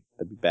die.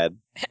 That'd be bad.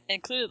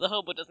 And clearly the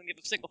hobo doesn't give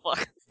a single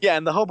fuck. Yeah,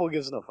 and the hobo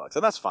gives no fucks,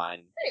 and that's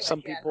fine. Pretty Some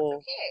much, yeah, people,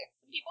 that's okay.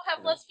 Some people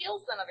have less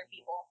feels than other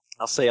people.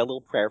 I'll say a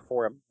little prayer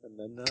for him and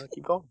then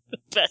keep going.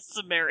 Best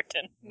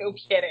Samaritan. No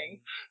kidding.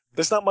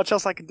 There's not much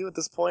else I can do at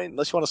this point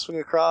unless you want to swing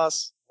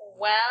across.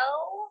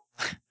 Well,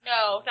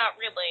 no, not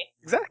really.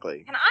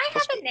 Exactly. Can I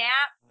have a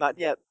nap? Not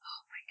yet.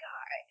 Oh my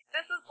god.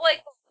 This is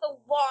like the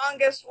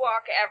longest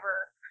walk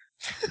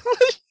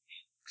ever.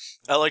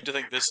 I like to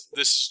think this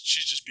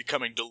she's just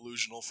becoming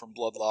delusional from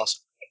blood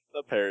loss.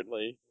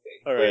 Apparently.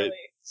 All right. Clearly.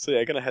 So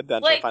yeah, gonna head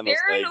down Like, to find those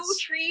there are legs. no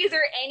trees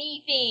or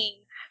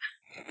anything.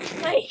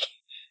 Like,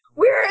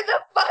 where are the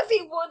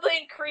fuzzy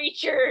woodland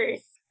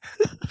creatures?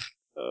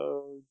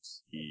 Oh,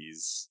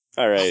 jeez.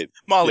 All right.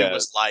 Molly Yeah.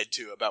 was lied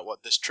to about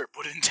what this trip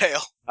would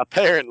entail.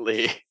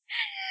 Apparently.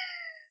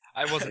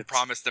 I wasn't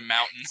promised a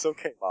mountain. It's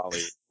okay,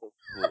 Molly.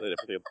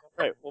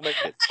 Right, we'll make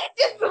it. I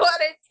just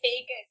want to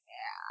take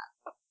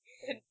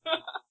a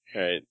nap.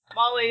 All right.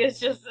 Molly is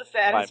just the saddest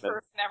 5 minutes.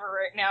 person ever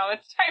right now.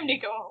 It's time to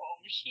go home.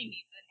 She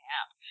needs a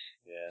nap.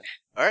 Yeah.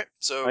 All right,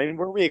 so I mean,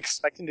 were we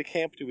expecting to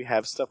camp? Do we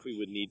have stuff we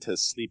would need to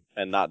sleep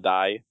and not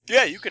die?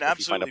 yeah, you can if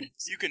you find absolutely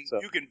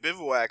a- you can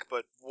bivouac,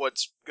 but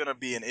what's gonna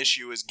be an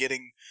issue is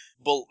getting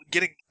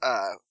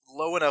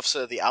low enough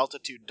so the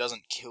altitude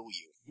doesn't kill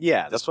you.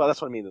 Yeah, that's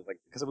what I mean. Like,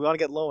 because we want to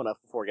get low enough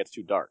before it gets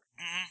too dark.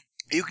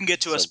 You can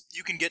get to So-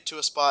 you can get to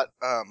a spot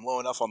low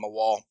enough on the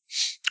wall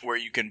where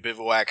you can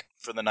bivouac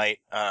for the night,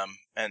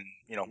 and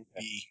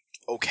be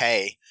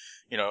okay.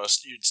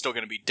 It's still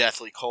going to be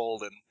deathly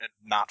cold and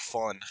not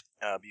fun.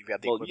 But you've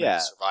got the Well, equipment yeah.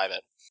 to survive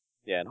it.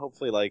 Yeah, and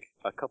hopefully like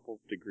a couple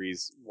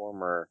degrees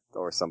warmer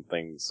or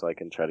something, so I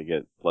can try to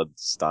get blood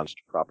staunched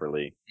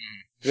properly.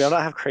 Do we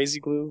not have crazy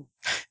glue?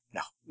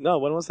 No. No.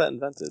 When was that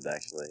invented?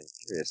 Actually,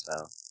 curious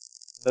now.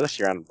 That was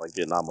around like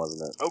Vietnam,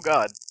 wasn't it? Oh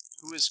God,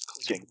 who is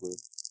clicking? Super glue.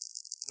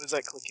 Who is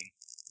that clicking?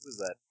 Who is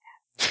that?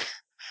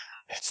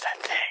 It's that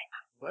thing.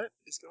 What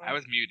is going on? I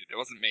was muted. It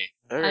wasn't me.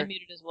 I'm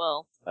muted as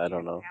well. I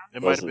don't know.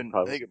 It might Was have it been.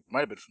 probably- I think it might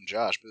have been from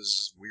Josh, but this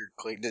is weird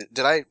click.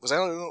 Was I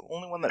the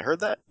only one that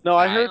heard that? No,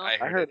 I I heard.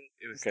 I heard it.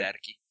 It was Okay.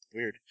 staticky.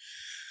 Weird.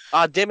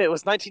 Ah, damn it! It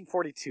was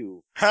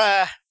 1942.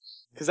 Ha!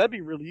 Because that'd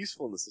be really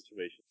useful in this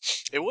situation.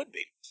 It would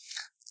be.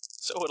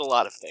 So would a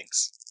lot of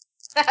things.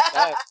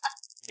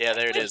 Yeah,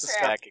 there it is. It's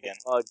Crap. back again.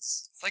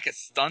 Bugs. It's like a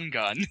stun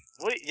gun.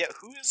 What? Yeah,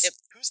 who's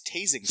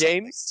tasing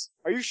James,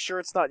 are you sure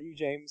it's not you,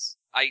 James?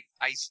 I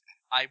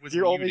was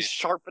You're muted. always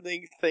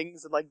sharpening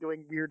things and like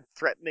doing weird,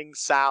 threatening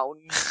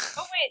sounds.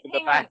 Oh wait, In the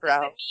hang on. Is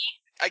background. it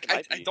me?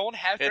 I don't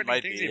have It threatening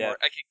might things be, anymore.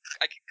 I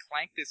can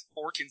clank this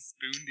fork and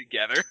spoon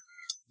together.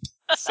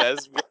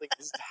 Says wielding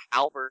his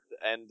halberd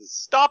and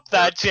Stop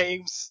that,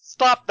 James!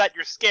 Stop that!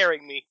 You're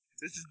scaring me.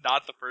 This is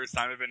not the first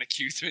time I've been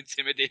accused of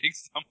intimidating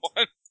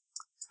someone.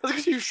 That's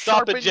because you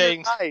Stop it, sharpened your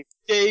James. knife.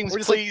 James, Or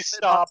just, please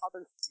spit on stop.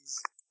 other things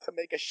to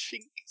make a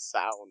shink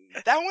sound.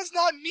 That one's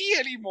not me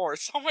anymore.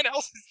 Someone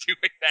else is doing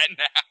that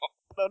now.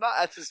 No,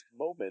 not at this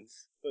moment,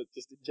 but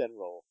just in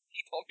general.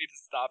 He told me to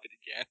stop it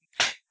again.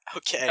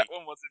 Okay. That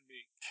one wasn't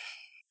me.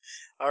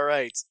 All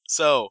right.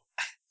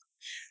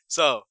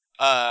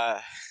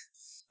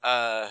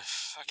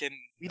 Fucking.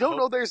 We don't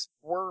know there's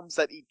worms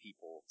that eat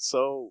people,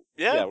 so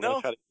Yeah, we're no,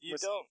 gonna try to you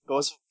don't. go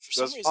Also, for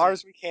some as reason, far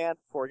as we can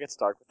before it gets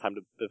dark with time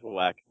to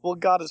bivouac. Well,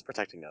 God is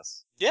protecting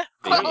us. yeah.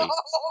 Maybe.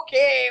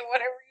 Okay,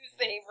 whatever you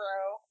say,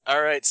 bro.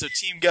 All right. So,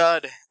 Team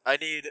God, I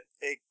need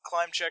a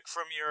climb check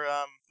from your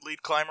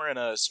lead climber and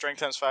a strength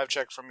times 5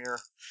 check from your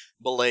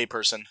belay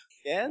person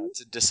Again?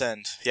 to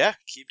descend. Yeah,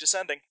 keep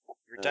descending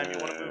every time you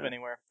want to move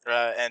anywhere.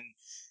 And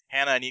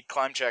Hannah, I need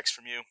climb checks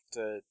from you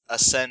to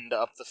ascend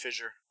up the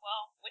fissure.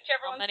 Well,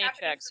 whichever How one's many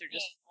happening checks for or me.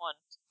 just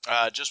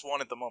one? Just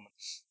one at the moment.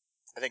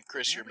 I think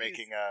Chris, you're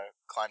Apparently making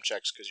climb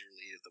checks because you're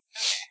lead of the.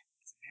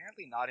 It's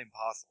apparently not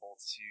impossible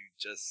to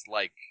just,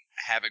 like,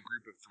 have a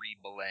group of 3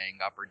 belaying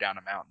up or down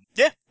a mountain.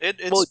 Yeah,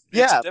 it's Well, it's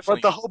yeah,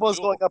 definitely but the hobo's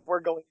doable. going up, we're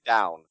going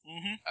down.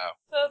 Mm-hmm.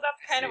 So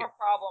that's kind of See. a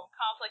problem.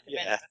 Conflict of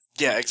Yeah. interest.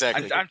 Yeah,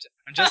 exactly. I'm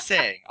just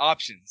saying,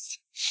 options.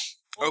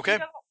 Well, Okay. He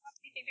doesn't want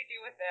anything to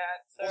do with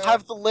that. So. We'll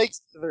have the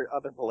lakes to the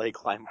other belay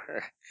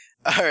climber.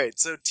 All right,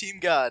 so Team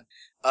God,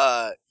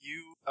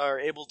 you are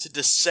able to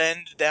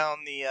descend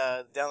down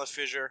the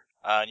fissure,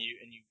 and you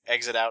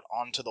exit out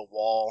onto the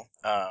wall,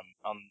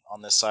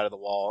 on this side of the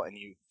wall, and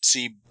you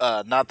see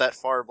not that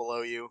far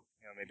below you,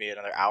 maybe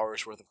another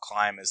hour's worth of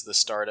climb is the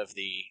start of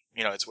the,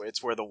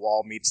 it's where the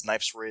wall meets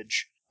Knife's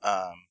Ridge.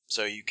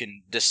 So you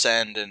can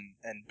descend and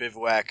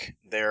bivouac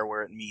there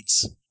where it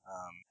meets,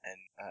 and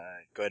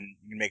go ahead and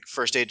you can make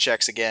first aid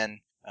checks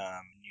again.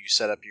 You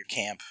set up your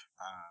camp,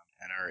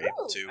 and are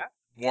able to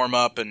warm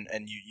up, and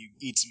you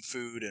eat some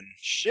food and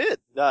Shit!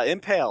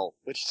 Impale,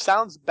 which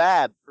sounds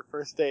bad for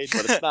first aid,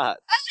 but it's not.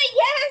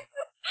 Yes!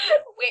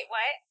 Wait,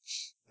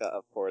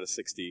 what? 4 to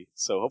 60,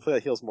 so hopefully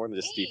that heals more than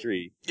just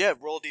D3. yeah,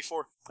 roll a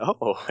d4.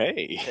 Oh,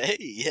 hey!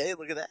 Hey,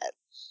 look at that.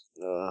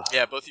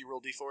 Yeah, both of you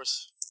roll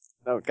d4s.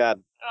 Oh,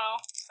 God. Oh,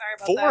 sorry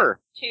about 4!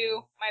 that.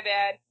 2, my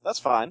bad. That's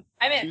fine.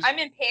 I'm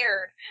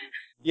impaired.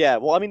 Yeah,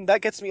 well, I mean,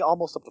 that gets me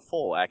almost up to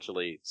full,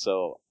 actually,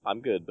 so I'm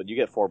good, but you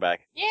get 4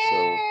 back. Yay!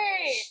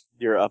 So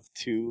you're up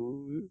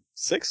to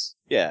 6?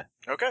 Yeah.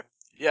 Okay.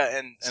 Yeah,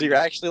 and So you're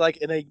actually, like,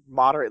 in a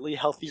moderately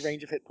healthy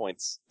range of hit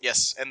points.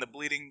 yes, and the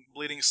bleeding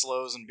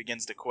slows and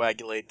begins to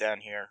coagulate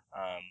down here.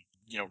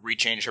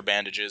 Rechange her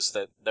bandages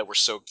that were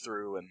soaked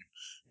through, and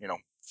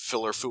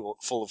fill her full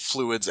of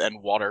fluids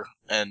and water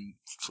and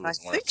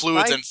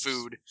fluids and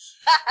food.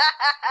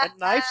 And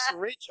Knife's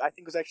Ridge, I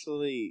think, was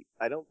actually...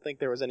 I don't think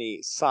there was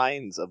any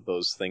signs of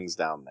those things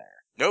down there.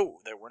 No,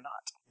 there were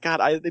not. God,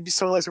 it'd be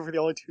so nice if we're the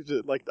only two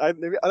to, like,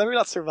 maybe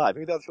not survive.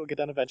 Maybe the other two will get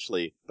down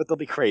eventually, but they'll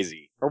be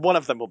crazy. Or one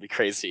of them will be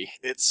crazy.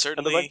 It And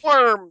certainly they're like,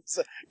 worms!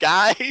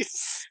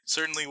 Guys!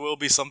 certainly will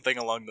be something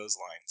along those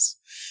lines.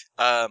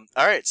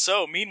 All right.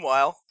 So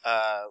meanwhile,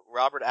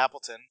 Robert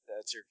Appleton,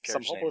 that's your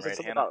Some character's name, hobos right, and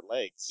something Hannah? about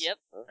legs. Yep.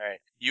 All right.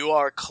 You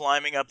are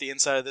climbing up the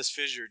inside of this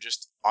fissure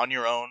just on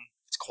your own.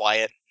 It's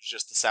quiet. It's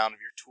just the sound of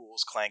your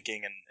tools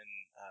clanking and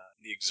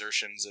the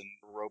exertions and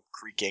rope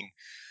creaking.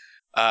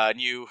 And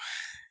you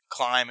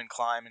climb and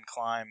climb and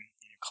climb.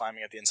 You're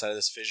climbing up the inside of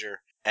this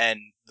fissure, and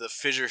the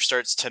fissure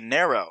starts to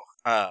narrow.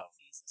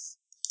 Jesus.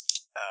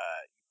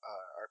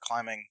 Are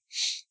climbing,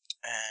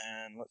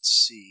 and let's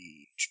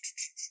see.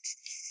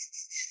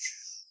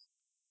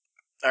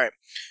 All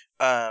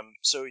right.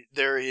 So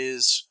there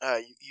is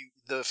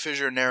the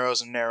fissure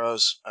narrows and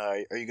narrows. Are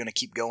you going to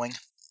keep going?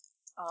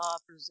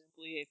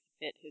 Presumably if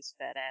you fit his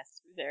fat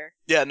ass through there.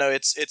 Yeah, no,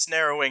 it's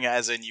narrowing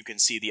as in you can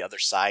see the other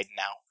side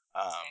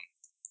now.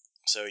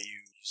 So you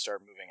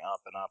start moving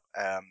up and up,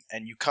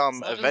 and you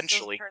come So eventually. This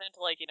doesn't turn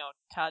into like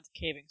Todd's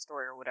caving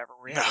story or whatever,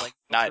 where you No, have like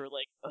not- through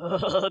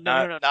like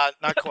no.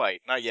 Not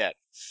quite, not yet.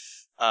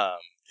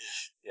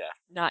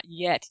 Not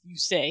yet, you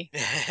say.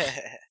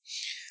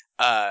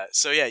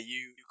 So yeah,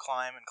 you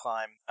climb and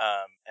climb,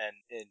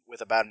 and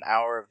with about an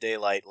hour of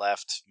daylight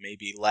left,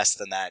 maybe less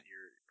than that,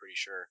 you're pretty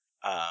sure.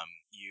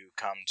 You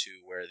come to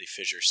where the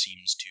fissure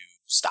seems to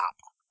stop,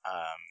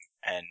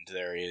 and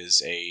there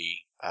is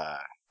a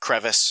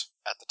crevice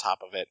at the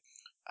top of it,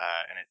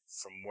 and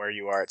from where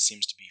you are, it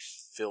seems to be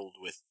filled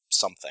with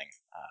something.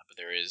 But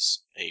there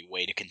is a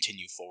way to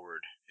continue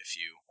forward if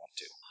you want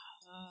to.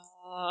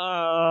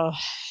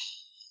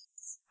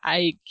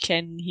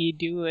 Can he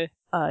do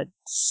a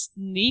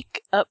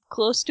sneak up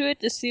close to it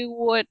to see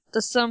what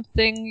the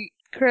something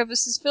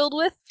crevice is filled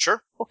with?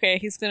 Sure. Okay,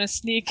 he's gonna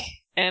sneak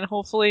and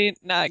hopefully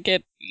not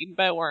get eaten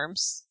by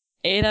worms.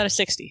 8 out of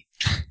 60.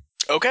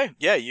 Okay,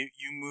 yeah, you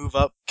move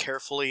up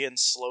carefully and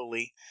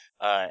slowly,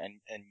 and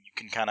you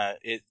can kind of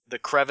the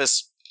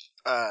crevice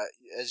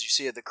as you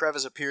see it, the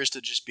crevice appears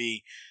to just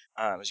be,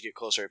 as you get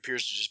closer, it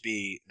appears to just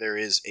be, there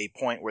is a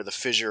point where the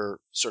fissure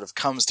sort of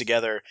comes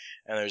together,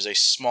 and there's a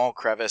small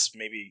crevice,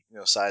 maybe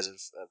size of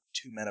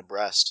 2 men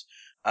abreast,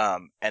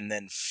 and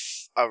then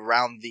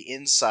around the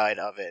inside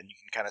of it, and you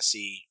can kind of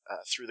see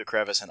through the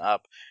crevice and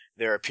up,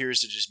 there appears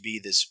to just be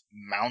this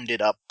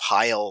mounded up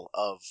pile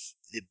of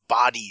the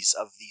bodies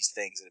of these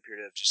things that appear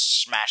to have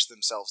just smashed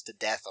themselves to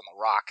death on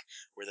the rock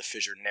where the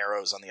fissure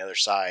narrows on the other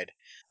side.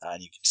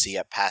 And you can see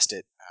up past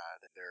it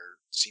that there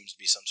seems to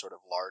be some sort of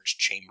large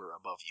chamber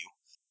above you.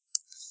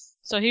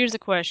 So here's the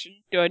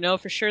question. Do I know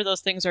for sure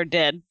those things are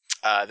dead?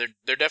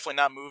 They're definitely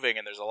not moving,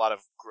 and there's a lot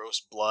of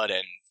gross blood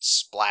and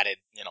splatted,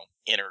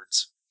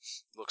 innards.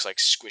 Looks like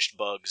squished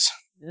bugs.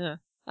 Yeah.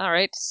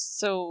 Alright,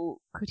 so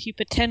could he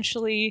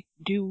potentially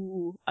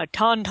do a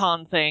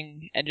tauntaun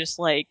thing and just,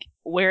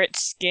 wear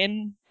its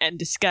skin and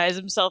disguise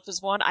himself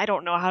as one? I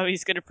don't know how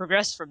he's gonna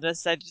progress from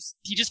this.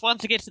 He just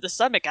wants to get to the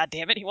summit,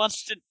 goddammit. He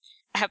wants to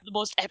have the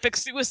most epic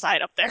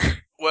suicide up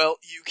there. Well,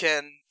 you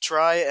can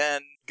try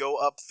and go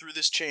up through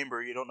this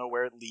chamber. You don't know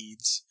where it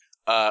leads.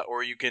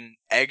 Or you can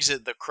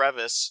exit the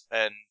crevice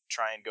and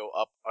try and go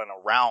up and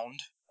around,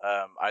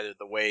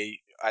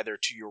 either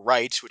to your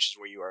right, which is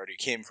where you already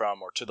came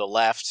from, or to the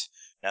left.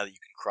 Now that you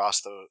can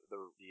cross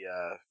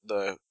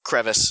the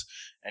crevice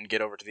and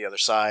get over to the other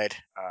side,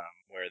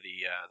 where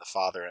the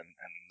father and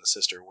the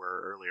sister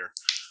were earlier,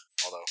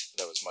 although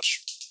that was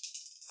much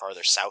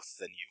farther south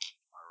than you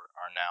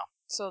are now.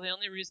 So the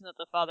only reason that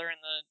the father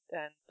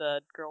and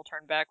the girl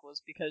turned back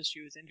was because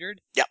she was injured?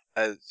 Yeah,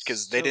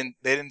 because they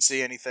didn't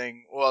see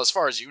anything. Well, as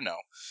far as you know,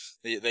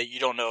 you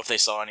don't know if they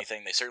saw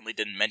anything. They certainly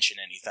didn't mention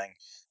anything.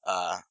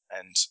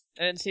 And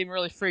they didn't seem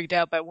really freaked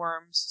out by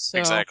worms. So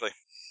exactly.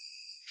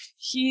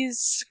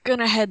 He's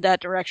gonna head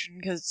that direction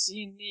because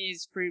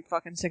he's pretty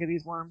fucking sick of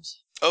these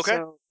worms. Okay.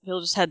 So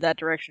he'll just head that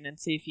direction and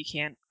see if he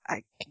can't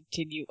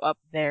continue up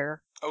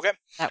there. Okay.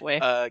 That way.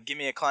 Give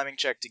me a climbing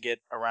check to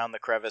get around the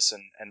crevice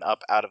and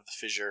up out of the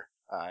fissure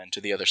and to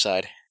the other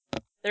side.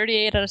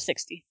 38 out of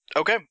 60.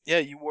 Okay. Yeah,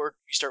 you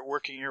start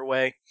working your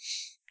way.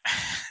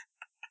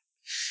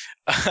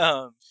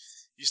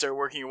 You start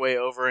working your way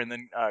over and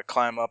then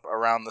climb up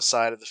around the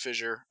side of the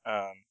fissure,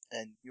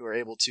 and you are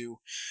able to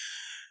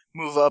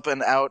move up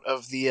and out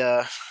of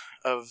the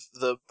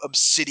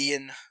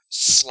obsidian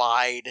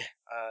slide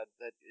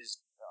that is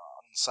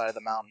on the side of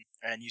the mountain,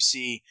 and you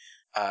see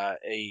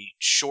a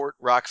short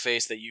rock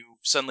face that you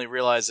suddenly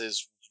realize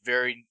is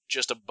very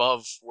just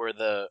above where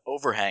the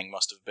overhang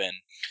must have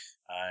been,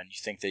 and you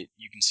think that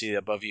you can see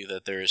above you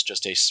that there is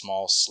just a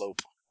small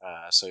slope,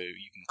 so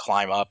you can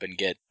climb up and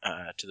get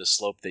to the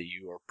slope that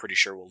you are pretty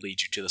sure will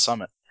lead you to the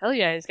summit. Hell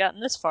yeah, he's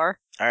gotten this far.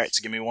 Alright,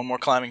 so give me one more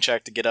climbing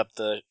check to get up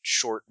the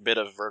short bit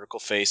of vertical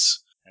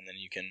face, and then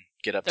you can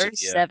get up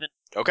 37. to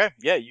the... Okay,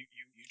 yeah, you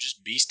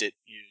just beast it.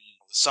 The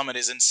summit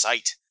is in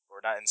sight. Or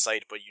not in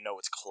sight, but you know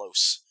it's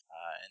close.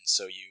 And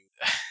so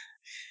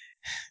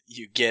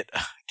you get...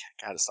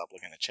 gotta stop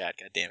looking at the chat,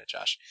 god damn it,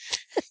 Josh.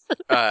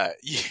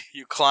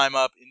 You climb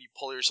up and you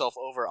pull yourself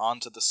over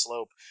onto the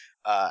slope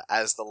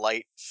as the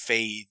light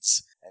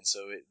fades, and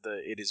so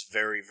it is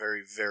very,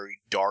 very, very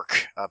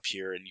dark up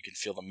here, and you can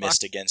feel the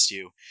mist against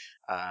you,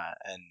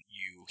 and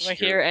you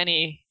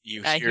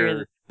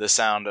hear the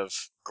sound of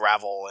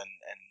gravel and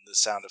the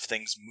sound of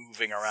things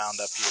moving around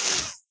up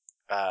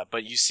here,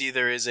 but you see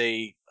there's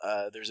a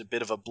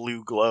bit of a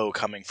blue glow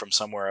coming from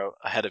somewhere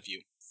ahead of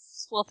you.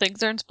 Well,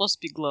 things aren't supposed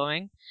to be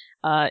glowing.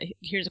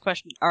 Here's a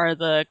question. Are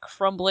the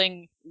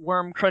crumbling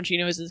worm crunchy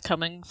noises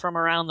coming from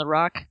around the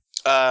rock?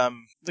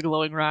 The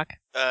glowing rock?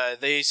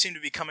 They seem to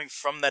be coming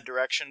from that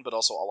direction, but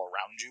also all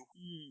around you.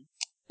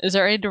 Is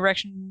there any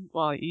direction?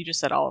 Well, you just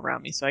said all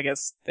around me, so I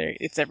guess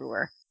it's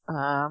everywhere.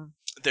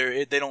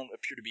 They don't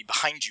appear to be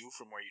behind you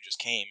from where you just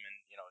came, and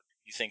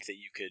you think that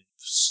you could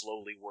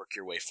slowly work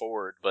your way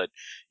forward, but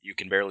you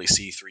can barely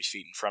see 3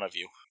 feet in front of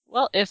you.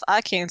 Well, if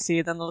I can't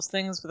see, then those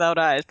things without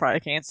eyes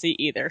probably can't see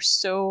either.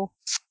 So,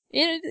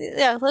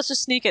 yeah, let's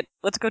just sneak it.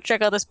 Let's go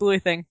check out this bluey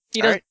thing.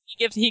 He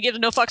gives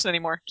no fucks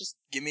anymore. Just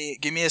give me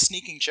a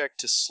sneaking check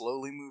to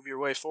slowly move your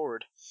way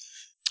forward.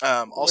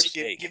 Also,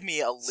 give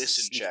me a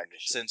listen check,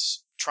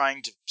 since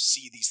trying to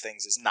see these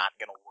things is not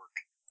going to work.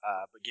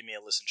 But give me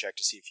a listen check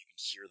to see if you can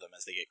hear them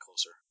as they get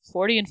closer.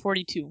 40 and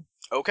 42.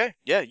 Okay,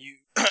 yeah, you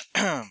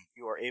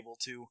you are able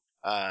to.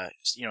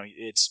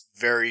 It's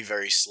very,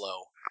 very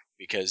slow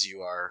because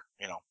you are,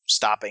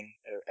 stopping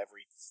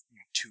every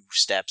 2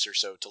 steps or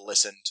so to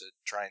listen to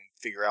try and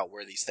figure out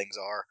where these things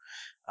are.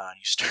 And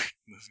you start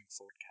moving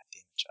forward. God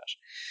damn it,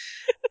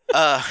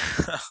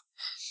 Josh.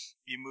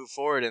 You move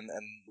forward, and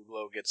the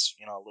glow gets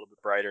a little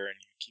bit brighter, and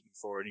you keep moving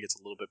forward, and it gets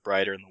a little bit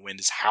brighter, and the wind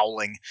is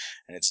howling,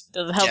 and it's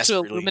does it help to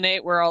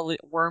illuminate where all the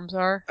worms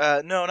are?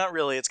 No, not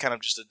really. It's kind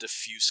of just a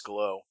diffuse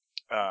glow.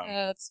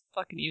 That's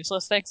fucking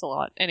useless. Thanks a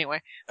lot.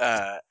 Anyway.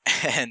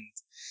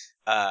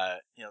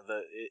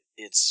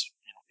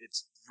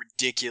 It's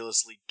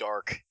ridiculously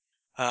dark,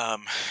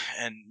 and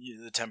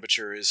the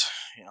temperature is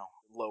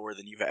lower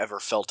than you've ever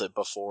felt it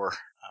before.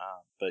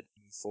 But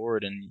you move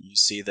forward, and you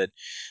see that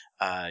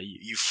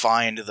you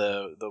find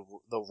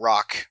the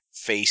rock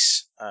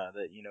face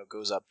that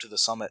goes up to the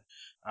summit.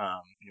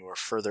 You are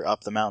further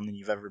up the mountain than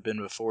you've ever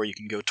been before. You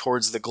can go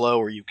towards the glow,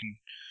 or you can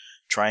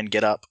try and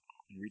get up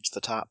and reach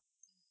the top.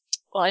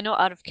 Well, I know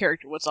out of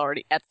character what's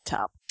already at the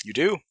top. You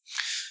do.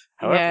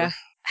 However, yeah.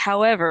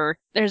 However,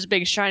 there's a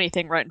big shiny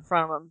thing right in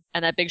front of him,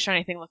 and that big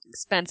shiny thing looks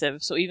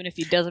expensive, so even if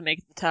he doesn't make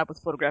it to the top with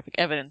photographic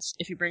evidence,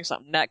 if you bring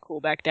something that cool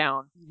back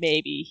down,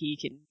 maybe he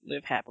can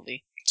live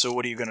happily. So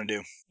what are you going to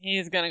do?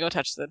 He's going to go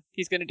touch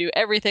he's going to do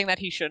everything that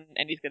he shouldn't,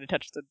 and he's going to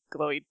touch the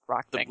glowy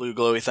rock thing. The blue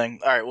glowy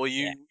thing. All right, well,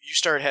 you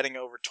start heading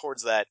over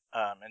towards that,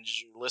 and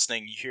as you're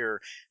listening, you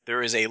hear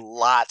there is a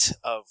lot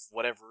of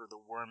whatever the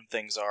worm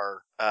things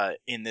are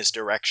in this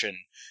direction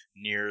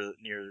near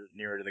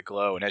to the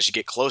glow, and as you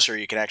get closer,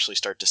 you can actually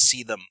start to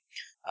see them.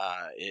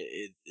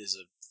 It is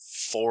a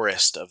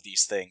forest of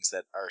these things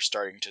that are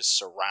starting to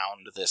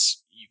surround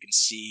this. You can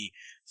see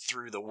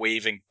through the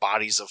waving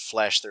bodies of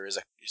flesh there is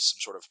some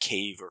sort of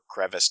cave or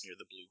crevice near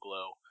the blue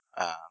glow,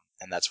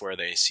 and that's where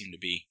they seem to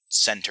be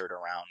centered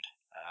around.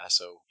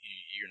 So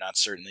you're not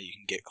certain that you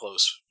can get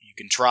close. You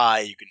can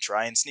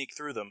try and sneak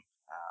through them.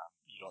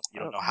 You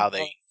don't know how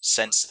they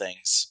sense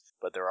things,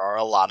 but there are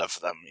a lot of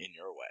them in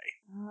your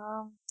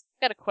way.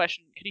 Got a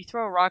question. Could you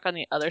throw a rock on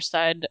the other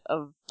side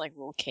of like a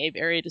little cave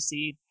area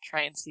to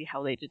try and see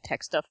how they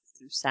detect stuff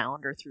through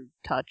sound or through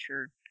touch?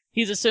 Or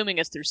he's assuming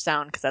it's through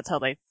sound because that's how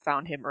they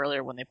found him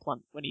earlier when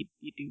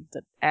you do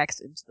the axe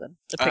into the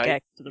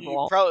pickaxe to the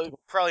wall. You're not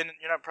probably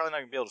not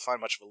gonna be able to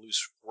find much of a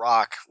loose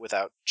rock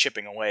without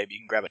chipping away. But you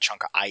can grab a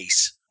chunk of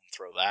ice and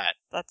throw that.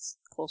 That's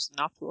close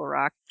enough to a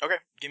rock. Okay,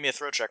 give me a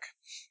throw check.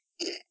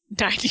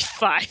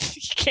 95.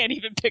 You can't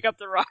even pick up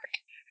the rock.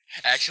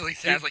 Actually,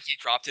 sounds like you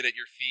dropped it at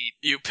your feet.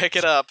 You pick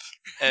it up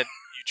and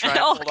you try and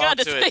oh hold god, on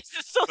to this it. face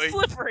is so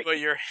slippery. But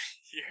your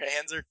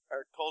hands are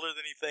colder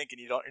than you think, and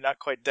you're not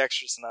quite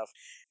dexterous enough.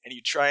 And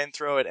you try and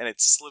throw it, and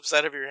it slips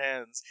out of your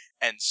hands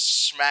and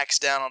smacks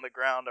down on the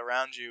ground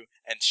around you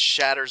and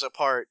shatters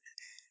apart.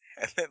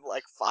 And then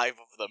like 5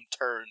 of them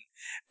turn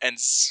and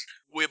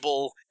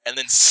swibble and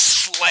then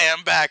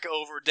slam back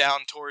over down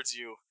towards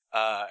you,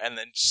 and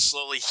then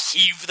slowly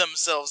heave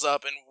themselves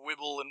up and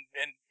wibble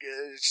and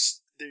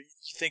you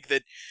think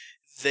that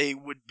they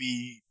would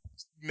be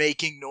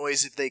making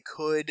noise if they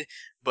could,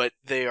 but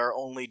they are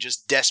only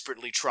just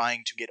desperately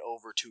trying to get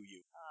over to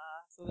you.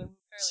 So they're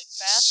fairly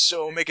fast?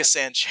 So make a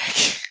sand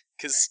check,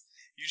 because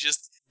you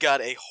just got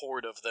a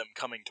horde of them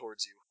coming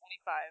towards you.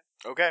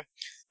 25.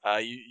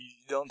 Okay. You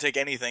don't take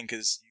anything,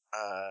 because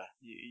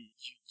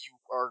you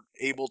are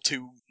able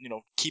to,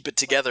 keep it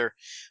together,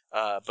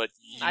 but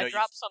I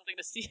dropped something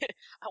to see it.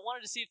 I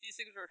wanted to see if these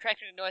things were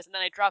attracting to noise, and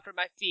then I dropped it at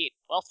my feet.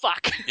 Well,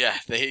 fuck. Yeah,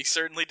 they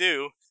certainly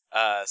do.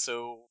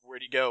 So where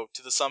do you go?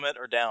 To the summit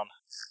or down?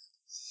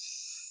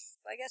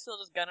 I guess we'll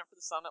just gun it for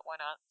the summit. Why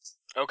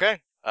not?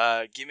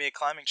 Okay. Give me a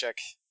climbing check.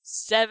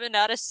 7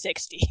 out of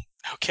 60.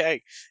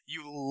 Okay.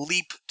 You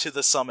leap to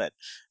the summit.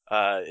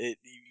 You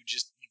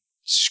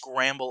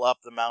scramble up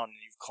the mountain.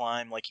 You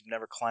climb like you've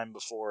never climbed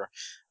before,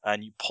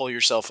 and you pull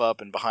yourself up,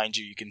 and behind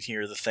you can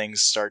hear the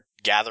things start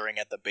gathering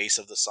at the base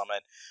of the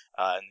summit,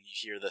 and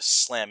you hear the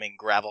slamming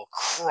gravel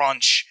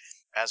crunch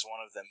as one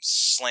of them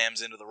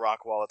slams into the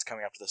rock wall that's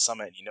coming up to the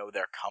summit, and you know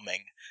they're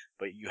coming,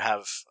 but you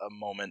have a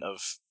moment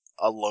of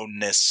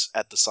aloneness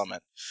at the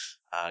summit.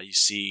 You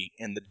see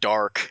in the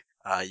dark,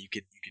 you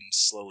can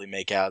slowly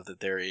make out that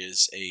there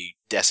is a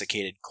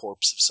desiccated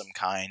corpse of some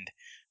kind,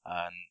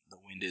 and the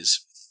wind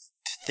is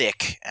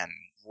thick and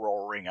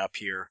roaring up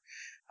here,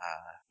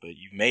 but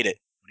you've made it.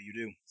 What do you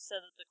do? So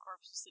that the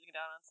corpse is sitting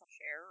down on some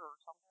chair or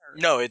something? Or...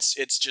 No,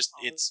 it's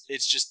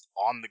just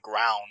on the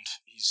ground.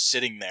 He's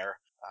sitting there,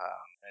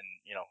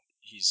 and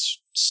he's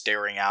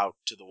staring out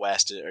to the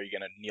west. Are you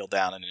gonna kneel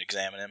down and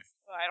examine him?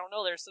 Well, I don't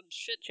know. There's some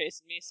shit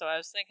chasing me, so I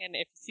was thinking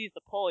if he sees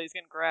the pole, he's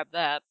gonna grab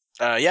that.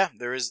 Yeah,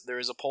 there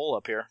is a pole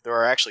up here. There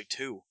are actually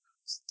 2.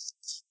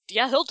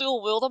 Yeah, he'll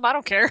dual wield them. I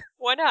don't care.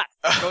 Why not?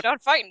 Go down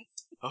fighting.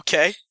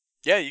 Okay.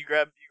 Yeah, you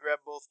grab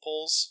both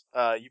poles.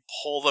 You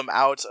pull them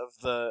out of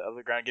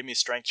the ground. Give me a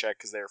strength check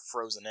because they're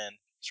frozen in.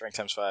 Strength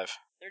times 5.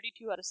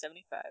 32 out of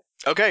 75.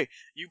 Okay,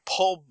 you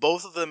pull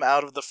both of them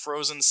out of the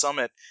frozen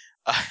summit,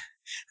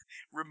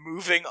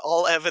 removing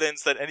all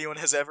evidence that anyone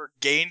has ever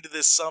gained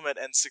this summit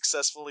and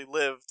successfully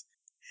lived.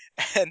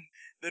 And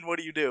then what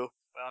do you do?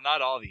 Well,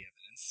 not all the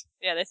evidence.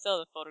 Yeah, they still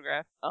have the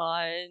photograph.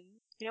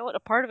 You know what?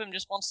 A part of him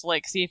just wants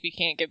to see if he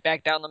can't get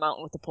back down the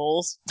mountain with the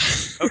poles.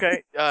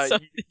 Okay, So-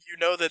 you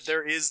know that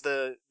there is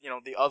the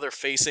other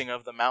facing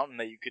of the mountain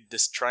that you could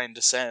just try and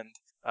descend.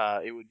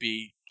 It would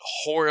be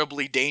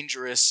horribly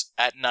dangerous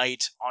at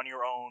night on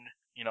your own,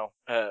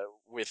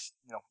 with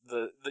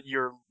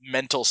your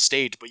mental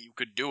state, but you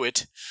could do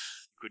it.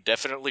 You could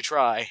definitely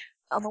try.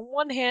 On the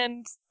one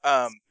hand,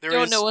 there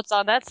don't is know what's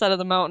on that side of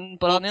the mountain,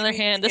 but Well, on the other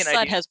hand, give me this an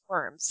side idea. has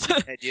worms.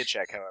 idea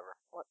check, however.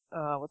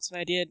 What's an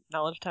idea?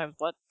 Knowledge times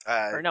what?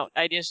 Uh, Or no,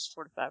 idea is just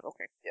 45.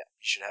 Okay. Yeah,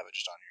 you should have it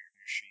just on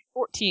your sheet.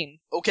 14.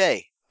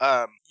 Okay.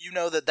 you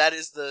know that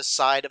is the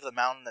side of the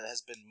mountain that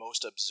has been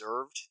most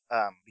observed,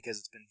 because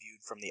it's been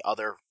viewed from the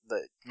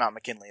Mount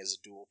McKinley is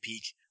a dual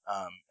peak,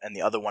 and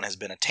the other one has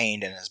been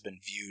attained and has been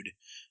viewed,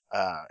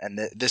 and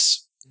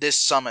this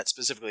summit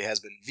specifically has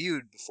been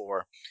viewed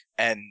before,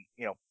 and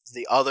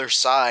the other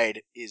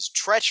side is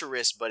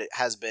treacherous, but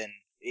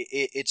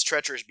it's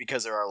treacherous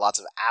because there are lots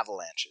of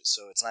avalanches,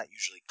 so it's not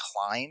usually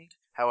climbed.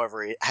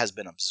 However, it has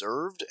been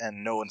observed,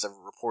 and no one's ever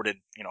reported,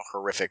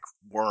 horrific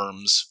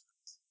worms.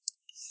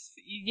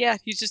 Yeah,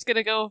 he's just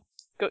gonna go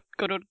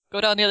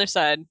down the other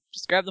side.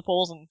 Just grab the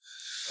poles and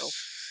go.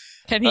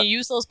 Can he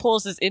use those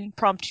poles as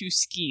impromptu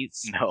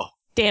skis? No.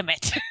 Damn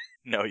it.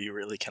 No, you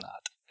really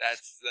cannot.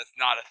 That's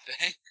not a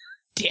thing.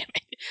 Damn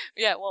it.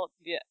 Yeah, well,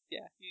 yeah.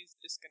 He's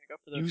just gonna go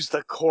for the. Use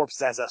the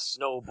corpse as a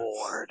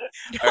snowboard.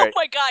 Oh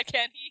my god,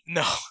 can he?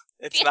 No,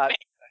 it's Damn not. it.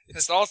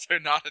 It's also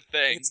not a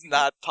thing. It's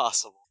not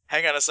possible.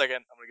 Hang on a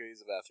second. I'm gonna go use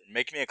the bathroom.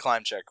 Make me a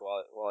climb check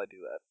while I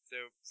do that.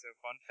 So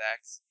fun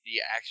facts: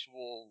 the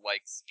actual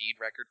speed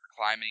record for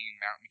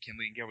climbing Mount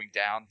McKinley and going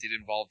down did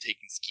involve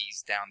taking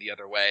skis down the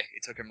other way.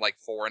 It took him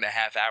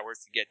 4.5 hours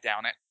to get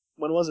down it.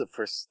 When was it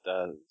first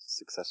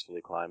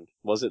successfully climbed?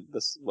 Was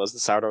the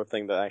sourdough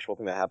thing the actual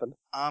thing that happened?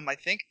 I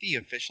think the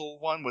official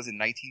one was in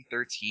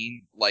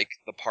 1913,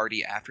 the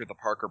party after the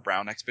Parker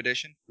Brown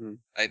expedition.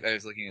 I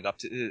was looking it up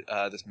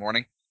this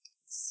morning.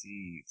 Let's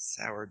see,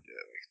 sourdough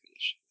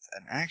expedition,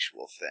 an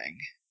actual thing.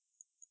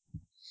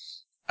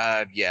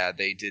 Yeah,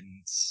 they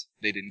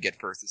didn't get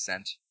first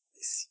ascent.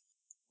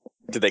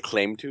 Did they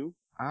claim to?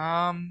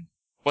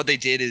 What they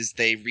did is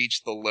they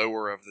reached the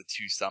lower of the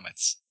two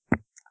summits.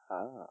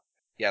 Ah.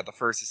 Yeah, the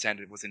first ascent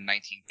was in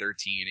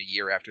 1913, a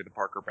year after the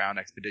Parker Brown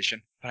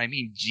expedition. But I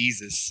mean,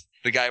 Jesus.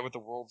 The guy with the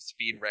world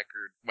speed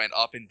record went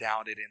up and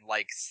down it in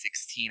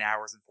 16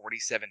 hours and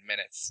 47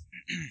 minutes.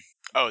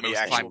 Oh, the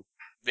actual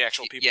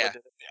people yeah, that did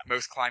it? Yeah.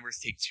 Most climbers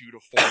take 2 to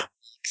 4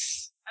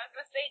 weeks. I was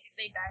gonna say, did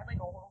they die a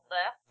little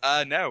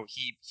death? No,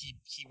 he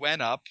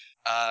went up,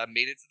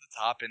 made it to the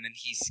top, and then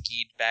he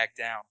skied back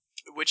down.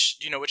 Do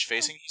you know which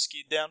facing he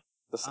skied down?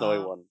 The snowy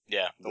one.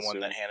 Yeah, the one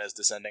that Hannah's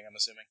descending, I'm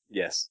assuming.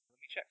 Yes.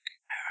 Let me check.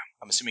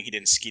 I'm assuming he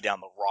didn't ski down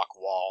the rock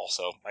wall,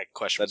 so my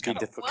question was That'd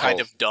be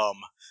kind of dumb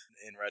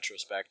in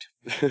retrospect.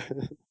 I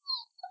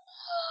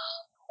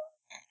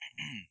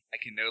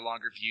can no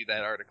longer view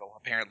that article.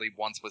 Apparently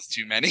once was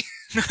too many.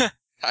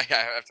 I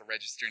have to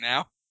register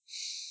now.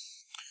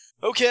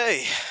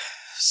 Okay,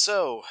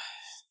 so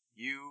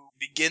you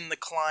begin the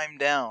climb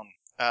down.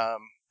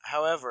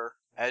 However,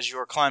 as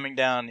you're climbing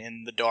down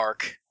in the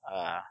dark,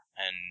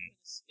 and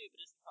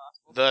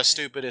the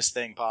stupidest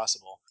thing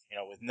possible,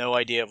 with no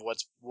idea of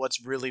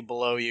what's really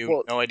below you,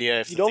 well, no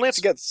idea if you'd only have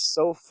to get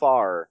so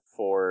far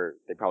for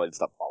they probably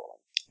stop following.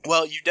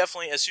 Well, you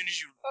definitely as soon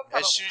as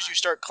you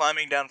start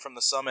climbing down from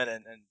the summit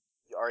and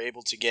are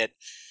able to get,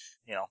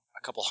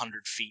 a couple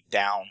 100 feet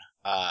down,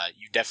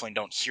 you definitely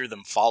don't hear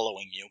them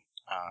following you.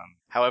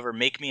 However,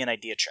 make me an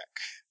idea check.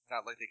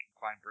 Not like they can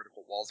climb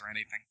vertical walls or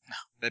anything. No,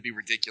 that'd be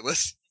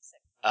ridiculous.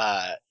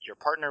 Your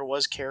partner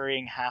was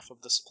carrying half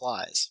of the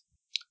supplies.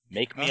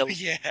 Make me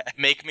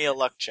a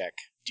luck check.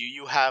 Do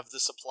you have the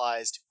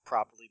supplies to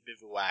properly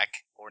bivouac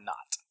or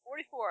not?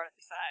 44 out of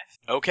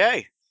 5.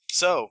 Okay,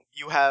 so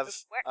you have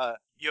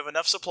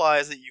enough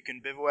supplies that you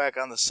can bivouac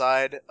on the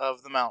side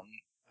of the mountain.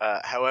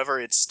 However,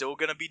 it's still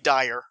going to be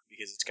dire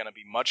because it's going to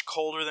be much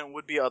colder than it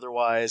would be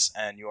otherwise,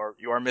 and you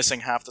are missing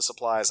half the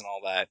supplies and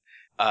all that.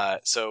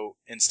 So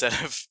instead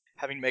of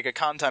having to make a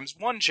con times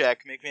 1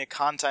 check, make me a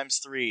con times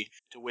 3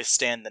 to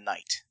withstand the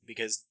night,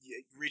 because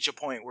you reach a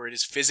point where it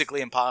is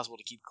physically impossible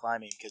to keep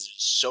climbing because it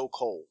is so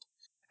cold.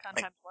 Con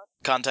times what?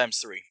 Con times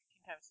 3.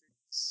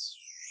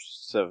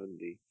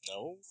 70.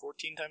 No,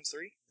 14 times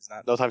 3 is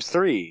not. No, times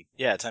 3.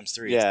 Yeah, times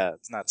 3. Yeah.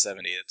 It's not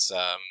 70. It's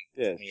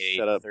 28,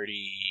 shut up.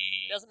 30.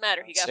 Doesn't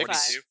matter. He got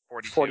 5.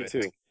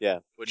 42. Yeah.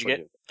 What'd you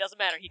 42. get? Doesn't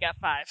matter. He got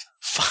 5.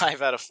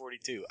 5 out of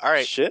 42. All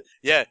right. Shit.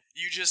 Yeah,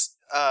 you just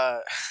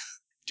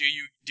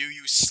do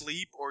you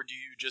sleep, or do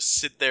you just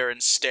sit there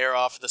and stare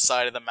off the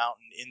side of the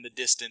mountain in the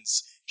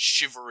distance,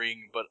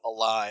 shivering but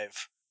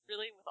alive?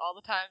 Really? With all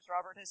the times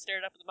Robert has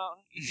stared up at the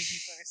mountain, you think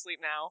he's going to sleep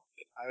now?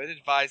 I would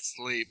advise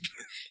sleep.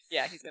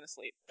 Yeah, he's going to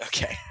sleep.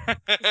 Okay.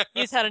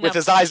 He's had enough. With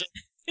his eyes.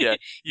 Yeah.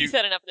 He's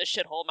had enough of this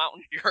shithole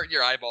mountain.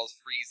 Your eyeballs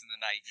freeze in the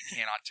night. You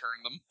cannot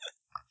turn them.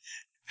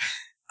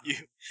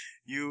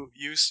 You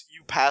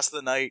pass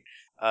the night.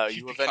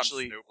 You become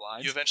eventually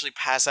snowblind.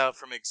 pass out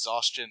from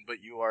exhaustion,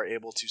 but you are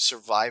able to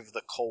survive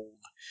the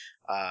cold,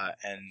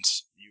 and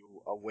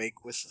you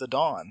awake with the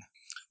dawn.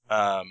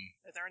 Are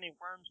there any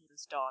worms with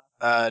this dawn?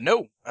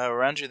 No.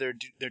 Around you there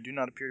do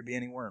not appear to be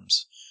any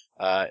worms.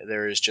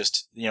 There is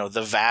just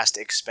the vast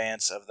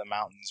expanse of the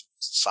mountain's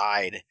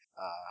side,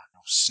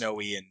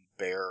 snowy and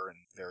bare and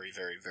very,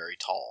 very, very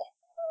tall.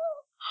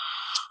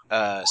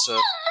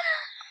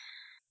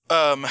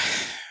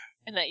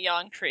 And that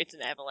yawn creates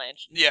an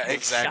avalanche. Yeah,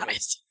 exactly.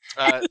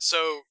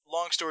 So,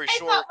 long story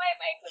short,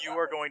 you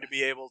are going to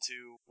be able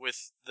to,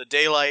 with the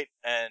daylight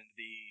and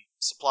the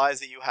supplies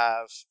that you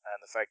have,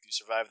 and the fact that you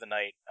survived the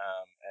night,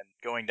 and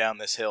going down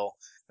this hill,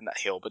 not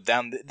hill, but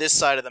down this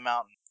side of the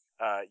mountain.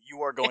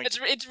 You are going.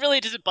 It's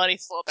really just a bunny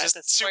slope at just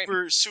this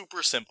super point.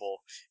 super simple.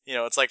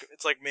 It's like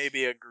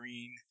maybe a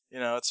green.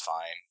 It's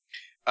fine.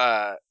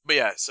 But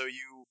yeah, so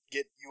you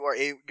are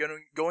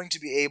going to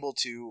be able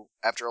to,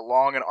 after a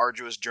long and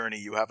arduous journey,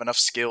 you have enough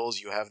skills,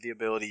 you have the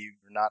ability,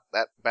 you're not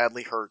that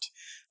badly hurt,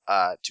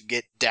 to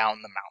get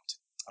down the mountain.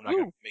 I'm not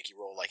going to make you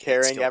roll like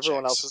carrying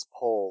everyone checks. else's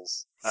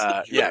poles.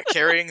 Yeah,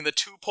 carrying the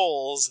 2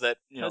 poles that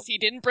Because he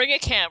didn't bring a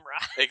camera.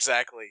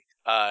 Exactly.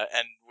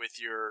 And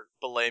with your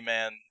belay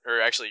man,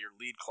 or actually your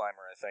lead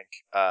climber, I think,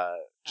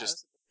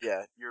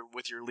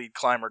 with your lead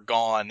climber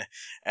gone,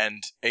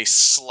 and a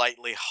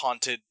slightly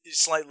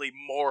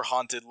more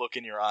haunted look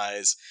in your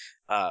eyes,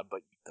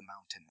 but the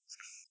mountain.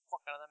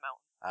 Fuck out of the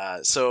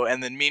mountain.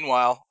 And then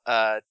meanwhile,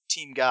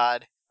 Team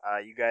God,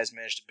 you guys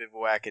managed to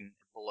bivouac in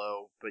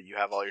below, but you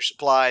have all your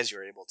supplies.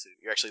 You're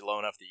actually low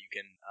enough that you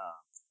can.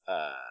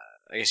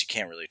 I guess you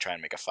can't really try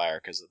and make a fire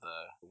because of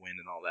the wind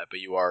and all that, but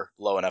you are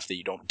low enough that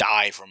you don't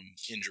die from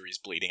injuries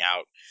bleeding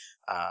out.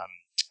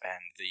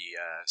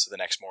 So the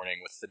next morning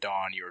with the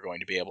dawn, you are going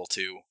to be able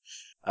to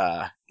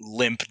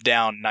limp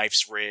down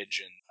Knife's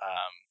Ridge and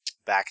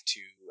back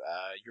to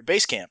your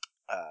base camp.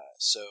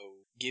 So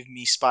give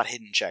me spot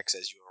hidden checks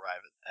as you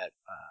arrive at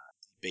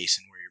the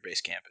basin where your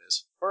base camp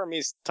is.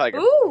 Burmese tiger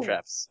Ooh.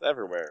 traps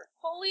everywhere.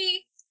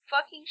 Holy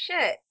fucking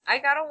shit. I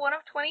got a 1 of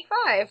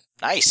 25.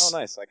 Nice. Oh,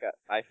 nice.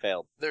 I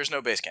failed. There's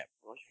no base camp.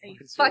 Are you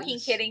fucking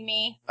kidding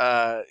me?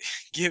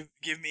 Give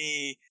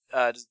me.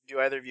 Do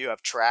either of you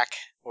have track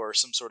or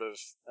some sort of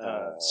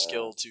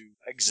skill to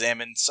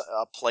examine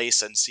a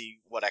place and see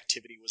what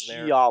activity was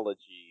there?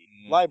 Geology,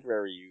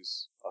 library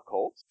use,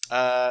 occult.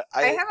 I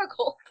have a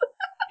cold.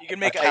 You can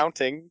make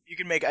accounting. You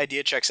can make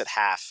idea checks at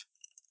half.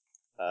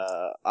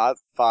 5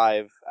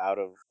 out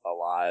of a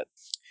lot.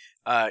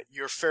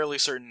 You're fairly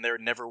certain there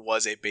never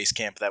was a base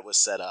camp that was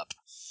set up.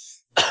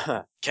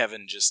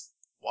 Kevin just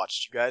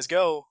watched you guys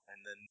go,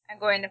 and then I'm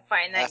going to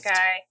find that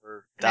guy.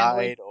 Or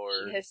died, or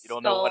you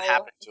don't know what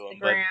happened to him,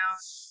 but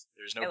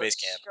there's no base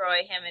camp.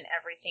 Destroy him and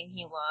everything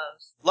he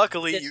loves.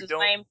 Luckily, you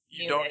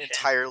don't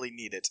entirely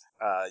need it.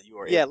 You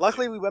are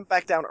luckily we went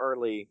back down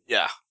early.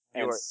 Yeah.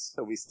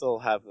 So we still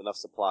have enough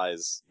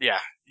supplies. Yeah,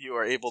 you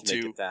are able to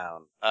make it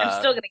down. I'm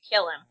still gonna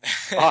kill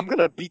him. I'm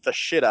gonna beat the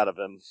shit out of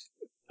him.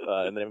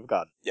 In the name of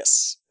God.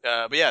 Yes.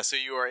 But yeah, so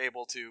you are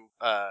able to,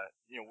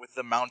 with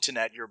the mountain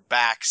at your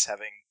backs,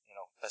 having,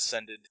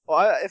 ascended.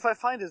 Well, if I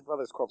find his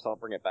brother's corpse, I'll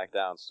bring it back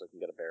down so I can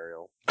get a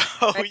burial.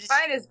 If I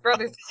find his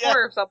brother's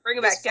corpse, I'll bring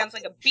it back down so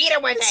I can beat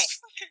him with it.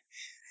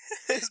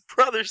 His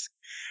brother's.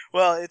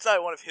 Well, it's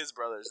not one of his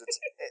brothers.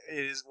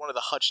 It is one of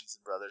the Hutchinson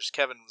brothers.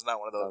 Kevin was not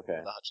one of those. Okay. One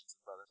of the Hutchinson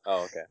brothers.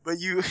 Oh, okay. But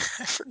you,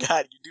 I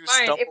forgot. You do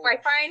Fine, stumble. if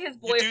I find his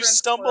boyfriend's you do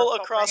stumble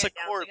corpse, across a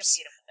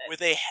corpse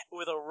with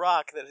a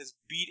rock that has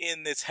beat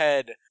in its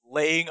head,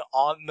 laying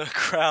on the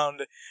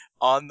ground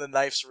on the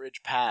Knife's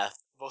Ridge path.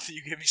 Both of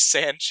you give me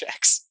sand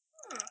checks.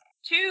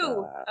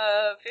 2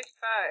 of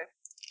 55.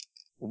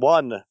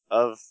 1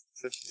 of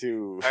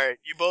 52. All right,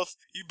 you both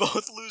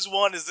lose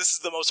 1. As this is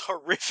the most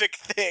horrific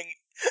thing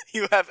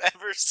you have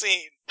ever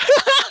seen.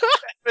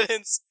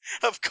 Evidence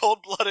of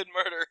cold-blooded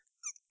murder.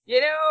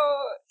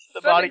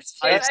 The body.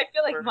 I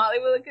feel like Molly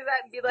would look at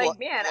that and be like,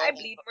 "Man, I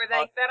bleed for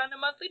like that on a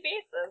monthly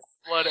basis."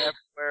 Blood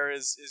everywhere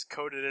is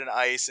coated in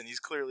ice, and he's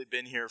clearly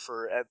been here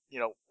for at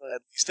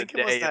least a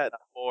day. Was that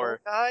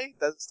or guy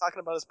that's talking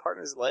about his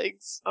partner's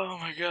legs? Oh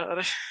my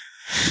god!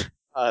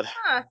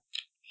 Huh.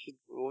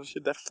 We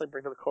should definitely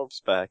bring the corpse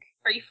back.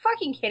 Are you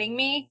fucking kidding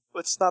me?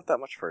 It's not that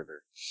much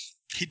further.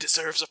 He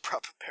deserves a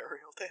proper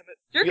burial, damn it.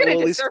 You're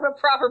gonna deserve a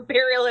proper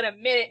burial in a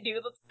minute,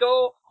 dude. Let's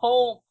go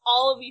home.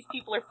 All of these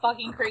people are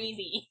fucking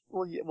crazy.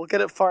 We'll get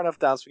it far enough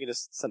down so we can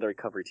just send a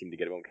recovery team to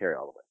get it. We won't carry it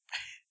all the way.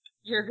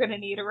 You're gonna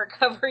need a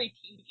recovery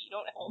team if you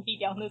don't help me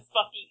down this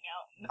fucking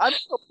mountain. I'm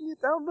helping you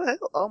down the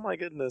hill. Oh my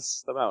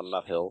goodness. The mountain,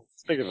 not hill.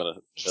 It's bigger than a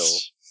hill.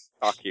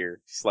 Cockier,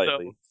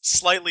 slightly. So,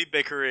 slightly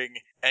bickering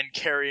and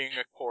carrying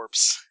a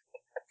corpse.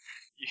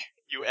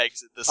 You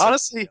exit this.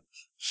 Honestly,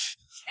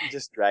 you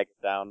just drag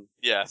it down.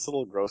 Yeah. It's a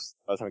little gross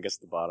by the time it gets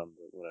to the bottom,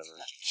 but whatever.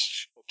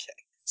 Okay.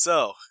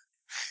 So,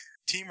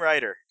 Team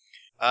Ryder.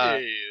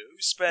 You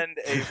spend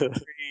a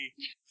very,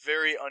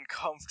 very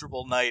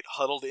uncomfortable night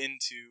huddled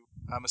into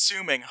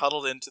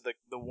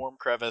the warm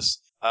crevice,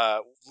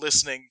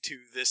 listening to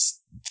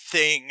this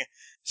thing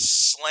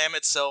slam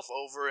itself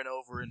over and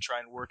over and try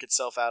and work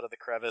itself out of the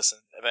crevice,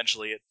 and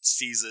eventually it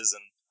seizes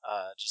and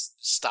just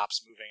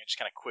stops moving and just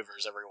kind of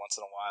quivers every once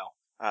in a while.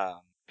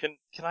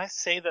 Can I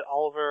say that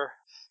Oliver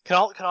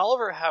can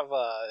Oliver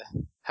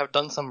have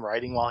done some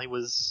writing while he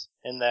was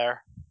in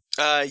there?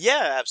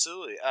 Yeah,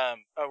 absolutely.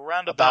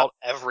 Around about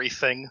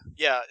everything.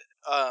 Yeah.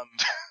 I'm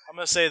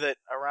gonna say that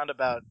around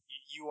about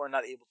you are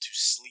not able to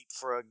sleep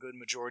for a good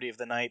majority of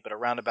the night, but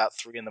around about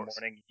 3 in the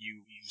morning,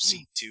 you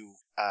seem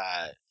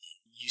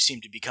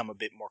to become a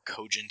bit more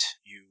cogent.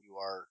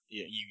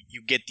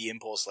 You get the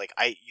impulse like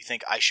you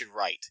think I should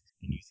write,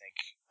 and you think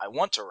I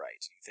want to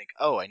write. You think,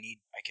 oh, I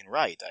can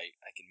write.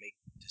 I can make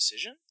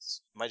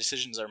decisions. My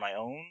decisions are my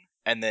own.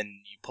 and then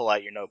you pull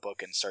out your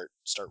notebook and start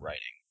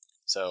writing.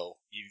 So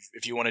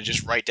if you want to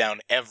just write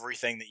down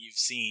everything that you've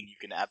seen, you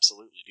can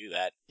absolutely do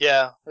that.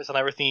 Yeah, based on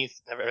everything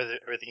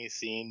he's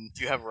seen.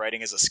 Do you have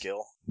writing as a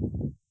skill?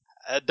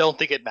 I don't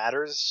think it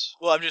matters.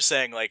 Well, I'm just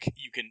saying, like,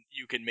 you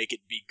can make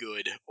it be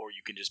good, or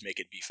you can just make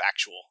it be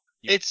factual.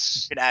 You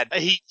can add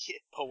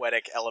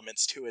poetic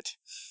elements to it.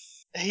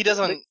 He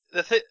doesn't.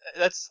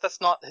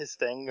 That's not his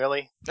thing,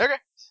 really. Okay.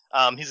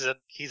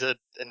 He's an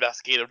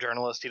investigative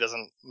journalist. He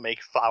doesn't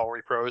make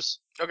flowery prose.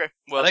 Okay.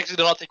 Well, I actually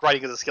do not think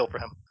writing is a skill for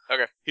him.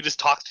 Okay. He just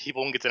talks to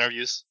people and gets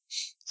interviews.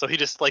 So he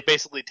just like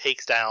basically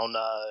takes down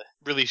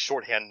really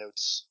shorthand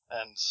notes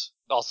and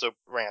also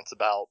rants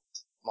about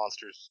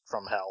monsters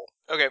from hell.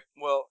 Okay.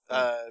 Well,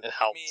 and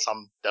how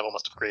some devil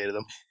must have created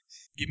them.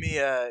 Give me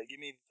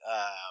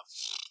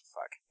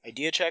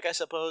idea check, I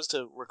suppose,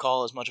 to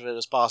recall as much of it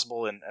as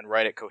possible and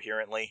write it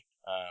coherently.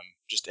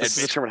 This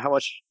is determine how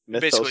much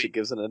mythos it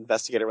gives an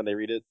investigator when they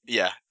read it.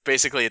 Yeah,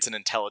 basically it's an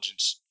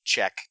intelligence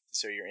check,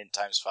 so you're in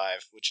 ×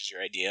 5, which is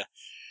your idea.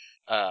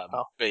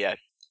 But yeah,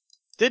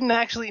 didn't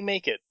actually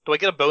make it. Do I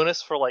get a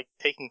bonus for like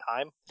taking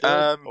time?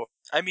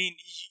 I mean,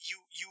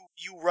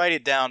 you write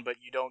it down, but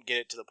you don't get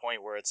it to the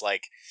point where it's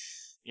like,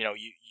 you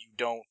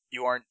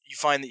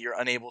find that you're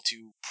unable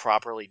to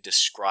properly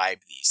describe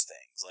these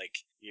things. Like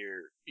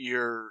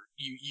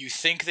you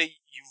think that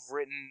you've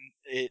written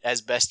it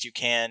as best you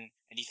can,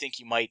 and you think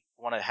you might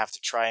want to have to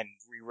try and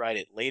rewrite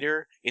it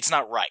later. It's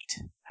not right.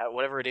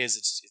 Whatever it is,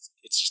 it's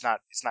just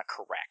not. It's not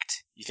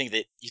correct. You think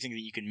that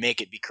you can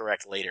make it be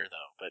correct later,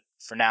 though. But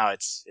for now,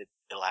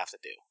 it'll have to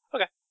do.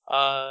 Okay.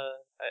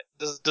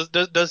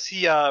 Does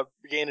he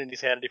regain any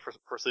sanity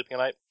for sleeping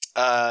at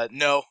night?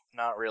 No,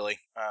 not really.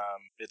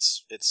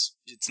 It's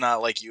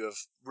not like you have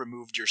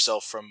removed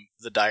yourself from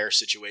the dire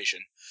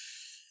situation.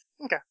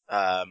 Okay.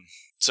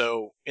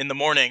 So in the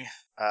morning,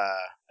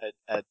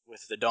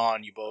 with the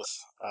dawn, you both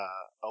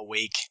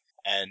awake,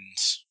 and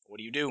what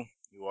do?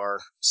 You are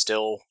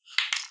still,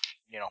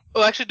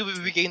 Oh, actually, do we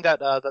regain that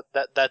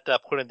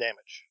point of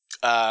damage?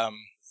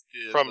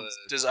 From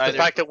the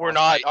fact that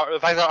the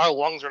fact that our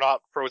lungs are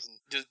not frozen.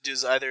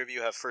 Does either of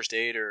you have first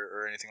aid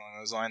or anything along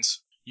those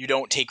lines? You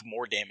don't take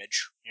more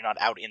damage. You're not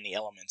out in the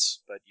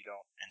elements, but you don't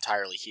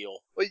entirely heal.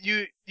 Well,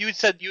 you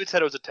said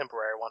it was a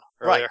temporary one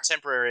earlier. Right,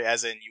 temporary,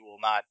 as in you will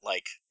not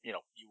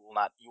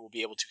you will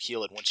be able to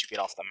heal it once you get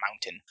off the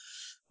mountain.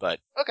 But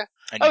okay,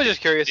 I was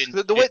just curious.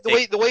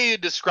 The way you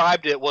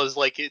described it was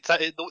like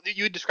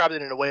you described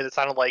it in a way that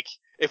sounded like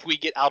if we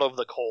get out of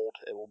the cold,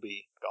 it will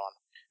be gone.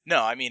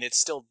 No, I mean it's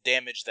still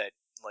damage that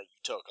like you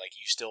took. Like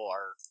you still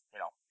are,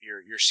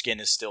 your skin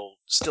is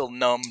still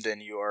numbed,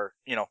 and you are,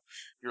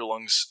 your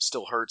lungs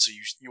still hurt, so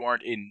you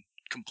aren't in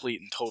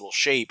complete and total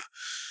shape.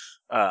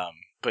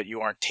 But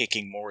you aren't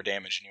taking more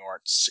damage, and you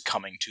aren't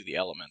succumbing to the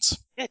elements.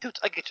 Yeah, dude,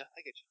 I get you.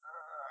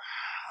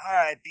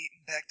 Alright,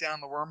 beating back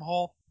down the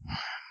wormhole.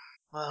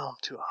 Well,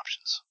 2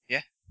 options.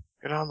 Yeah?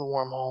 Go down the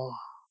wormhole,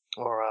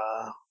 or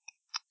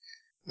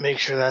make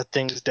sure that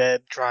thing's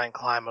dead, try and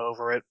climb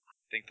over it.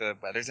 Think the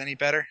weather's any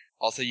better?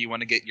 Also, you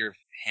want to get your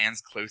hands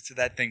close to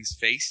that thing's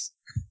face?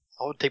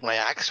 I would take my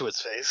axe to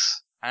its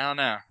face. I don't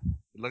know.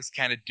 It looks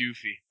kind of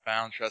doofy, but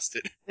I don't trust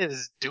it. It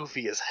is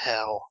doofy as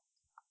hell.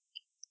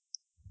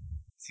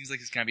 Seems like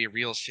it's going to be a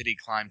real shitty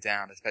climb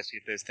down, especially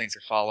if those things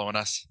are following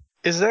us.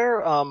 Is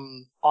there,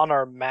 on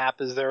our map,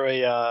 is there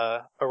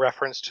a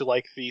reference to,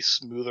 like, the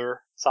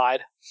smoother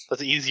side?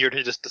 That's easier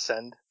to just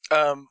descend?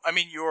 I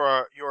mean,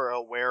 you're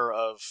aware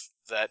of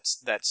that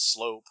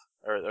slope,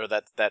 or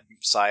that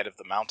side of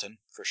the mountain,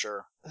 for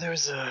sure. From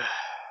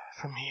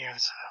here,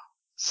 there's a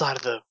side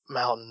of the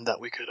mountain that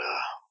we could,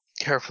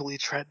 carefully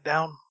tread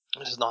down.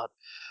 It is not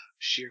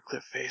sheer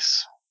cliff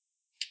face.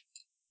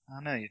 I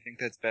don't know, you think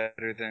that's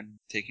better than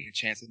taking a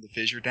chance at the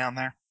fissure down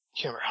there?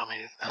 Do you remember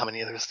how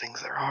many of those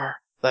things there are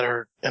that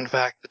are, in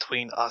fact,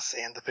 between us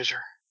and the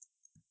fissure?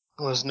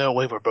 Well, there's no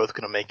way we're both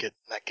going to make it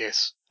in that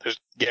case. There's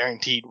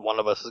guaranteed one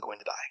of us is going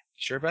to die.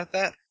 Sure about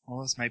that? One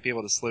of us might be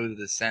able to slow the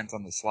descent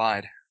on the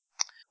slide.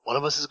 One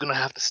of us is going to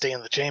have to stay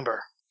in the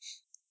chamber.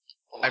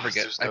 I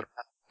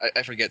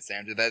forget,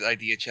 Sam. Did that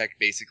idea check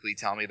basically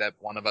tell me that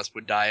one of us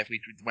would die if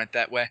we went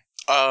that way?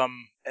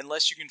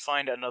 Unless you can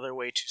find another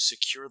way to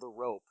secure the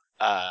rope,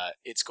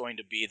 it's going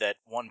to be that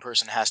one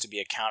person has to be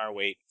a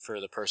counterweight for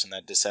the person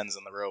that descends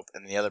on the rope,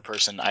 and the other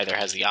person either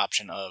has the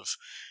option of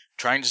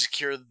trying to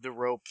secure the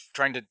rope,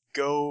 trying to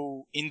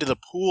go into the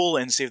pool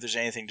and see if there's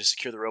anything to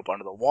secure the rope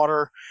under the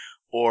water,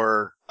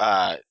 or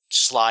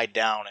slide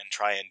down and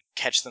try and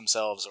catch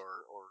themselves, or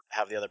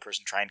have the other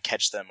person try and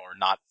catch them, or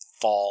not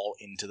fall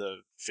into the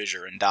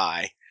fissure and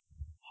die.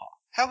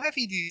 How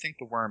heavy do you think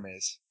the worm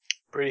is?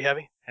 Pretty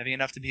heavy. Heavy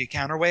enough to be a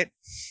counterweight?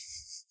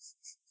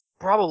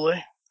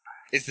 Probably.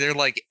 Is there,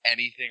 like,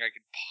 anything I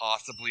could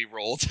possibly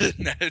roll to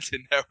know if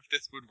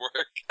this would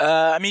work?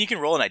 I mean, you can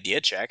roll an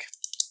idea check,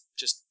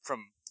 just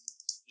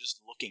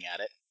looking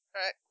at it.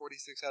 Alright,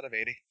 46 out of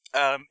 80.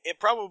 It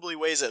probably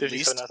weighs at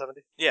least...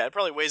 70? Yeah, it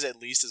probably weighs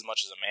at least as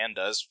much as a man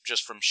does,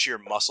 just from sheer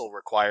muscle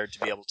required to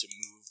be able to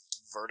move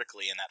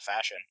vertically in that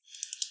fashion.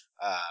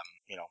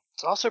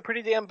 It's also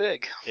pretty damn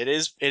big. It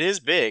is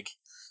big.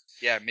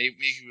 Yeah, maybe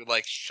we would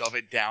like shove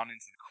it down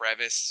into the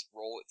crevice,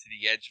 roll it to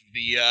the edge of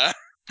the.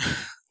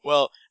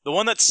 Well, the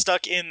one that's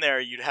stuck in there,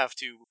 you'd have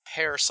to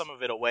pare some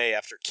of it away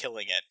after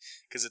killing it,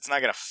 because it's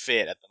not going to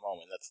fit at the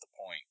moment. That's the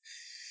point.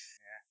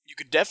 Yeah. You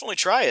could definitely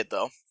try it,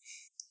 though.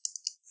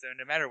 So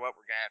no matter what,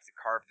 we're gonna have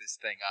to carve this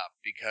thing up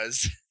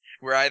because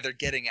we're either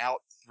getting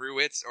out through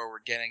it or we're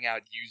getting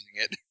out using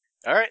it.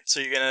 All right, so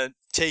you're gonna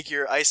take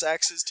your ice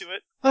axes to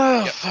it.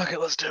 Oh, fuck it,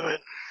 let's do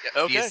it. Yep,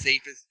 Okay. Be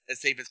as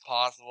safe as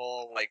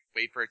possible. Like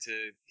wait for it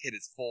to hit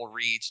its full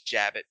reach,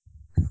 jab it.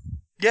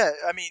 Yeah,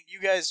 I mean, you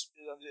guys,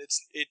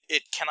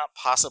 it cannot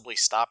possibly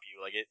stop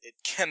you. Like it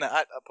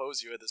cannot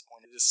oppose you at this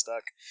point. It is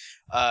stuck.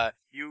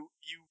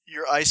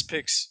 Your ice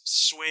picks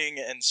swing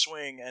and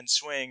swing and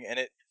swing, and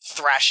it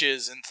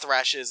thrashes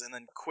and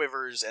then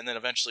quivers and then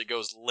eventually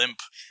goes limp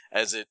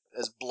as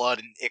blood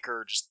and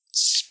ichor just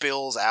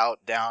spills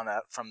out down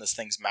from this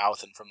thing's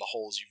mouth and from the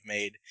holes you've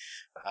made.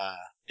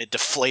 It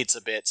deflates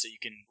a bit, so you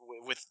can,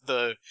 with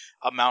the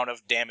amount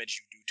of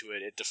damage you do to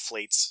it, it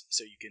deflates,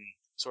 so you can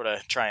sort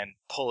of try and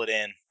pull it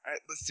in. All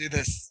right, let's do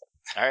this.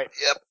 All right.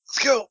 Yep, let's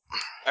go.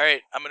 All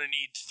right. I'm gonna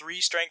need 3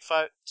 strength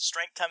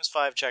times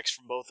 5 checks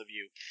from both of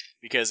you,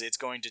 because it's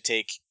going to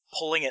take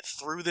pulling it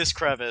through this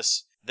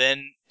crevice,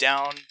 then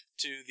down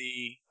to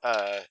the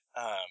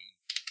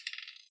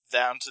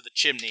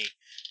chimney,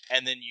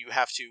 and then you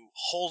have to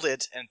hold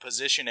it and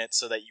position it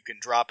so that you can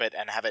drop it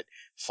and have it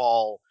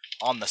fall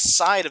on the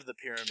side of the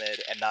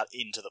pyramid and not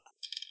into the pool.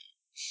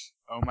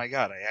 Oh my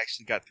god, I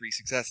actually got 3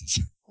 successes.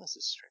 This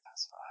is straight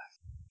past 5.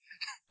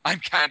 I'm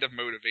kind of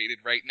motivated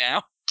right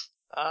now.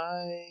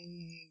 I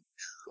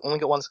only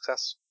got 1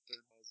 success.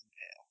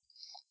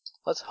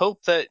 Let's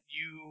hope that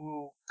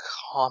you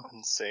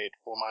compensate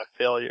for my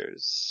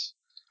failures.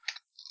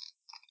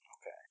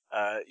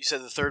 You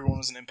said the third one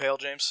was an impale,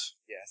 James?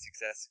 Yeah,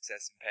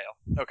 success,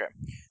 impale. Okay.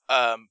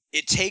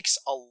 It takes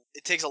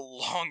a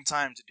long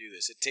time to do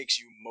this. It takes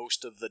you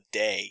most of the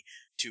day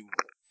to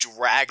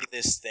drag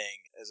this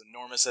thing, as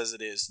enormous as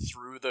it is,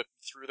 through the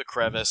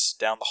crevice,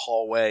 down the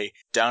hallway,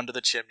 down to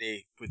the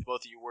chimney. With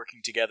both of you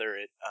working together,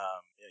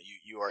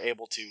 you are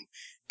able to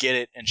get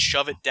it and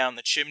shove it down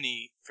the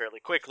chimney fairly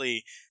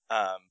quickly.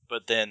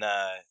 But then,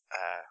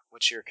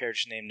 what's your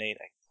character's name, Nate?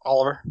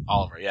 Oliver,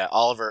 yeah.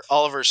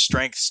 Oliver's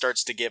strength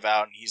starts to give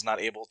out, and he's not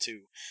able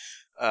to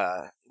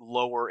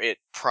lower it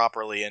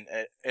properly, and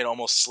it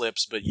almost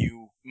slips, but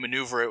you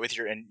maneuver it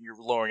and you're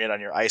lowering it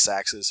on your ice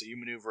axes, so you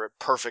maneuver it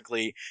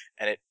perfectly,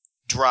 and it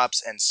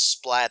drops and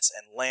splats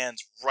and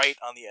lands right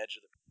on the edge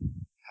of the...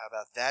 How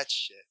about that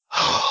shit?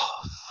 Oh,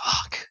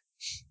 fuck.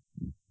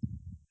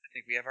 I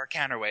think we have our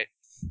counterweight.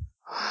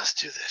 Let's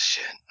do this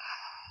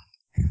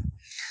shit.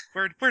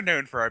 We're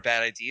known for our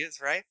bad ideas,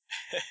 right?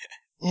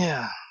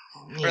 Yeah.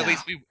 Or at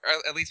least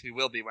we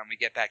will be when we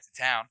get back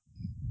to town.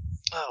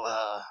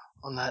 Oh,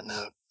 on that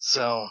note,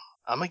 so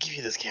I'm gonna give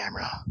you this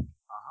camera.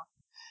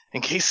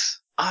 In case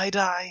I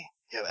die,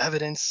 you have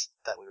evidence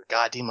that we were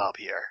goddamn up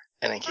here.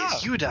 And in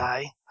case you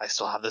die, I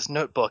still have this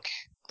notebook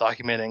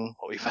documenting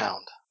what we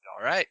found.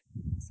 All right.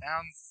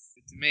 Sounds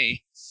good to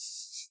me.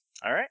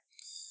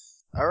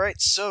 All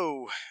right,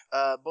 so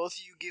both of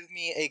you give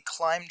me a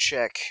climb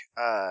check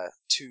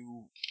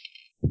to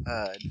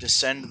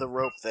descend the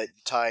rope that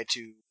you tie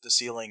to the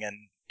ceiling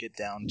and get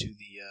down to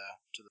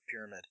the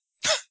pyramid.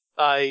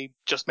 I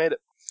just made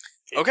it.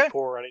 Okay.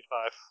 4 out of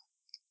 85.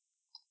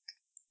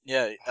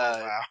 Yeah.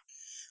 Wow.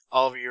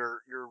 Oliver,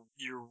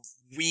 you're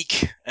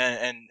weak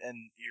and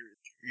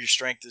your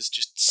strength is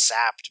just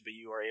sapped, but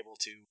you are able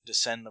to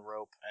descend the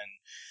rope,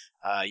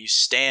 and you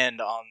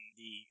stand on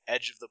the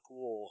edge of the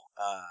pool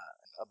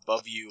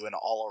above you and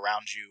all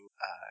around you,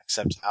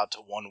 except out to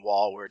one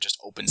wall where it just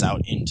opens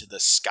out into the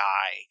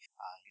sky.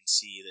 You can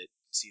see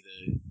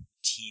the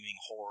teeming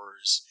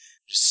horrors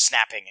just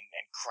snapping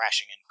and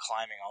crashing and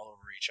climbing all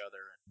over each other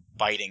and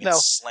biting and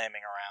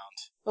slamming around.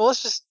 Well,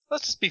 let's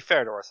just be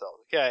fair to ourselves,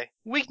 okay?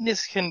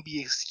 Weakness can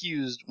be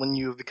excused when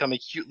you have become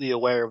acutely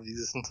aware of the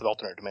existence of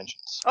alternate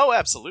dimensions. Oh,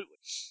 absolutely.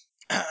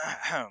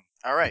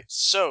 All right,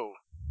 so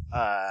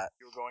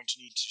you're going to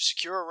need to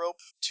secure a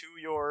rope to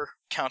your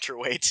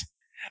counterweight.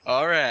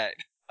 All right.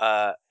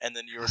 And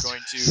then you're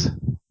going to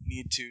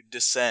need to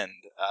descend.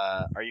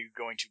 Are you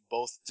going to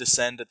both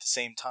descend at the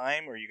same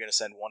time, or are you going to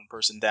send one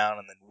person down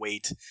and then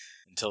wait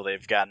until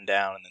they've gotten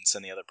down and then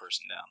send the other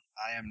person down?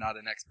 I am not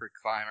an expert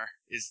climber.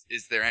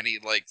 Is there any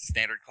like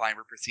standard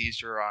climber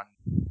procedure on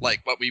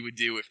like what we would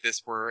do if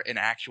this were an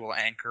actual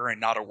anchor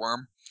and not a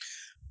worm?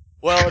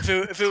 Well, if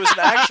it was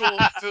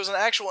an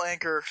actual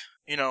anchor,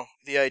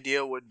 the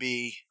idea would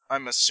be,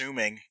 I'm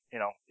assuming,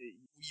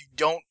 you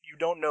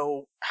don't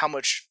know how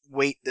much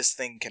weight this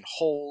thing can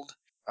hold.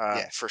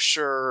 For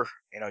sure,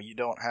 you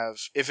don't have,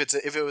 if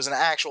it was an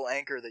actual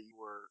anchor that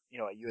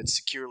you had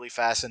securely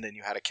fastened and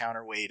you had a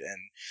counterweight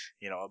and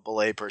a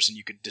belay person,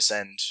 you could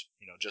descend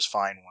just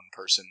fine, one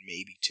person,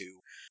 maybe two.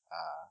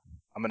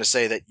 I'm going to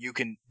say that you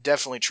can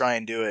definitely try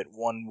and do it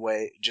one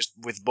way, just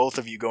with both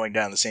of you going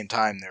down at the same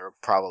time. There will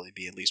probably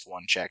be at least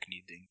one check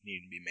needing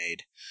to be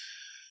made.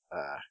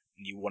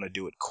 you want to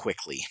do it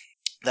quickly.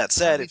 That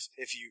said,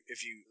 if you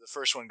the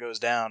first one goes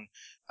down,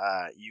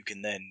 you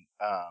can then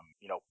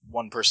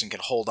one person can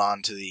hold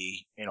on to the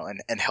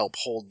and help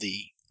hold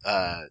the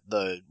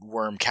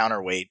worm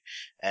counterweight,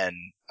 and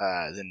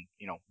then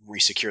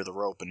resecure the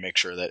rope and make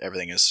sure that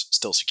everything is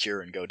still secure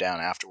and go down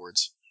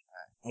afterwards.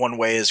 One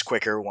way is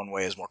quicker, one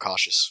way is more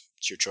cautious.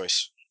 It's your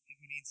choice. Think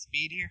we need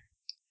speed here?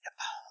 Yep.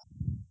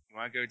 You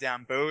want to go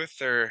down both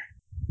or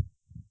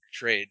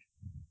trade?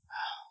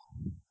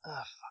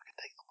 Fuck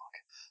it, take a look.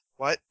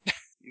 What?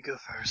 You go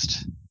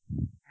first.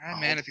 Alright,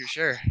 man, if you're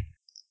sure.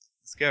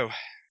 Let's go.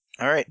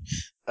 Alright.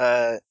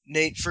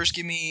 Nate, first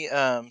give me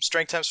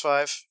strength times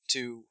 5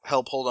 to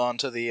help hold on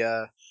to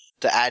the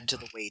to add to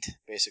the weight,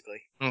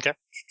 basically. Okay.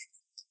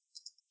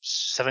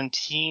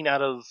 17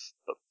 out of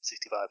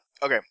 65.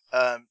 Okay.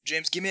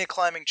 James, give me a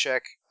climbing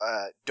check.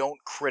 Don't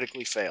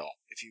critically fail.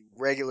 If you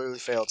regularly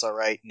fail, it's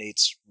alright.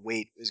 Nate's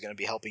weight is going to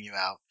be helping you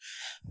out.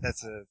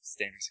 That's a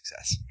standard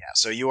success. Yeah,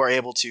 so you are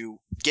able to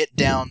get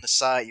down the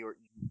side.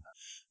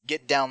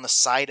 Get down the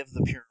side of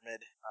the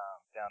pyramid,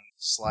 down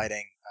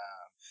sliding,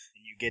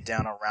 and you get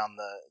down around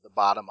the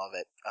bottom of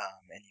it,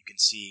 and you can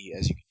see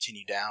as you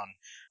continue down,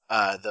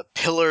 the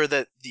pillar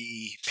that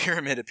the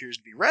pyramid appears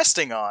to be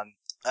resting on.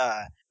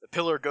 The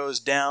pillar goes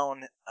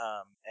down,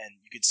 and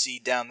you can see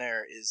down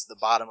there is the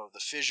bottom of the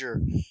fissure,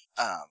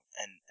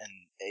 and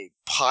a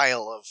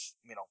pile of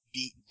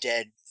beat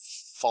dead,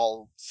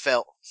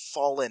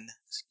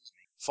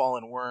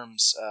 fallen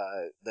worms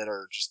that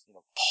are just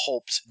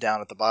pulped down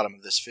at the bottom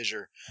of this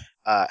fissure.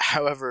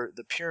 However,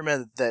 the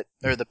pillar that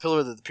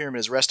the pyramid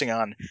is resting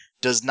on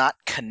does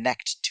not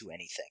connect to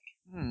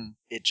anything.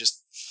 It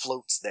just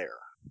floats there.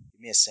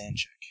 Give me a sand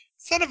check.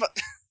 Son of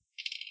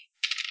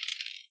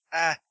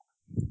a...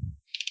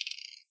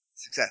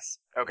 Success.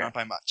 Okay. Not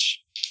by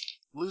much.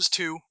 Lose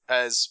 2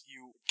 as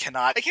you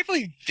cannot. I can't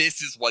believe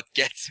this is what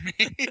gets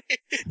me.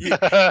 You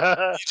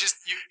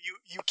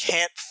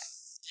can't.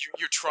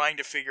 You're trying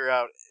to figure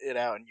it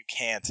out, and you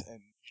can't, and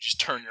you just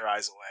turn your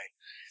eyes away.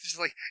 Just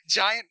like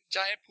giant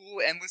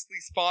pool, endlessly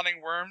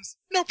spawning worms.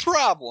 No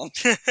problem.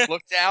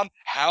 Look down.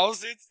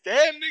 How's it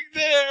standing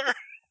there?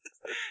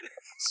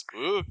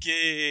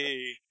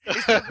 Spooky.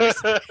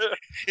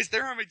 Is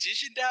there a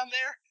magician down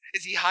there?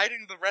 Is he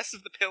hiding the rest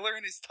of the pillar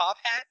in his top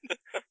hat?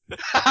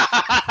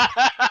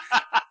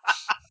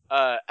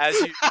 As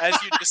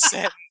you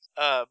descend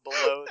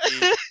below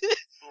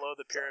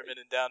the pyramid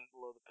and down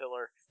below the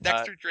pillar,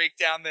 Dexter Drake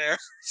down there.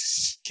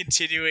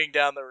 continuing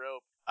down the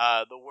rope,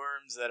 the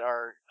worms that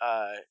are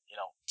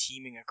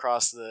teeming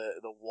across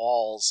the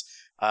walls,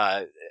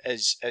 the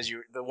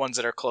ones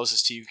that are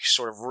closest to you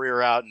sort of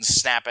rear out and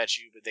snap at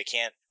you, but they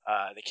can't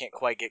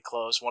quite get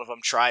close. One of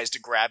them tries to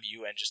grab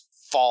you and just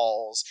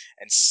falls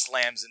and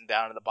slams in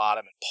down to the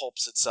bottom and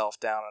pulps itself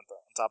down on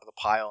top of the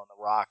pile and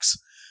the rocks.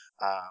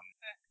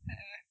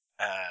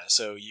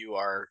 So you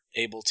are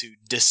able to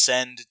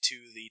descend to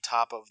the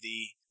top of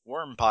the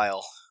worm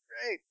pile.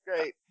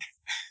 Great.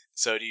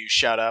 So do you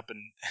shout up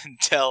and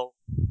tell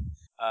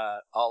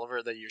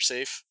Oliver that you're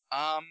safe?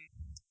 Let's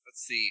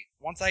see.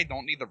 Once I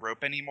don't need the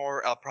rope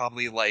anymore, I'll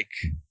probably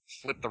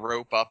flip the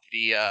rope up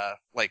the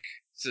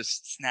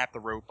just snap the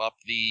rope up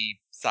the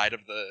side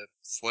of the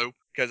slope,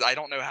 because I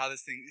don't know how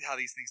these things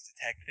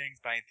detect things,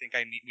 but I think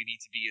we need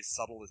to be as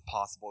subtle as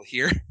possible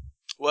here.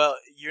 Well,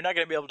 you're not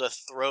going to be able to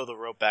throw the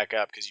rope back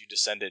up because you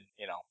descended,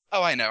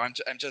 Oh, I know. I'm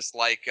just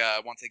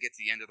once I get to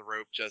the end of the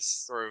rope,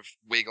 just sort of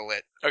wiggle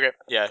it. Okay.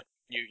 Yeah.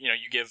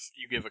 You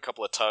give a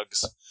couple of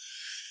tugs.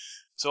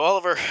 So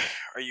Oliver,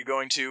 are you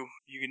going to?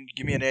 You can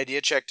give me an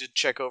idea check to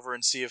check over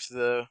and see if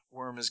the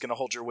worm is going to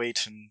hold your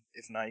weight, and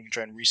if not, you can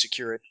try and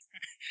resecure it.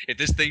 If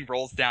this thing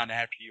rolls down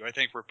after you, I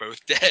think we're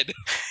both dead.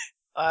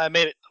 I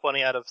made it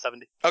 20 out of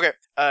 70. Okay.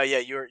 Yeah.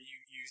 You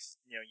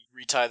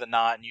retie the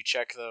knot and you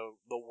check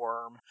the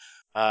worm.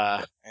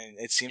 And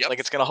it seems like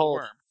it's going to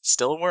hold. Worm.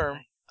 Still a worm.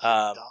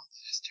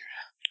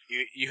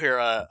 You hear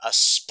a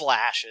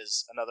splash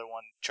as another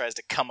one tries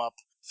to come up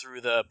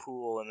through the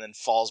pool and then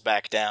falls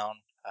back down.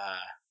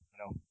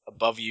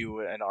 Above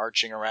you and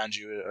arching around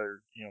you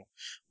are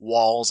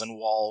walls and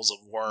walls of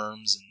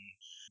worms, and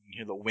you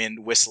hear the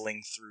wind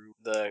whistling through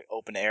the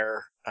open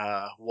air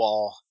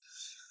wall.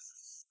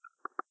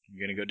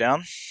 You gonna go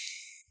down?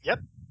 Yep.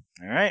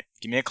 All right.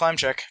 Give me a climb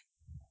check.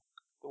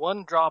 The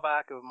one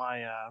drawback of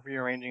my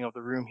rearranging of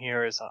the room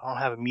here is I don't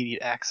have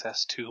immediate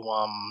access to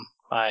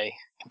my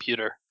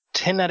computer.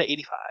 10 out of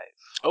 85.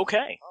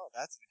 Okay. Oh,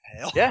 that's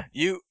impale. Yeah,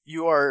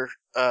 you are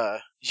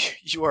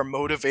you are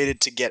motivated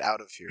to get out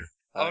of here.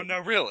 Oh no,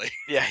 really?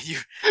 Yeah, you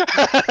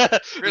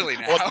really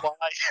now.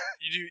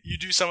 You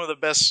do some of the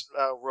best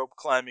rope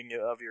climbing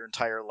of your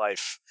entire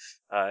life,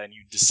 and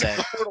you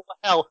descend. Portal to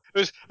hell.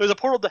 There's a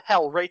portal to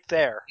hell right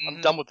there. Mm-hmm.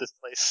 I'm done with this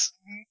place.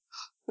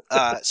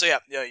 So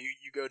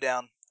you go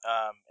down,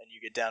 and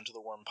you get down to the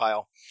worm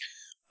pile.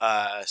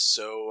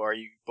 So are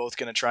you both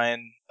gonna try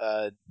and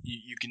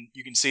you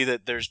can see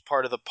that there's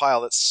part of the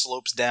pile that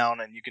slopes down,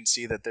 and you can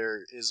see that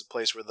there is a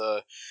place where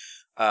the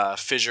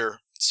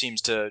fissure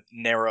seems to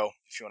narrow.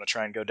 If you want to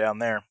try and go down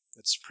there,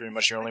 that's pretty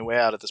much your only way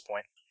out at this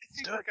point. I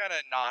think we're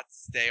gonna not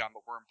stay on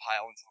the worm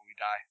pile until we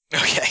die.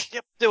 Okay.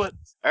 Yep, do it.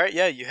 All right.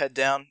 Yeah, you head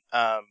down.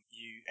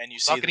 You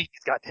see Not gonna eat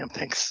these goddamn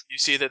things. you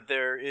see that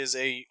there is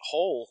a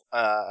hole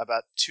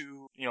about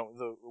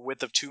the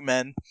width of 2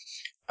 men,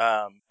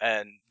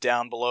 and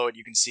down below it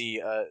you can see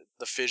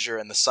the fissure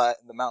and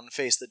the mountain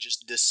face that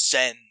just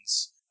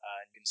descends.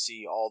 You can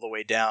see all the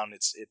way down.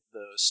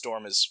 The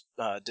storm has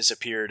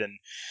disappeared, and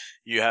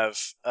you have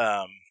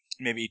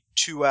maybe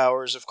 2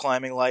 hours of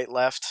climbing light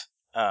left,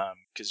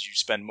 because you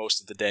spend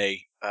most of the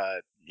day,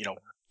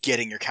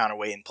 getting your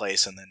counterweight in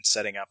place and then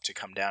setting up to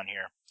come down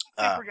here.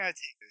 I think we're gonna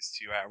take those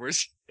 2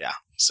 hours. Yeah,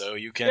 so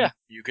you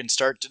can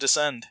start to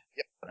descend.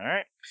 Yep.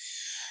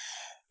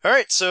 All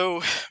right.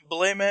 So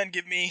belay man,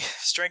 give me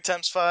strength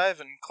times 5,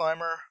 and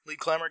lead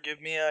climber,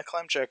 give me a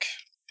climb check.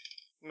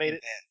 Made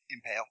it.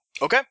 Impale.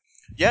 Okay.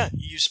 Yeah,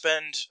 you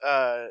spend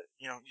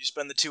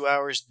the 2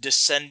 hours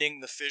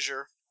descending the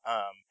fissure,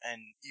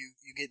 and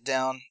you get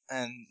down,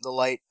 and the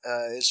light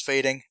is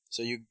fading,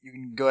 so you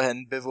can go ahead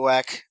and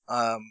bivouac,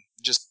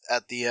 just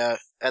at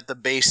the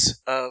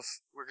base of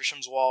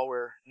Wickersham's Wall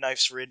where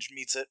Knife's Ridge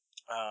meets it.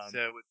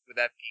 So would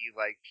that be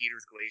like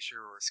Peter's Glacier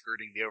or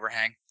skirting the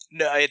overhang?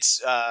 No,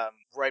 it's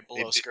right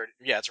below skirting.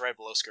 Yeah, it's right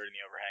below skirting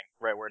the overhang,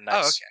 right where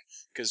Knife's. Oh, okay.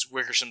 Because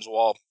Wickersham's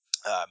Wall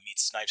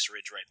meets Knife's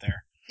Ridge right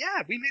there.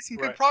 Yeah, we made some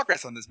good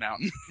progress on this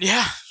mountain.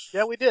 Yeah.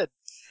 Yeah, we did.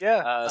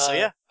 Yeah.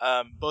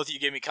 Both of you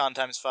gave me con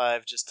times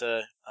 5 just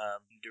to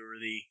endure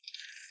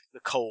the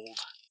cold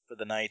for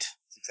the night.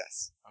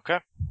 Success. Okay.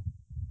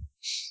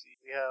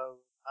 We have,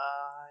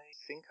 I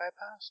think I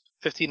passed.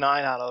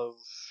 59 out of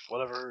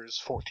whatever is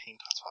 14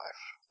 times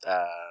 5.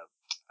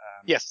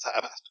 Yes,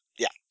 I passed.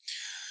 Yeah.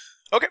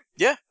 Okay.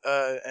 Yeah.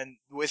 And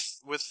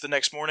with the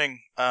next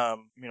morning,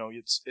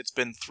 it's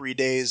been 3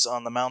 days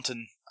on the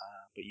mountain,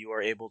 but you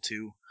are able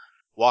to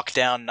walk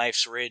down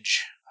Knife's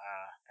Ridge,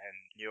 and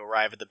you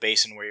arrive at the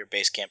basin where your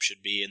base camp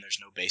should be, and there's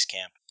no base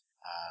camp.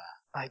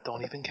 I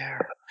don't even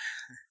care.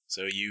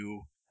 So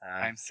you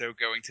I'm so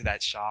going to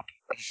that shop.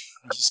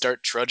 you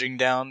start trudging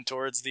down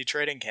towards the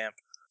trading camp.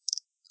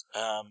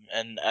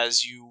 And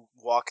as you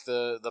walk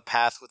the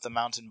path with the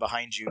mountain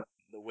behind you,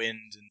 the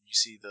wind, and you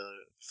see the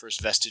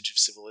first vestige of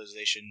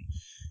civilization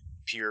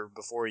appear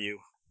before you,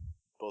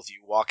 both of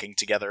you walking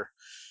together,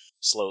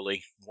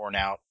 slowly, worn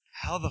out.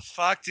 How the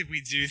fuck did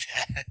we do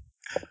that?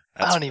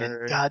 I don't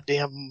even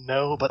goddamn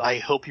know, but I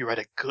hope you write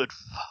a good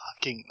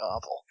fucking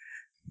novel.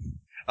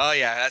 Oh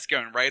yeah, that's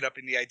going right up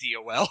in the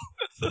idea well.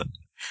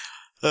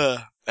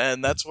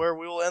 And that's where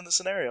we will end the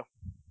scenario.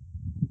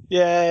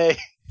 Yay!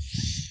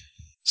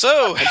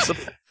 So,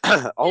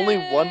 only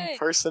Yay! one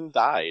person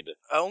died.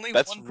 Only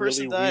That's one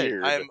person really died.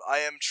 weird. I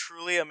am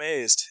truly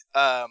amazed.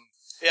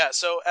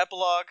 So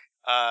epilogue.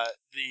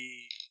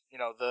 The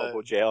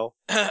Hobo jail.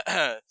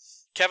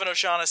 Kevin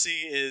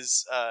O'Shaughnessy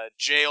is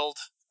jailed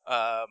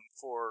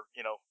for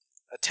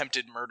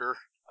attempted murder.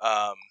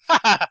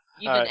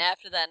 Even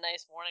after that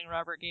nice warning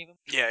Robert gave him.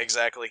 Yeah,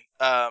 exactly.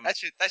 That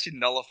should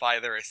nullify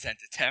their ascent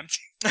attempt.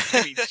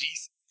 I mean,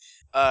 jeez.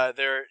 Oh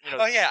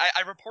yeah,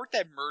 I report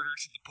that murder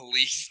to the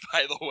police.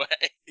 By the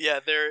way. Yeah,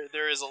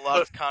 there is a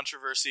lot of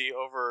controversy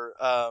over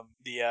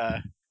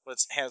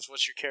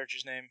what's your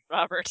character's name?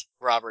 Robert.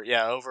 Robert,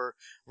 yeah, over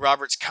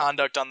Robert's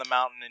conduct on the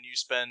mountain, and you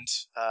spend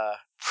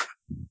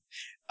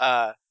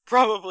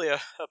probably a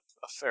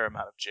fair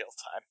amount of jail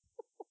time,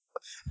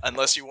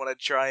 unless you want to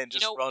try and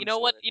just run. You know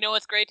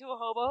what's great to a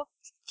hobo?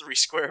 3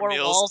 square More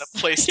meals walls. and a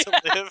place to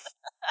live.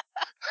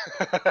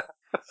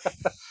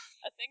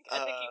 I think you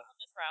won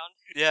this round.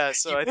 Yeah,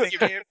 so I think you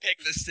may have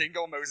picked the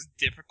single most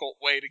difficult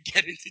way to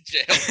get into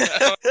jail.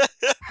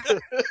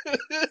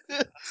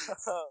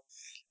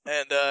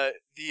 And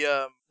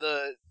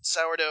the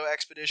sourdough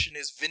expedition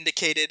is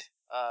vindicated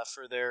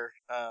for their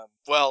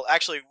well,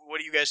 actually, what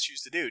do you guys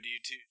choose to do? Do you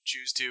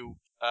choose to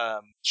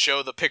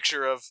show the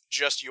picture of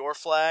just your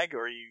flag,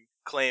 or you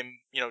claim,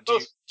 do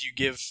you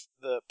give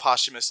the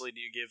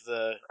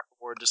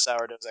award to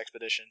Sourdough's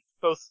expedition?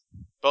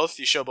 Both?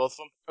 You show both of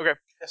them? Okay.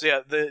 So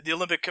yeah, the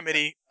Olympic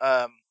Committee,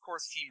 of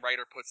course, Team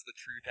Writer puts the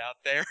truth out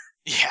there.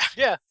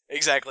 Yeah,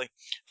 exactly.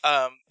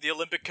 The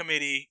Olympic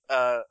Committee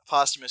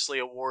posthumously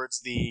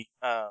awards the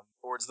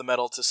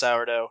medal to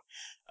Sourdough,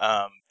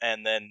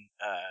 and then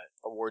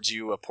awards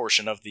you a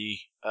portion of the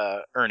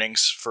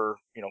earnings for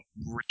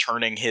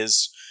returning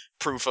his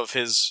proof of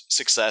his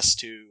success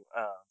to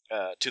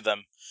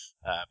them.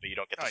 But you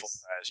don't get the full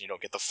prize. You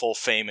don't get the full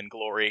fame and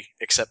glory,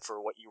 except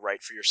for what you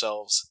write for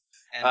yourselves.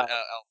 And I'll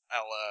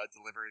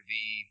deliver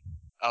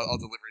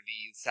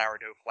the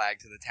sourdough flag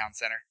to the town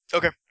center.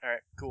 Okay. All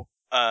right. Cool.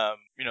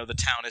 The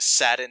town is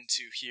saddened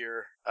to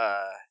hear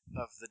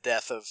of the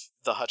death of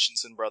the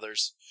Hutchinson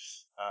brothers,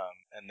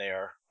 and they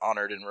are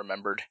honored and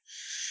remembered.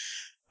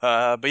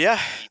 But yeah,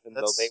 even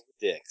though they were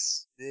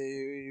dicks.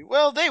 They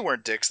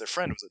weren't dicks. Their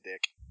friend was a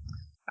dick.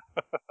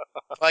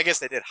 Well, I guess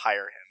they did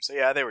hire him, so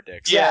yeah, they were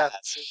dicks. Yeah,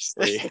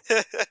 seriously.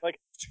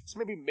 Just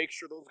maybe make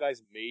sure those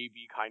guys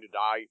maybe kind of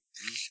die.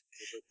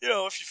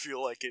 If you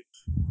feel like it.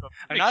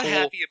 I'm not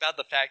happy about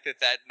the fact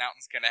that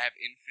mountain's gonna have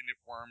infinite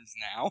worms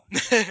now.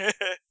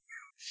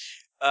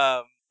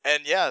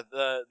 And yeah,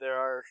 there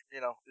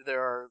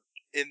are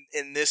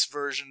in this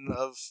version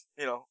of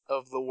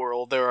of the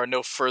world, there are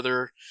no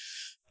further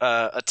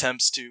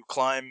attempts to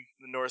climb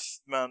the North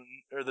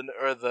Mountain or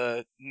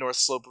the north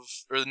slope of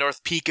or the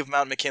north peak of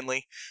Mount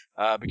McKinley,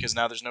 because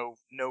now there's no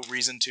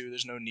reason to.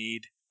 There's no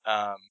need,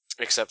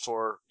 except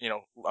for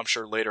I'm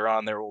sure later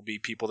on there will be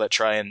people that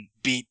try and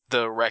beat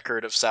the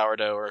record of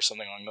sourdough or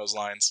something along those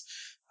lines.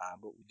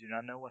 But we do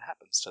not know what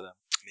happens to them.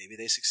 Maybe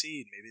they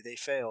succeed. Maybe they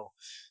fail.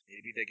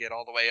 Maybe they get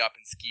all the way up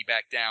and ski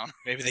back down.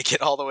 Maybe they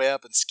get all the way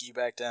up and ski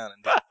back down.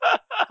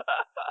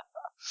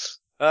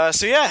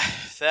 So yeah,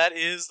 that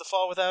is The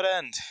Fall Without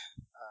End.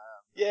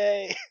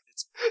 Yay!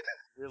 It's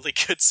a really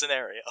good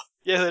scenario.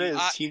 Yes, it is.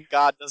 Team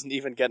God doesn't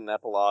even get an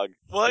epilogue.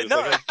 Well,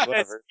 no, like,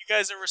 whatever. you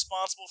guys are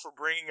responsible for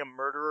bringing a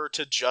murderer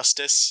to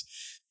justice.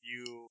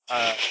 You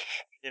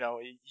you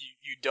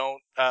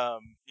don't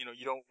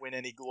you don't win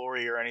any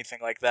glory or anything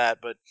like that,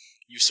 but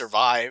you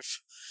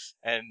survive.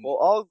 And well,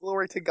 all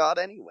glory to God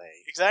anyway.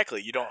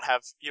 Exactly. You don't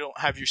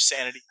have your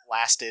sanity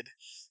blasted.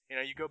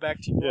 You go back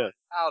to your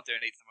I'll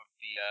donate some of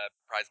the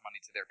prize money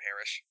to their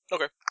parish.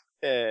 Okay.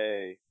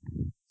 Hey.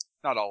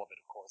 Not all of it,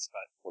 of course,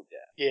 but well,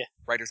 yeah.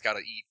 Writers gotta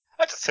eat.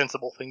 That's a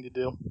sensible thing to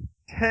do.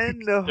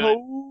 $10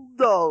 whole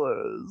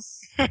dollars.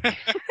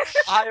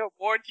 I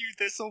award you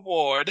this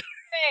award.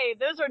 Hey,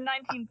 those are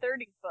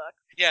 1930s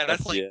books. Yeah,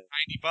 that's like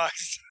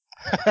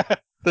 $90.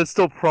 That's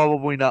still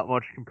probably not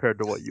much compared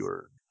to what you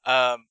earned.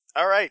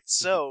 All right.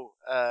 So,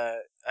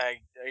 I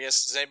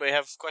guess, does anybody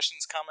have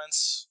questions,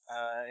 comments,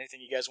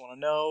 anything you guys want to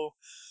know?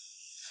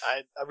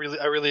 I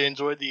really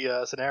enjoyed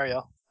the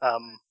scenario.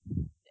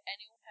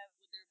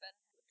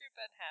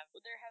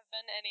 Would there have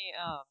been any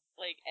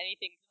like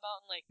anything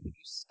about like could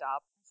you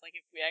stop? It's like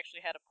if we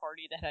actually had a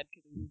party that had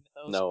Cthulhu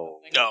mythos.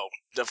 No, no,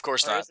 of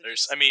course not.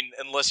 There's, I mean,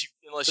 unless you.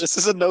 This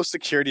is a no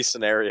security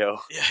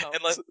scenario. Yeah,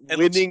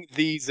 winning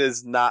these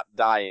is not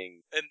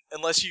dying. And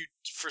unless you,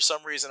 for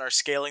some reason, are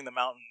scaling the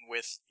mountain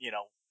with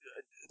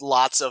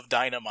lots of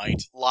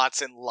dynamite,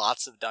 lots and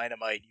lots of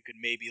dynamite, you could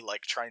maybe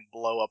like try and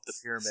blow up the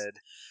pyramid.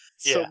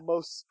 So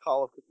most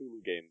Call of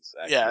Cthulhu games.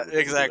 Actually, yeah,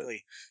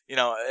 exactly.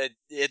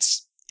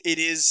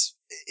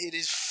 It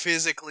is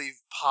physically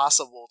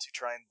possible to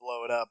try and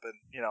blow it up, and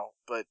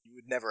but you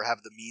would never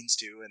have the means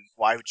to. And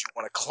why would you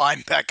want to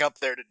climb back up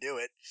there to do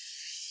it?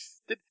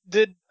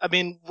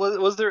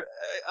 Was there?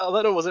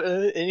 Was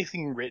there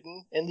anything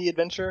written in the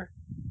adventure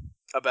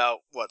about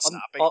what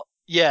stopping?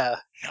 Yeah,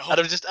 no.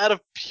 out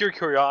of pure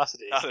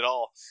curiosity. Not at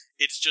all.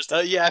 It's just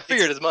I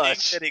figured as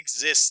much. That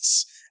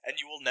exists, and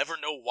you will never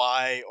know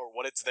why or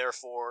what it's there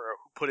for, or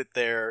who put it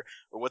there,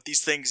 or what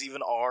these things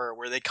even are, or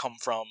where they come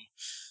from.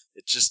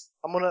 It's just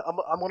I'm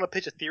gonna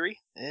pitch a theory.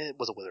 It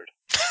was a wizard.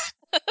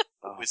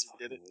 Wizard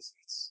did it.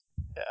 Wizards.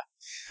 Yeah,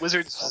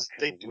 wizards.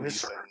 They do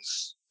these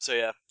things. So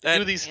yeah, they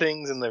do these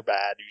things, and they're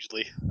bad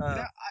usually.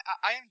 I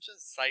am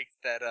just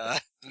psyched that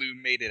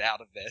Bloom made it out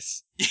of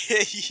this.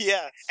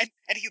 Yeah, and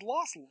he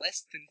lost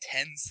less than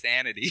 10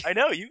 sanity. I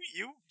know you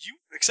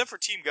except for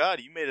Team God,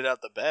 you made it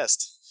out the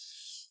best.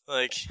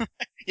 Like,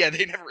 yeah,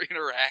 they never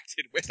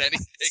interacted with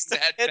anything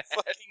that bad.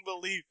 Fucking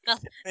believe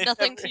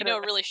nothing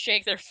to really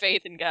shake their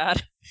faith in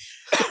God.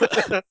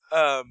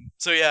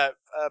 So yeah,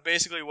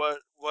 basically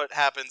what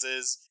happens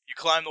is you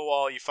climb the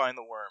wall, you find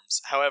the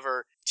worms.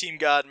 However, Team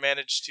God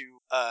managed to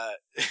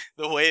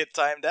the way it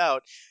timed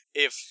out,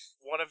 if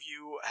one of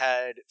you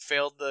had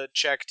failed the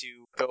check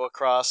to go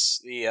across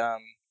the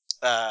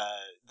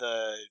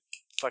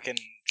fucking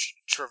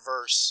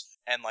traverse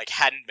and like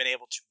hadn't been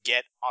able to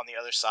get on the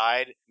other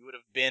side, you would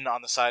have been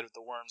on the side with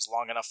the worms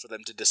long enough for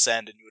them to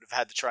descend, and you would have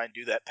had to try and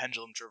do that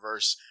pendulum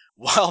traverse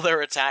while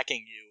they're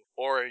attacking you,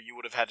 or you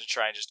would have had to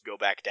try and just go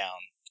back down.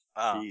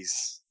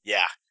 Jeez.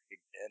 Yeah,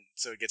 and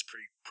so it gets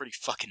pretty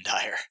fucking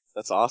dire.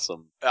 That's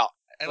awesome. Well,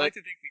 I like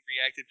to think we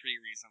reacted pretty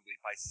reasonably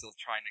by still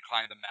trying to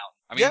climb the mountain.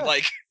 I mean,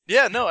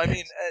 I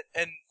mean,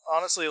 and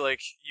honestly,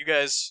 like,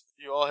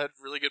 you all had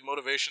really good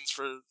motivations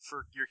for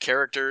your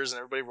characters, and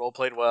everybody role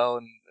played well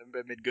and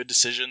made good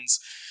decisions.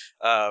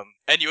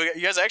 And you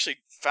guys actually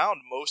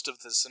found most of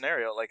the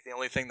scenario. Like, the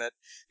only thing that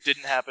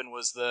didn't happen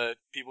was the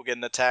people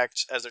getting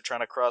attacked as they're trying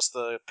to cross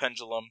the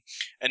pendulum,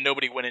 and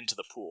nobody went into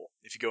the pool.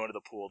 If you go into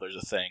the pool, there's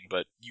a thing,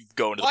 but you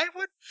go into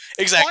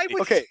exactly.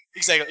 Okay.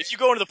 Exactly. If you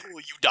go into the pool,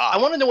 you die. I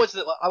want to know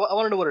I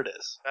want to know what it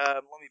is. Let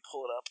me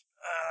pull it up.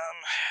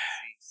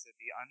 So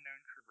the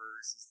unknown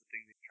traverse is the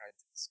thing that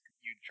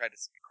you tried to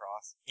speak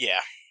across.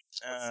 Yeah.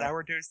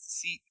 Sourdough's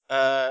Deceit.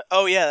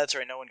 Oh yeah, that's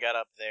right. No one got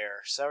up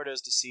there.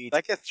 Sourdough's Deceit.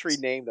 That gets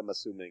renamed, I'm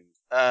assuming.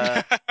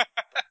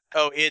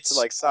 It's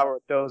like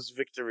Sourdough's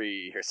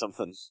Victory or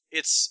something.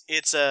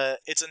 It's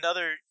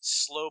another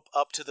slope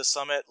up to the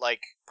summit,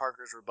 like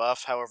Parker's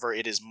Rebuff. However,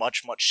 it is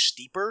much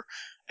steeper,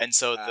 and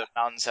so the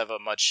mountains have a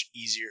much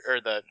easier, or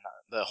the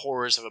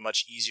horrors have a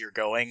much easier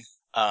going.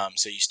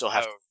 So you still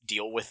have to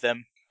deal with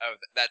them. Oh,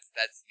 that's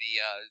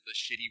the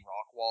shitty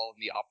rock wall on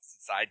the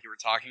opposite side you were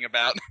talking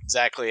about.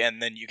 Exactly,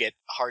 and then you get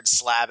hard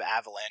slab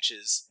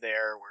avalanches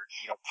there, where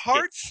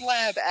hard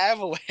slab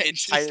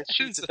avalanches. Entire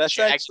sheets of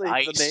jagged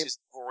ice just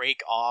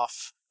break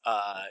off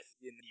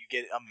you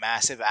get a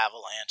massive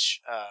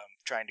avalanche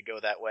trying to go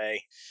that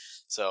way.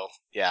 So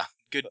yeah,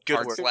 good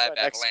Hard work. Slab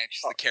Avalanche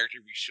is the character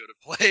we should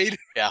have played.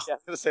 Yeah, I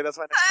was gonna say that's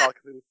my next Call of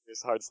Cthulhu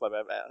is Hard Slab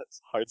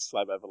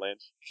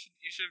Avalanche.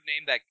 You should have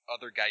named that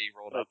other guy you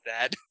rolled up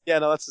that. Yeah,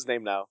 no, that's his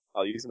name now.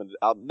 I'll use him in.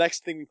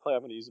 Next thing we play,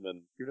 I'm gonna use him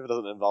in. Even if it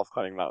doesn't involve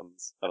climbing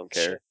mountains, I don't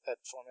care. Shit, that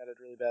formatted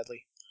really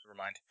badly. Never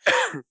mind.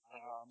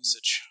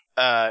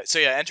 So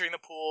yeah, entering the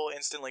pool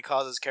instantly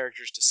causes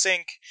characters to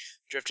sink,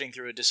 drifting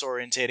through a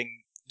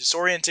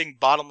disorienting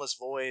bottomless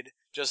void.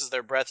 Just as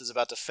their breath is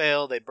about to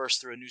fail, they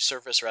burst through a new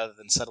surface rather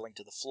than settling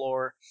to the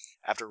floor.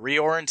 After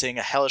reorienting,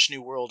 a hellish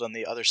new world on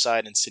the other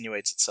side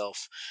insinuates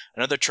itself.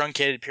 Another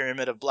truncated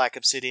pyramid of black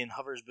obsidian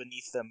hovers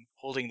beneath them,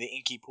 holding the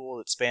inky pool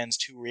that spans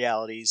two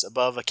realities.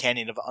 Above, a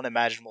canyon of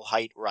unimaginable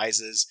height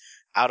rises.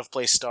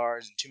 Out-of-place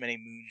stars and too many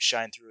moons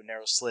shine through a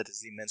narrow slit as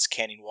the immense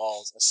canyon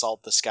walls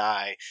assault the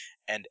sky,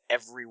 and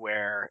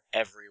everywhere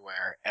are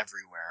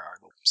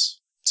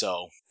worms.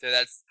 So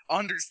that's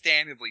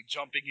understandably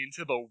jumping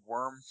into the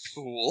worm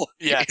pool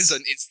Yes. is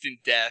an instant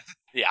death.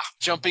 yeah,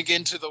 Jumping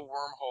into the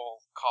wormhole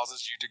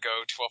causes you to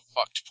go to a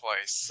fucked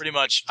place. pretty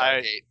much.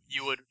 Stargate.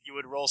 You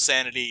would roll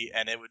sanity,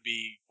 and it would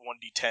be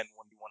 1d10, 1d100.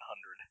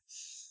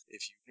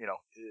 If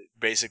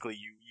basically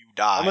you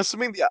die. I'm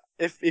assuming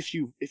if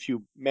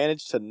you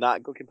manage to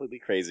not go completely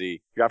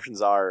crazy, your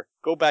options are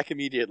go back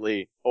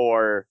immediately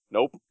or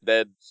nope,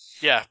 dead.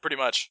 Yeah, pretty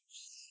much.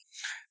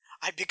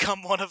 I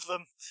become one of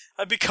them.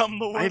 I become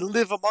the I one.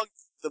 live among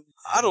them.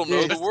 I don't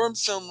know, the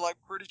worms sound like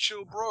pretty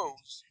chill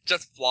bros.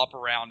 Just flop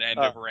around end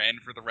over end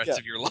for the rest yeah.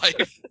 of your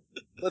life.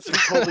 Let's be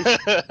totally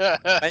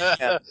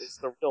man is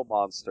the real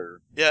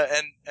monster. Yeah,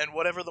 and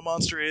whatever the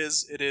monster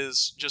is, it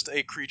is just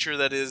a creature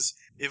that is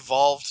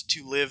evolved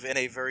to live in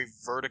a very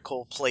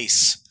vertical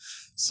place.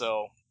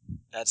 So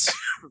that's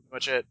pretty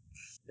much it.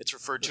 It's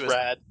referred to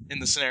as in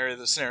the scenario.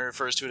 The scenario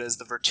refers to it as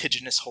the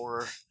vertiginous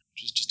horror,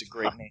 which is just a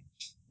great name.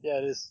 Yeah,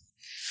 it is.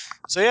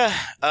 So yeah,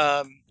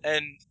 I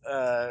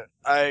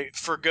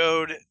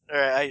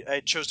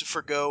chose to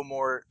forgo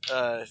more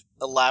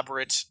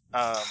elaborate,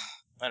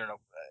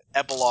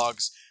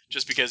 epilogues,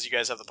 just because you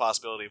guys have the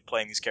possibility of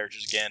playing these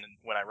characters again, and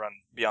when I run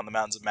Beyond the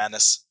Mountains of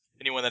Madness,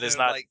 anyone that is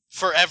not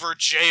forever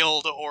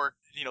jailed or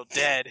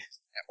dead,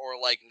 or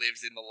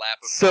lives in the lap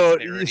of So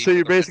prosperity you're for the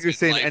rest of basically his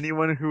saying life.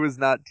 anyone who is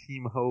not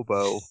Team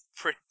Hobo.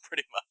 pretty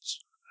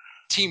much.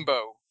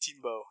 Teambo.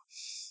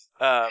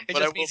 It But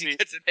just means you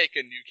get to make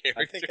a new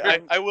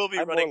character. I will be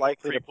I'm running more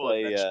likely to prequel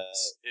play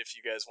adventures if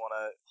you guys want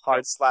to.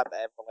 Hard Slap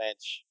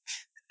Avalanche.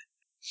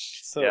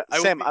 So Yeah,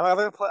 Sam, I'm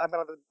gonna play.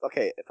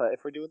 Okay,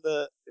 if we're doing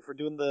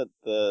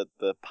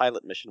the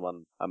pilot mission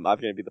one, I'm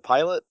either gonna be the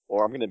pilot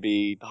or I'm gonna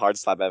be the Hard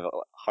Slab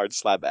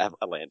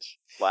Avalanche.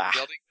 Blah.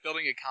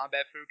 Building a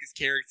combat focused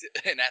character,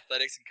 an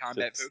athletics and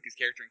combat focused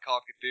character in Call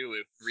of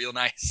Cthulhu, real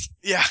nice.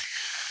 Yeah.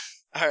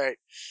 All right.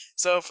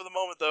 So for the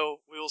moment,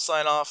 though, we will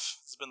sign off.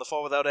 This has been The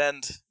Fall Without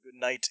End. Good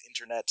night,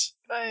 Internet.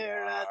 Bye,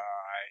 Internet.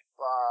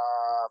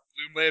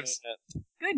 Bloom lives.